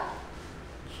up.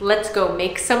 Let's go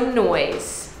make some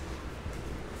noise.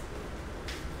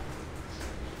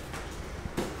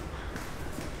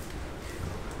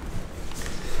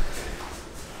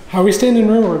 Are we staying in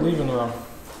the room or leaving the room?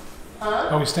 Huh?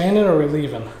 Are we staying in or are we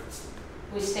leaving?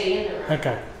 We stay in the room.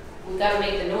 Okay. We gotta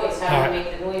make the noise. How do Alright. we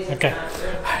make the noise? if Okay. not through?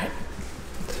 Alright.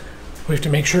 We have to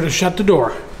make sure to shut the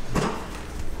door.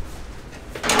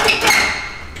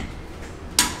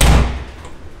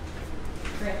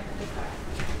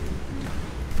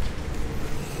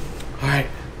 Alright.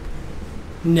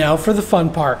 Now for the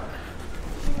fun part.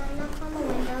 Can I knock on the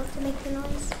window to make the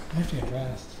noise? I have to get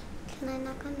dressed. Can I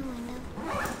knock on the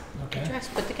window? Okay.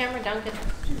 Just put the camera down. Get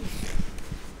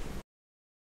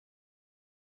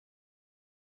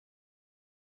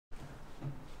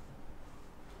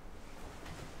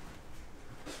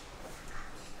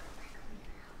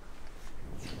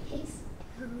His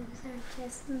toes are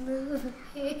just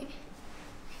moving.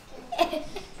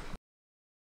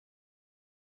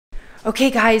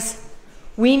 Okay, guys.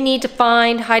 We need to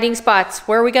find hiding spots.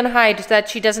 Where are we gonna hide so that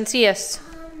she doesn't see us?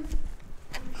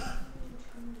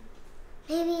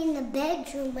 Maybe in the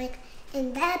bedroom, like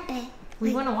in that bed.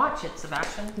 We want to watch it,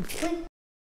 Sebastian.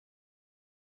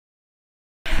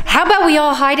 How about we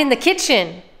all hide in the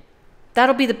kitchen?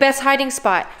 That'll be the best hiding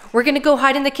spot. We're gonna go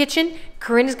hide in the kitchen.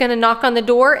 Corinne is gonna knock on the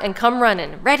door and come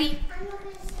running. Ready? I'm not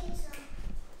gonna say so.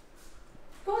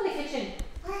 Go in the kitchen.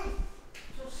 What?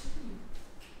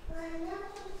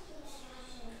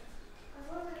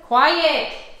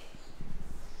 Quiet.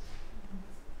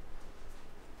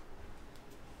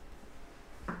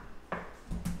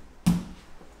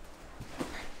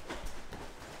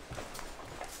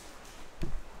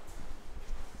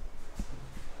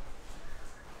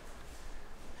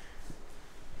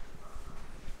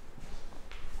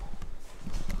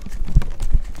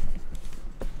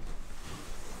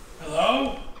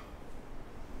 Hello?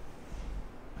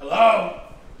 Hello?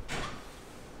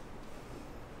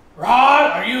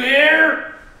 Rod, are you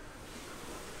here?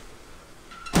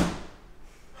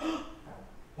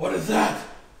 What is that?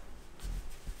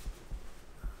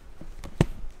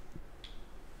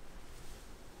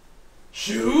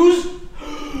 Shoes?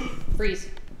 Freeze.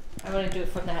 I want to do it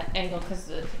from that angle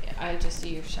because I just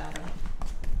see your shadow.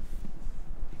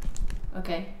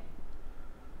 Okay.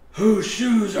 Whose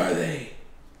shoes are they?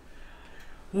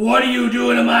 What are you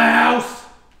doing in my house?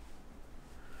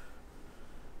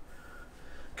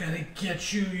 Gonna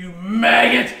get you, you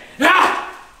maggot!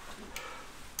 Ah!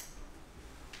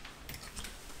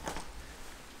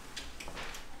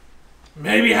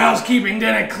 Maybe housekeeping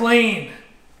didn't clean.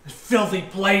 This filthy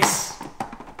place.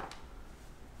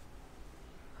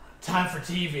 Time for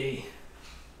TV.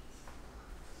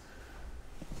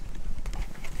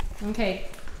 Okay.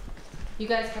 You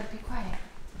guys gotta be quiet.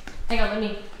 Hang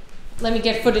on, let me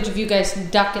get footage of you guys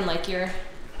ducking like you're.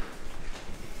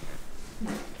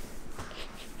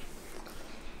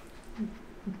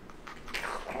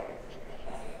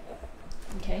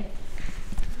 Okay.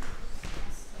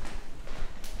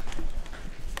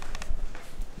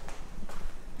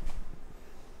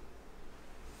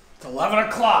 It's 11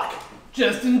 o'clock,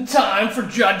 just in time for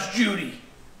Judge Judy.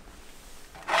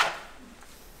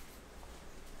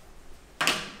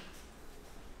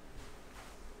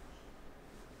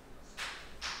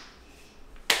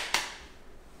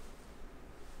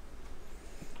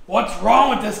 What's wrong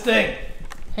with this thing?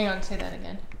 Hang on, say that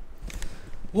again.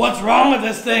 What's wrong with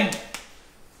this thing?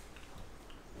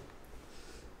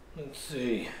 Let's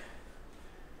see.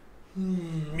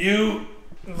 Mute,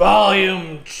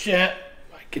 volume, chat.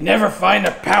 I can never find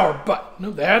the power button.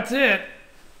 No, that's it.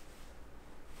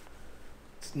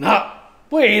 It's not.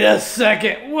 Wait a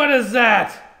second. What is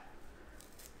that?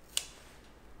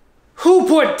 Who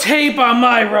put tape on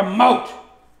my remote?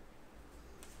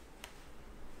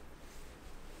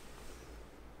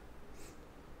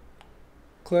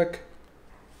 Click.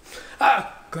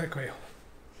 Click wheel.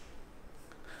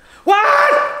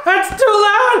 What? That's too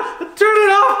loud! Turn it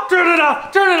off! Turn it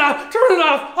off! Turn it off! Turn it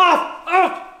off! Off!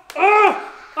 Off! Off!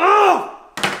 Off!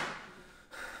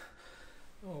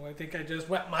 Oh, I think I just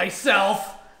wet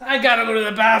myself. I gotta go to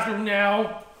the bathroom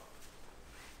now.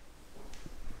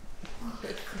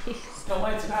 Don't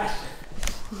mind Sebastian.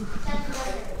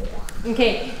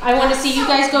 Okay, I want to see you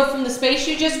guys go from the space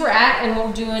you just were at, and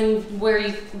we're doing where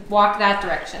you walk that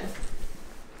direction.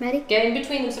 Ready? Get in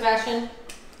between them, Sebastian.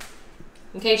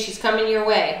 Okay, she's coming your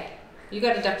way. You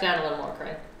got to duck down a little more,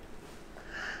 Corinne.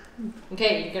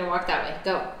 Okay, you're gonna walk that way.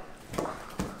 Go.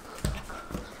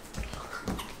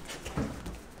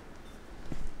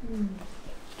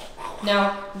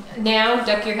 Now,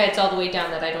 duck your heads all the way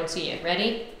down that I don't see you.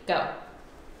 Ready? Go.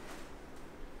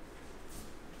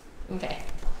 Okay.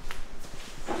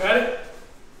 Got it?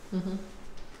 Mm-hmm.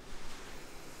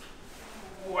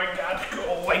 Oh, I gotta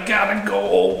go. I gotta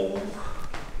go.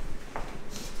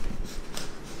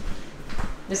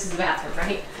 This is the bathroom,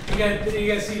 right? You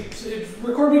guys see,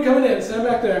 record me coming in. Stand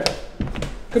back there.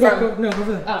 Come back. Go, no,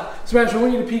 over there. Oh. Sebastian, I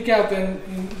want you to peek out then,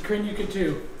 and Corinne, you can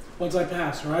too, once I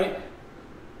pass, all right?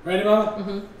 Ready, Mama?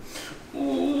 Mm-hmm.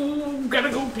 Ooh, gotta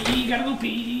go pee, gotta go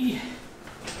pee.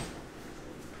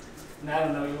 Now I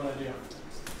don't know what you want to do.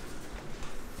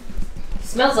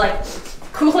 Smells like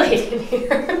Kool-Aid in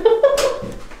here.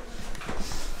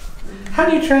 How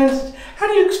do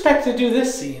you expect to do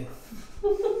this scene?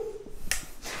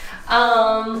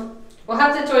 We'll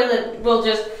have the toilet, we'll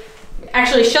just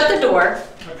actually shut the door.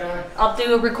 Okay. I'll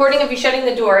do a recording of you shutting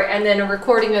the door and then a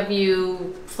recording of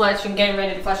you flushing, getting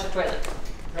ready to flush the toilet.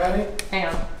 Ready? Hang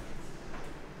on.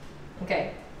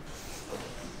 Okay.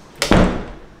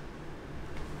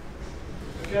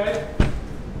 Okay.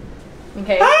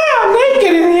 Okay. Ah, I'm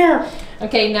naked in here!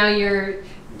 Okay, now you're,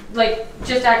 like,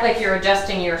 just act like you're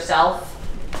adjusting yourself.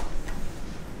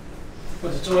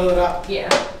 Put the toilet up. Yeah.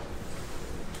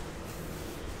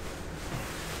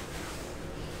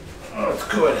 Oh, it's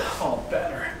good. All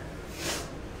better.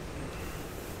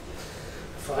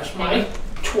 Flush my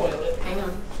toilet. Hang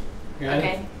on. You ready?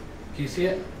 Okay. Can you see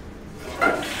it?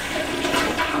 What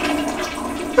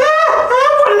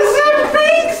is that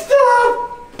pink stuff?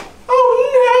 Oh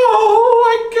no!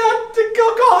 I got to go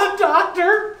call the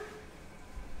doctor.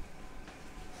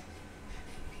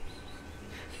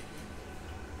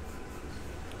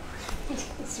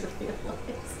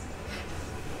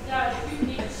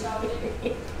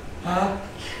 Huh?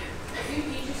 You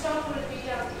just don't put a feet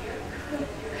out here.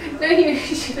 No, you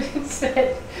should have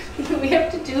said, we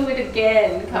have to do it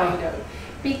again, kind of.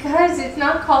 Because it's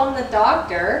not calling the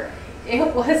doctor.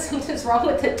 It was something's wrong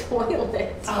with the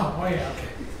toilet. Oh, yeah, okay.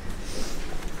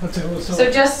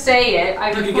 So just say it.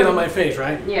 I can get on my face,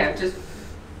 right? Yeah, just.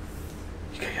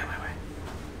 You gotta get out of my way.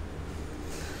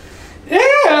 Ew,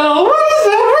 what is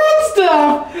that red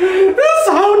stuff? This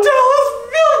hotel is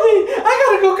filthy. I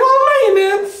gotta go call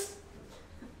maintenance.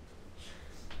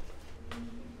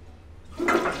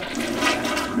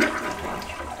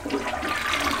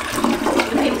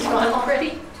 The paint's gone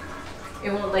already?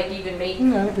 It won't like even make.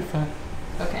 No, it'll be fine.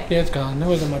 Okay. Yeah, it's gone. There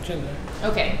wasn't much in there.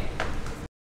 Okay.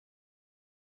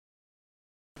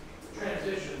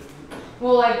 Transition.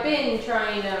 Well, I've been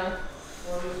trying to.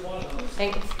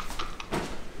 Thank you.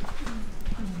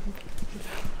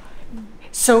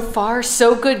 So far,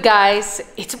 so good, guys.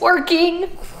 It's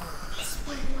working.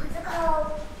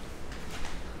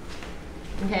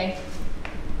 Okay.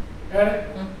 Got it?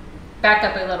 Back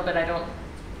up a little bit. I don't.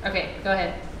 Okay, go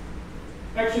ahead.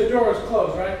 Actually, the door was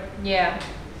closed, right? Yeah.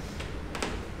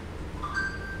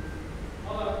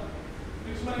 Hold on.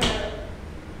 Fix my hair.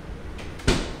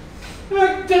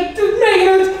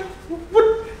 Maintenance! What?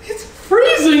 It's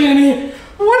freezing in here!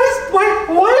 Why is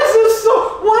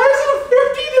it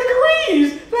 50 degrees?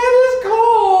 That is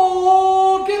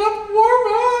cold! Get up, warm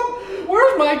up!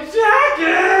 Where's my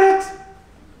jacket?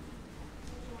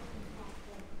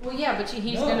 Well, yeah, but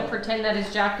he's gonna pretend that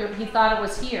his jacket. He thought it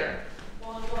was here.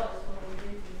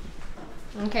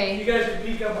 Okay. You guys can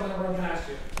peek up when I run past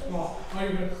you. Well, are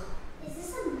you gonna? Is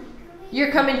this a microwave?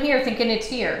 You're coming here thinking it's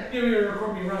here. Yeah, we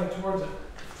record me running towards it.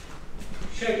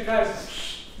 Shake, guys.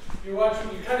 You're watching.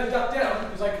 You kind of duck down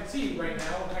because I can see you right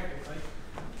now, technically.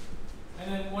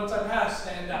 And then once I pass,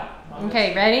 stand up.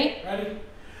 Okay, ready? Ready?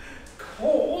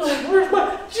 Cold. Where's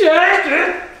my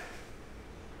jacket?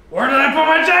 Where did I put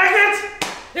my jacket?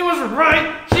 It was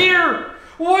right here.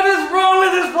 What is wrong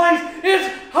with this place? It's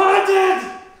haunted.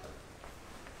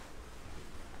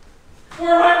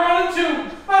 Where am I running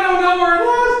to? I don't know where it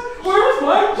is. Where's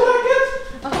my jacket?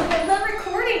 Oh, I'm not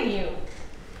recording you.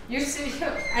 You're.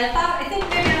 I think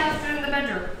maybe I was in the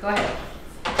bedroom. Go ahead.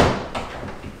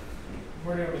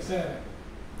 Where did I say it?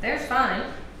 There's fine.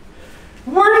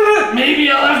 Where did it? Maybe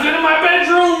I left it in my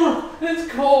bedroom. It's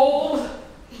cold.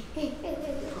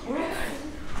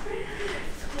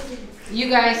 You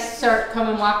guys start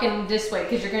coming walking this way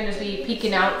because you're going to be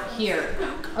peeking out here.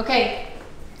 Okay.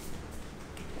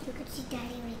 You could see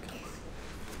Daddy like this.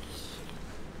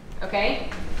 Okay.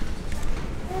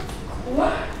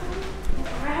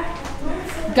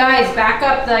 Guys, back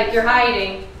up like you're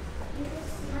hiding.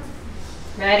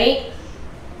 Ready?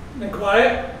 And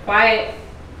quiet. Quiet.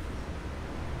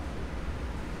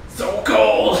 So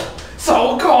cold.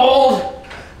 So cold.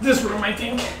 This room, I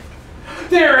think.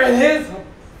 There it is.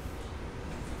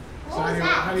 So What was that?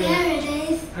 how do you There it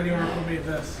is. How do you want to put me at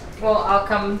this? Well, I'll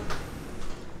come.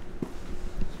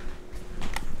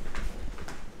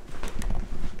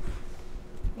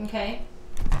 Okay.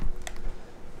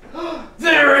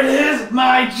 There it is,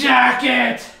 my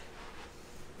jacket.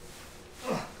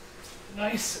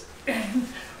 Nice and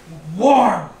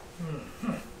warm.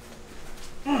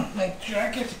 My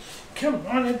jacket. Come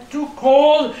on, it's too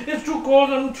cold. It's too cold.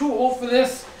 I'm too old for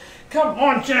this. Come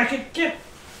on, jacket, get.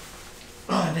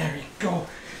 Oh, there you go.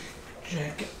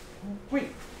 Jacket. Wait,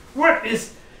 what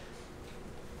is.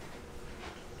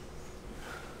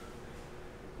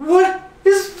 What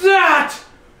is that?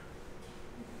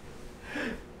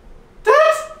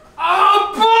 That's a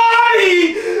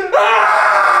body!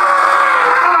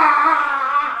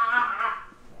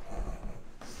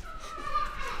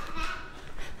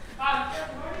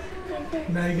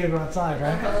 Now you gotta go outside,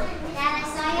 right? Dad, I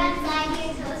saw you outside.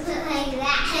 You're supposed to like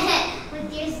that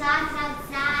with your socks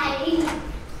outside.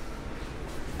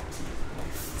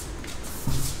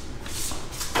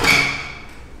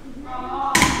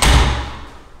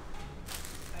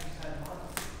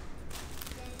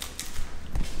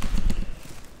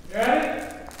 You ready?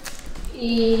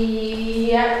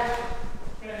 Yep.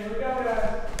 Okay, here we go,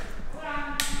 guys.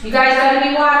 You guys gotta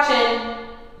be watching.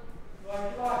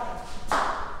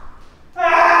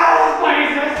 Ah, this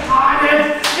place is haunted!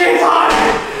 It's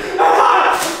haunted! It's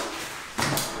haunted!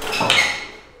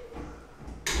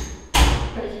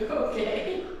 Are you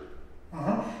okay?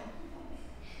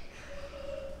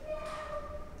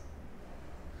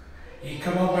 You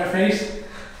come up my face.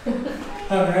 I'm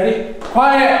ready.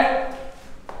 Quiet!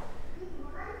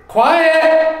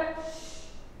 Quiet!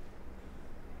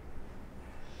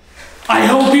 I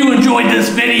hope you enjoyed this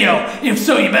video? If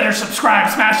so, you better subscribe,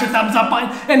 smash the thumbs up button,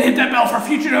 and hit that bell for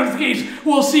future notifications.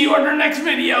 We'll see you on our next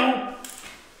video.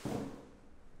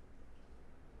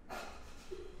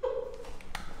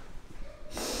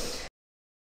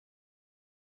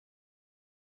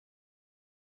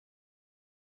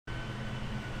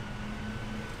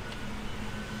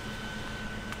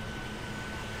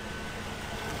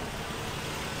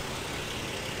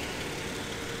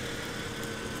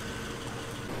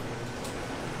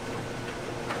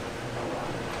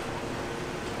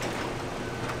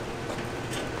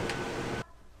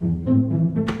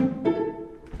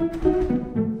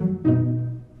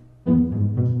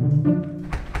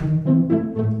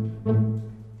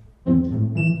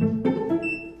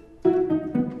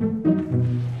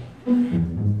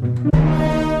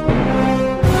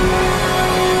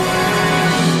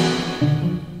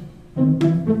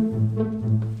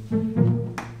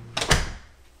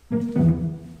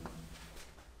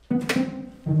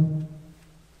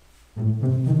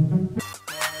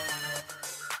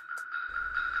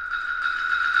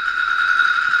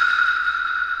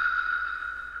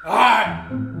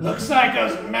 Alright, looks like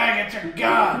those maggots are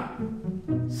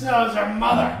gone. So is their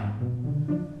mother.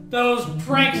 Those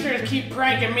pranksters keep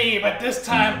pranking me, but this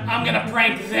time I'm gonna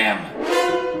prank them.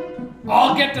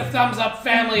 I'll get the thumbs up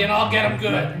family and I'll get them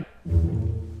good.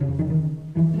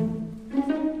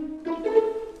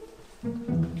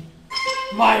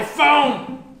 My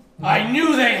phone! I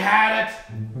knew they had it!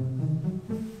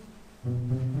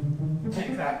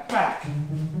 Take that back.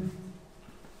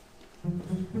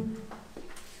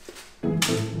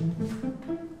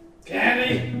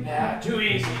 Candy? Nah, too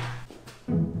easy.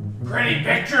 Pretty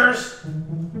pictures?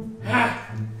 Huh.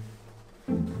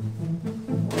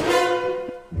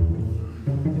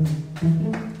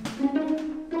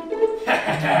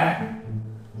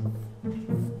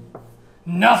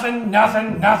 Nothing,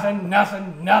 nothing, nothing,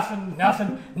 nothing, nothing,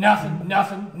 nothing, nothing,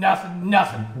 nothing, nothing,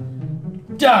 nothing.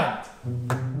 Done.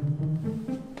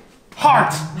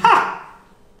 Hearts. Ha!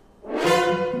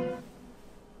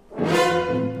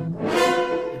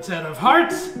 Instead of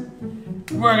hearts,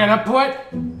 we're gonna put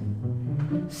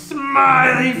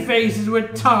smiley faces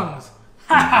with tongues.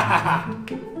 Ha ha ha ha!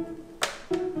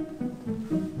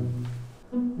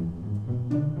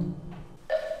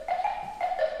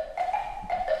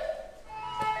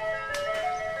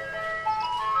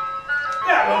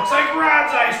 That looks like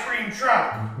Rod's ice cream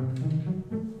truck.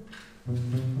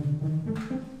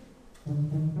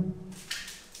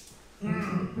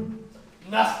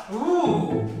 Nothing.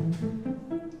 Ooh.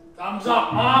 Thumbs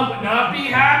up, Mom would not be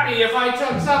happy if I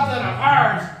took something of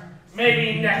hers.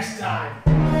 Maybe next time.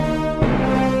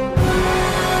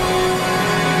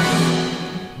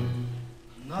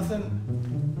 Nothing.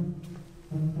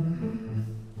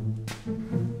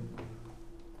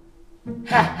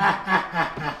 Ha ha ha ha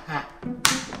ha ha.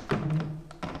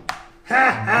 Ha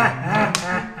ha ha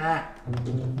ha ha.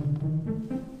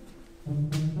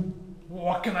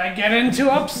 What can I get into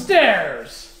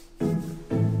upstairs?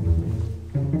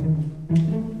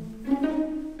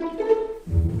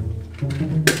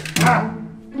 Ah,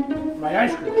 my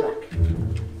ice cream truck.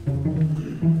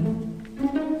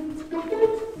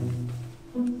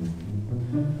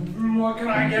 What can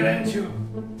I get into?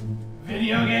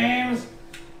 Video games?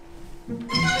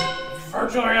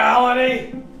 Virtual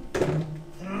reality?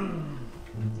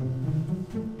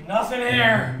 Nothing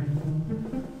here.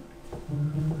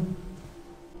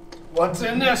 What's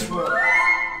in this room?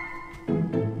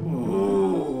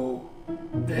 Ooh,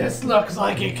 this looks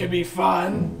like it could be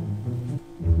fun.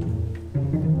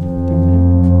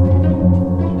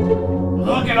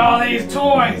 Look at all these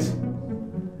toys.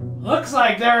 Looks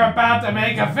like they're about to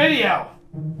make a video.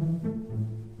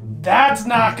 That's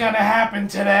not gonna happen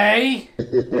today.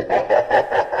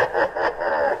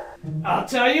 I'll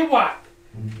tell you what.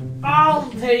 I'll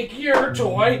take your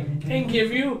toy and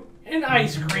give you an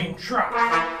ice cream truck.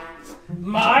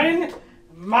 Mine,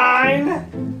 mine,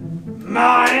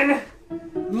 mine,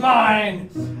 mine.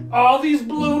 All these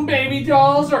balloon baby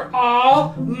dolls are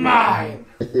all mine.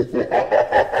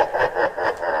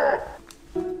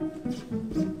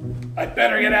 I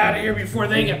better get out of here before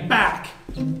they get back.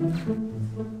 I'm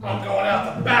going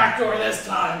out the back door this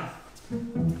time.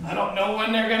 I don't know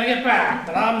when they're gonna get back,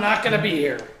 but I'm not gonna be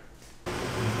here.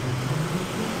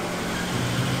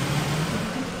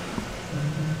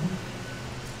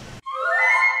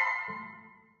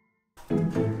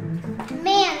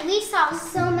 Man, we saw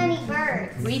so many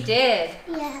birds. We did.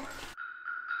 Yeah.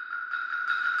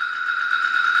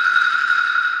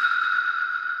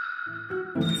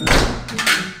 We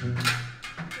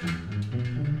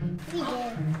did.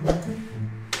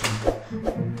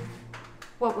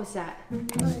 What was that?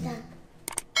 What was that?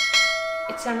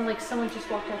 It sounded like someone just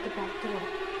walked out the back door.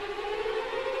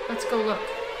 Let's go look.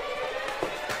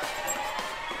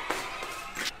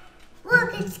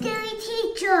 Look, it's Scary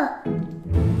Teacher.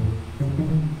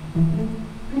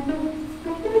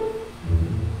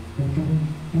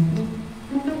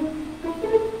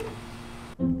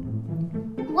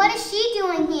 What is she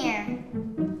doing here?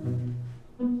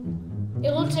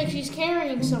 It looks like she's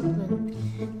carrying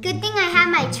something. Good thing I have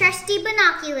my trusty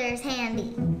binoculars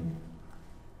handy.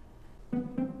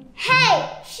 Hey,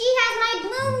 she has my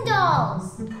Bloom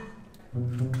dolls.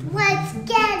 Let's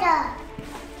get her.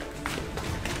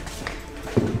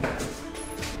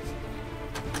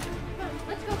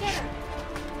 Let's go get her.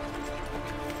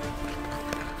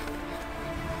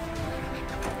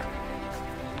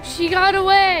 She got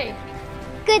away.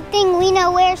 Good thing we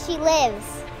know where she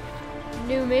lives.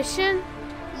 New mission?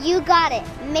 You got it.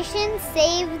 Mission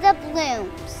Save the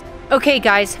Blooms. Okay,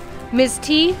 guys. Ms.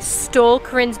 T stole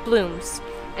Corinne's blooms,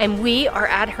 and we are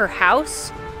at her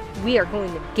house. We are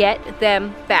going to get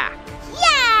them back.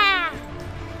 Yeah!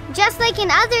 Just like in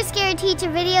other Scary Teacher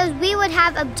videos, we would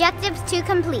have objectives to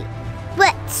complete.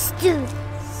 Let's do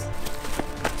this.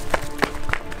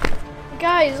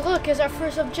 Guys, look, it's our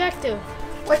first objective.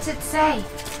 What's it say?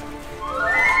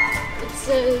 It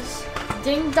says,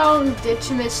 ding dong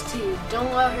ditch Miss T.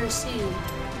 Don't let her see you.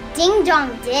 Ding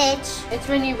dong ditch. It's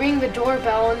when you ring the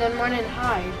doorbell and then run and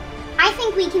hide. I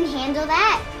think we can handle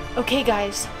that. Okay,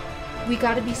 guys. We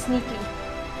gotta be sneaky.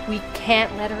 We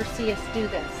can't let her see us do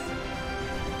this.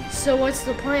 So what's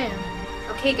the plan?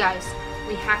 Okay, guys.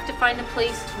 We have to find a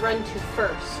place to run to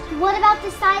first. What about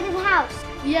the side of the house?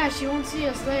 Yeah, she won't see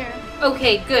us there.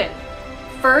 Okay, good.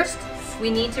 First, we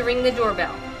need to ring the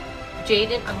doorbell.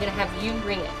 Jaden, I'm gonna have you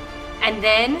ring it. And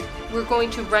then we're going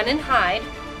to run and hide.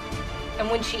 And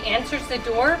when she answers the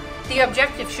door, the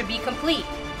objective should be complete.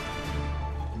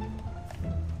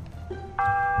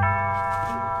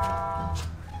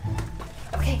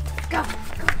 Okay, go.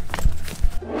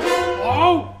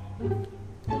 Hello?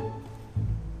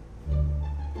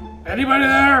 Anybody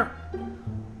there?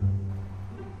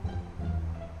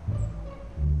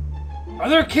 Are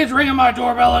there kids ringing my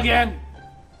doorbell again?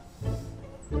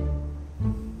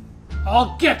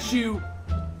 I'll get you.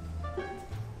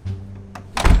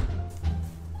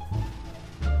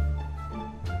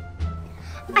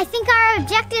 I think our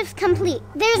objective's complete.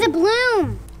 There's a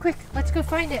bloom. Quick, let's go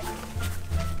find it.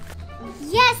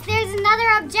 Yes, there's another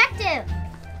objective.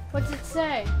 What's it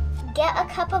say? Get a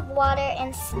cup of water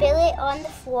and spill it on the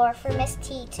floor for Miss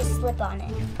T to slip on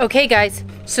it. Okay, guys,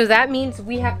 so that means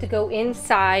we have to go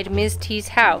inside Ms. T's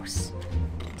house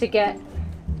to get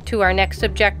to our next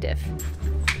objective.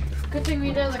 Good thing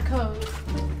we know the code.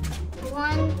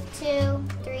 1, 2,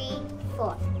 3,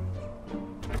 4.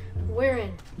 We're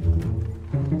in.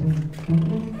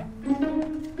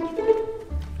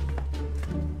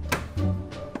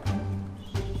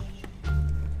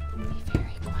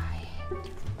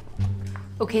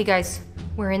 Okay, guys,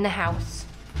 we're in the house.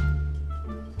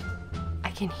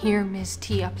 I can hear Ms.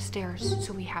 T upstairs,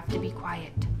 so we have to be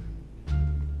quiet.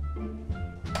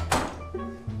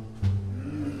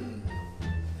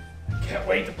 Can't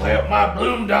wait to play with my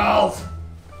Bloom dolls.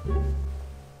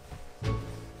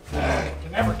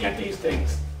 Can never get these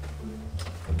things.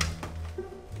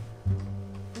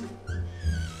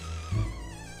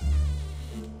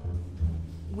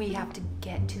 We have to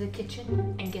get to the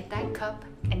kitchen and get that cup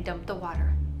and dump the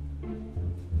water.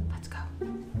 Let's go.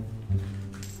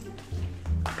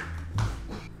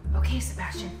 Okay,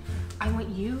 Sebastian, I want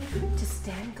you to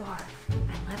stand guard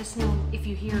and let us know if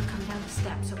you hear her come down the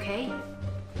steps, okay?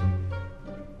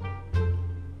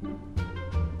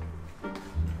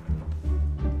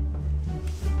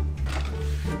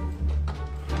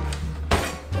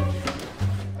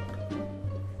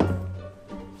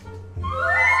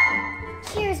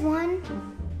 Here's one.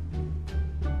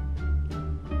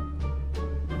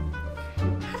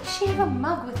 How does she have a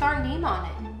mug with our name on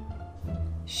it?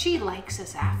 She likes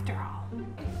us after all.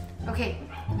 Okay,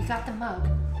 we got the mug.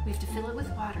 We have to fill it with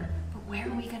water, but where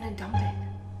are we gonna dump it?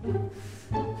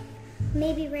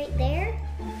 Maybe right there?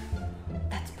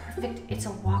 That's perfect. It's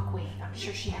a walkway. I'm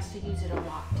sure she has to use it a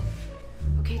lot.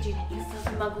 Okay, Jaden, you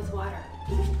fill the mug with water.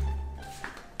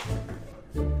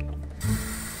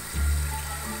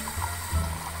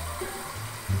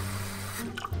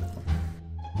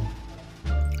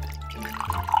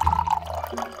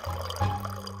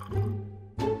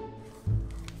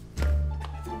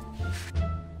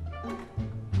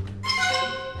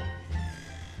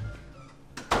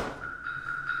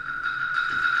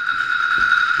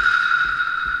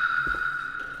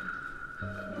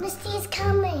 Misty's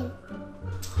coming.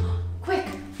 Quick,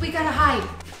 we gotta hide.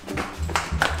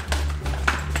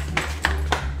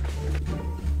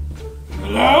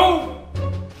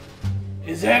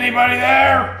 Is anybody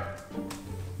there?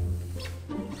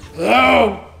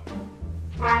 Hello?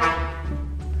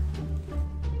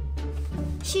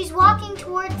 She's walking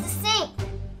towards the sink.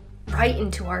 Right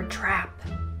into our trap.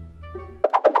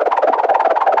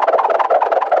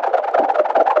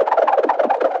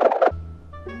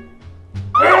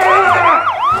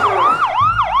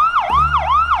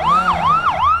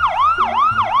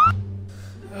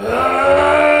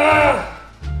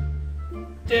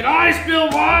 Did I spill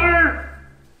water?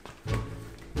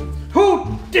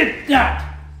 Who did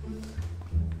that?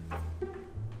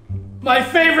 My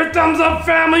favorite Thumbs Up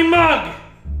family mug!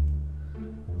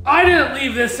 I didn't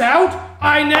leave this out.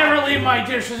 I never leave my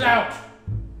dishes out.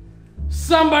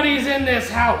 Somebody's in this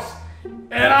house,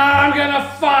 and I'm gonna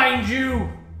find you.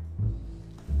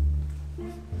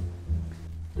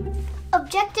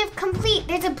 Objective complete.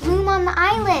 There's a bloom on the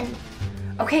island.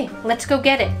 Okay, let's go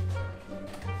get it.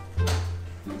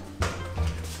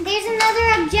 There's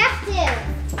another objective.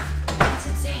 What's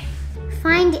it say?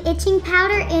 Find itching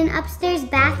powder in upstairs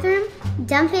bathroom.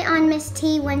 Dump it on Miss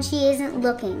T when she isn't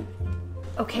looking.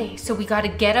 Okay, so we gotta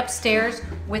get upstairs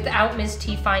without Ms.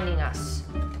 T finding us.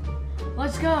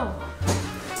 Let's go.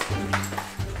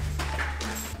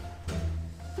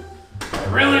 I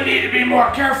really need to be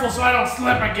more careful so I don't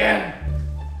slip again.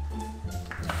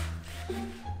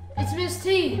 It's Miss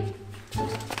T.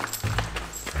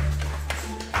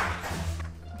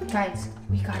 Guys,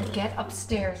 we gotta get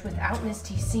upstairs without Ms.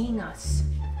 T seeing us.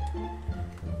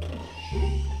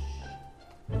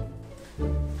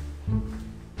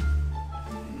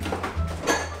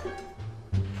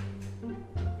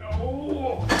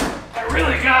 Oh, I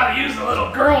really gotta use the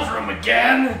little girl's room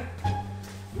again.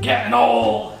 Getting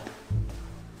old.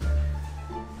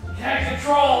 Can't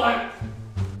control it.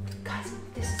 Guys,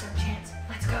 this is our chance.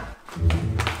 Let's go.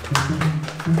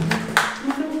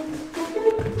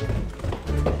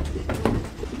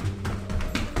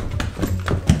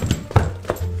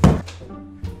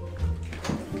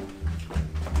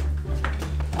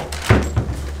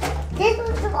 This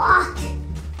was locked.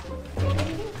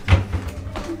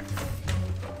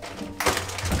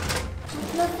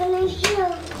 Nothing in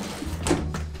here.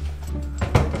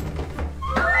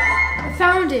 I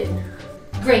found it.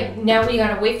 Great, now we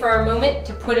gotta wait for our moment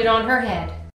to put it on her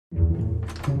head.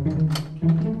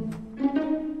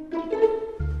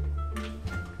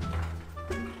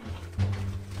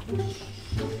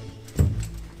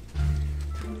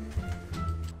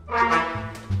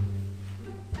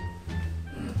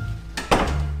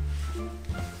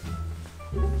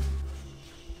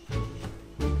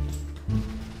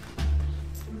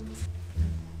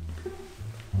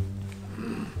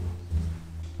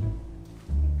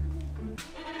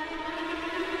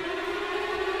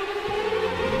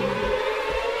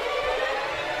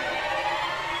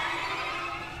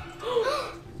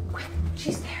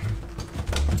 She's there.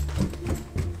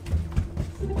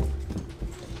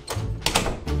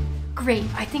 Great,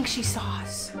 I think she saw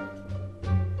us.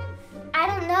 I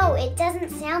don't know. It doesn't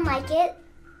sound like it.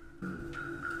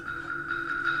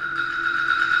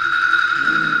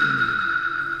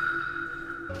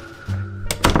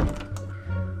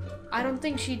 I don't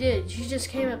think she did. She just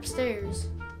came upstairs.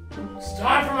 It's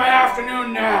time for my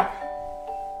afternoon nap.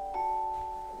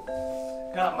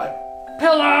 Got my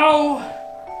pillow,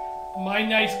 my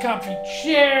nice comfy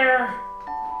chair,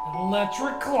 and let's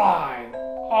recline.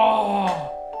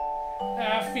 Oh,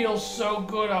 that feels so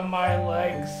good on my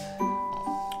legs.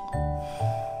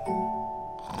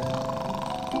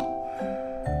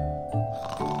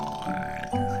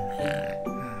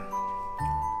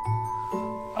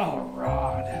 Oh,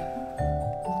 Rod.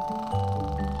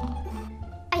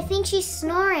 I think she's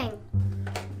snoring.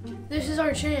 This is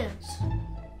our chance.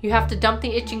 You have to dump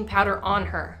the itching powder on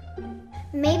her.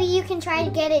 Maybe you can try to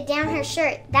get it down her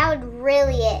shirt. That would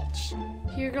really itch.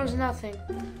 Here goes nothing.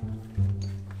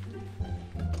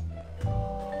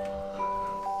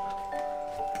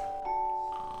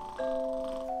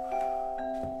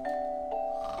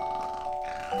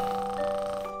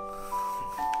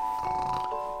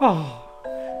 Oh,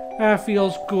 that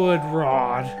feels good,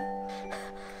 Rod.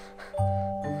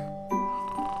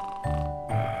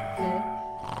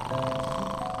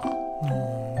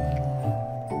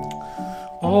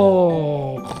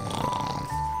 Oh.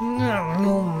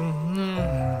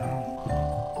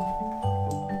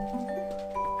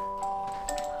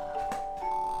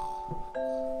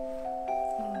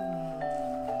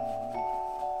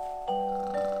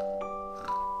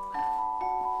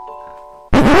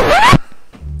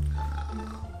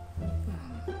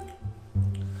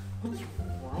 What's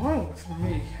wrong with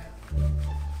me?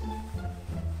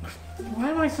 Why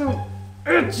am I so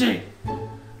itchy?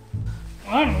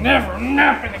 I'm never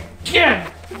napping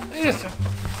again. Get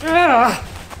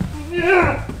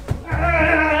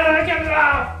it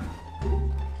out.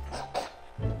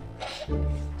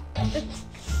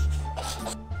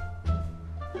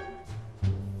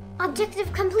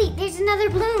 Objective complete. There's another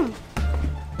bloom.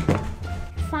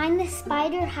 Find the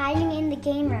spider hiding in the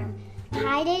game room.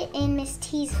 Hide it in Miss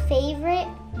T's favorite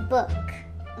book.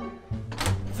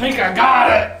 I think I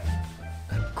got it.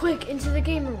 Quick, into the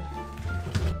game room.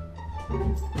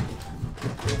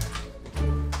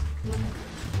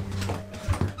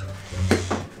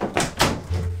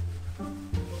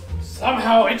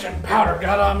 Somehow itching powder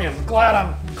got on me. I'm glad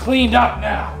I'm cleaned up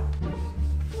now.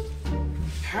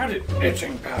 How did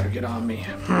itching powder get on me?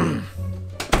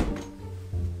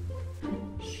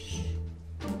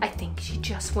 I think she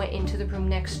just went into the room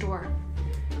next door.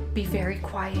 Be very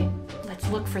quiet. Let's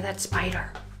look for that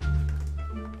spider.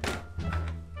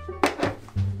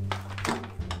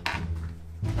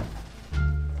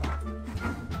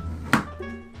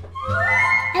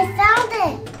 I found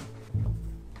it!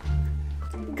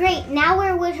 Great, now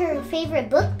where would her favorite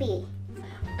book be?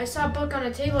 I saw a book on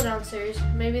a table downstairs.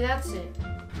 Maybe that's it.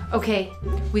 Okay,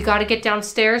 we gotta get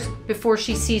downstairs before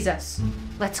she sees us.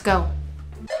 Let's go.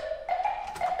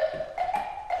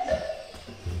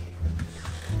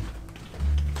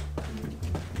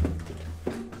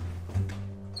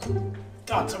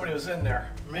 Thought somebody was in there.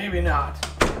 Maybe not.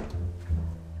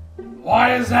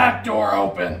 Why is that door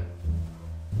open?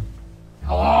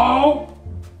 Hello?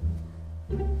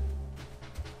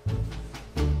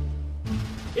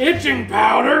 Itching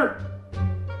powder?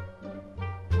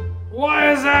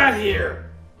 Why is that here?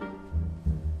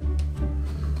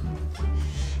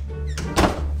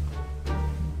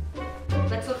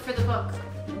 Let's look for the book.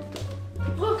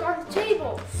 Look, on the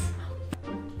table.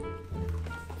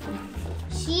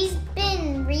 She's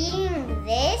been reading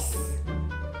this?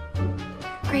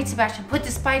 Great, Sebastian. Put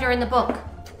the spider in the book.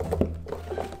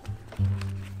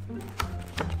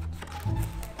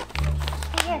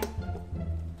 Here.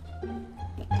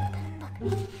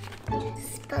 The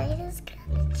spider's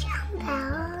gonna jump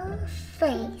out of her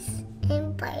face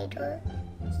and bite her.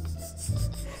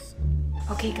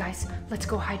 Okay, guys, let's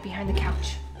go hide behind the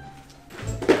couch.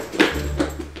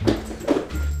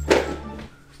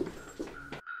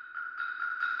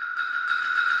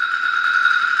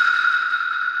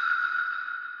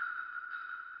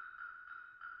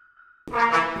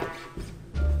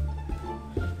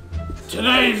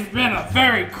 Today's been a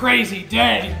very crazy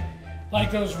day.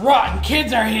 Like those rotten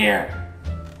kids are here.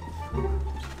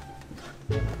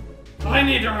 I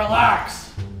need to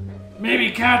relax. Maybe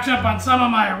catch up on some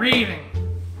of my reading.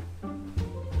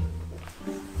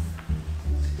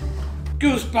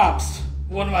 Goosebumps,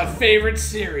 one of my favorite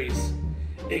series.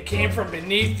 It came from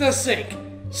beneath the sink.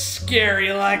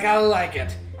 Scary like I like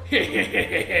it.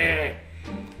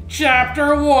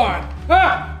 Chapter 1.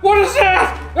 Ah! What is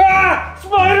that? Ah!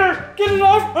 Spider! Get it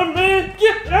off of me!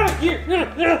 Get out of here!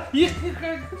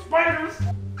 Spiders!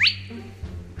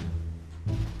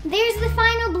 There's the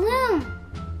final bloom.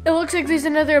 It looks like there's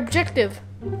another objective.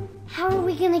 How are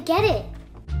we gonna get it?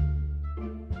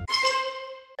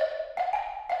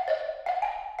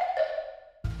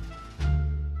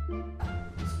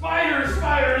 Spiders!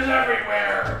 Spiders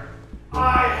everywhere!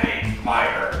 I hate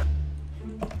spiders!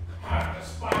 Have the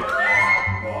spider in my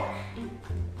book.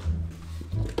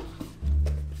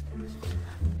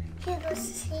 Here, let's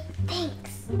see.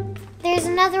 Thanks. There's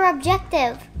another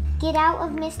objective. Get out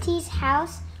of Miss T's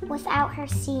house without her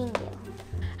seeing you.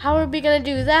 How are we gonna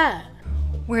do that?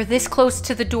 We're this close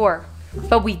to the door,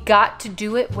 but we got to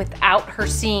do it without her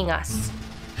seeing us.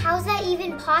 How's that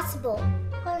even possible?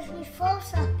 What if we throw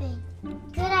something?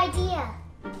 Good idea.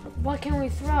 What can we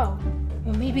throw?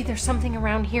 Well, maybe there's something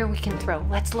around here we can throw.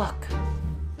 Let's look.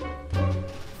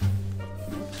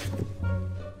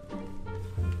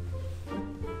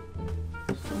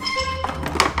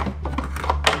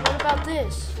 What about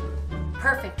this?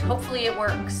 Perfect. Hopefully it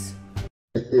works.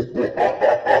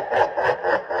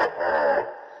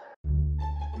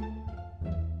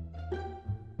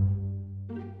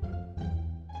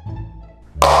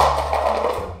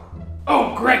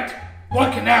 Oh, great!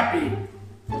 What can that be?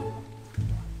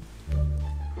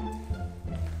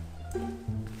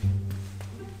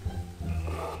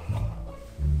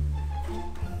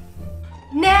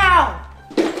 Now!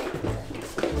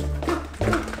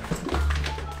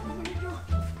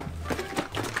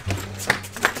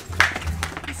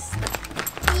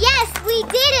 Yes, we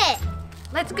did it!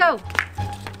 Let's go.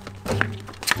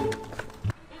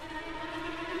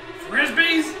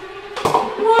 Frisbees?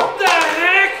 What the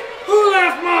heck? Who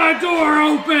left my door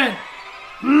open?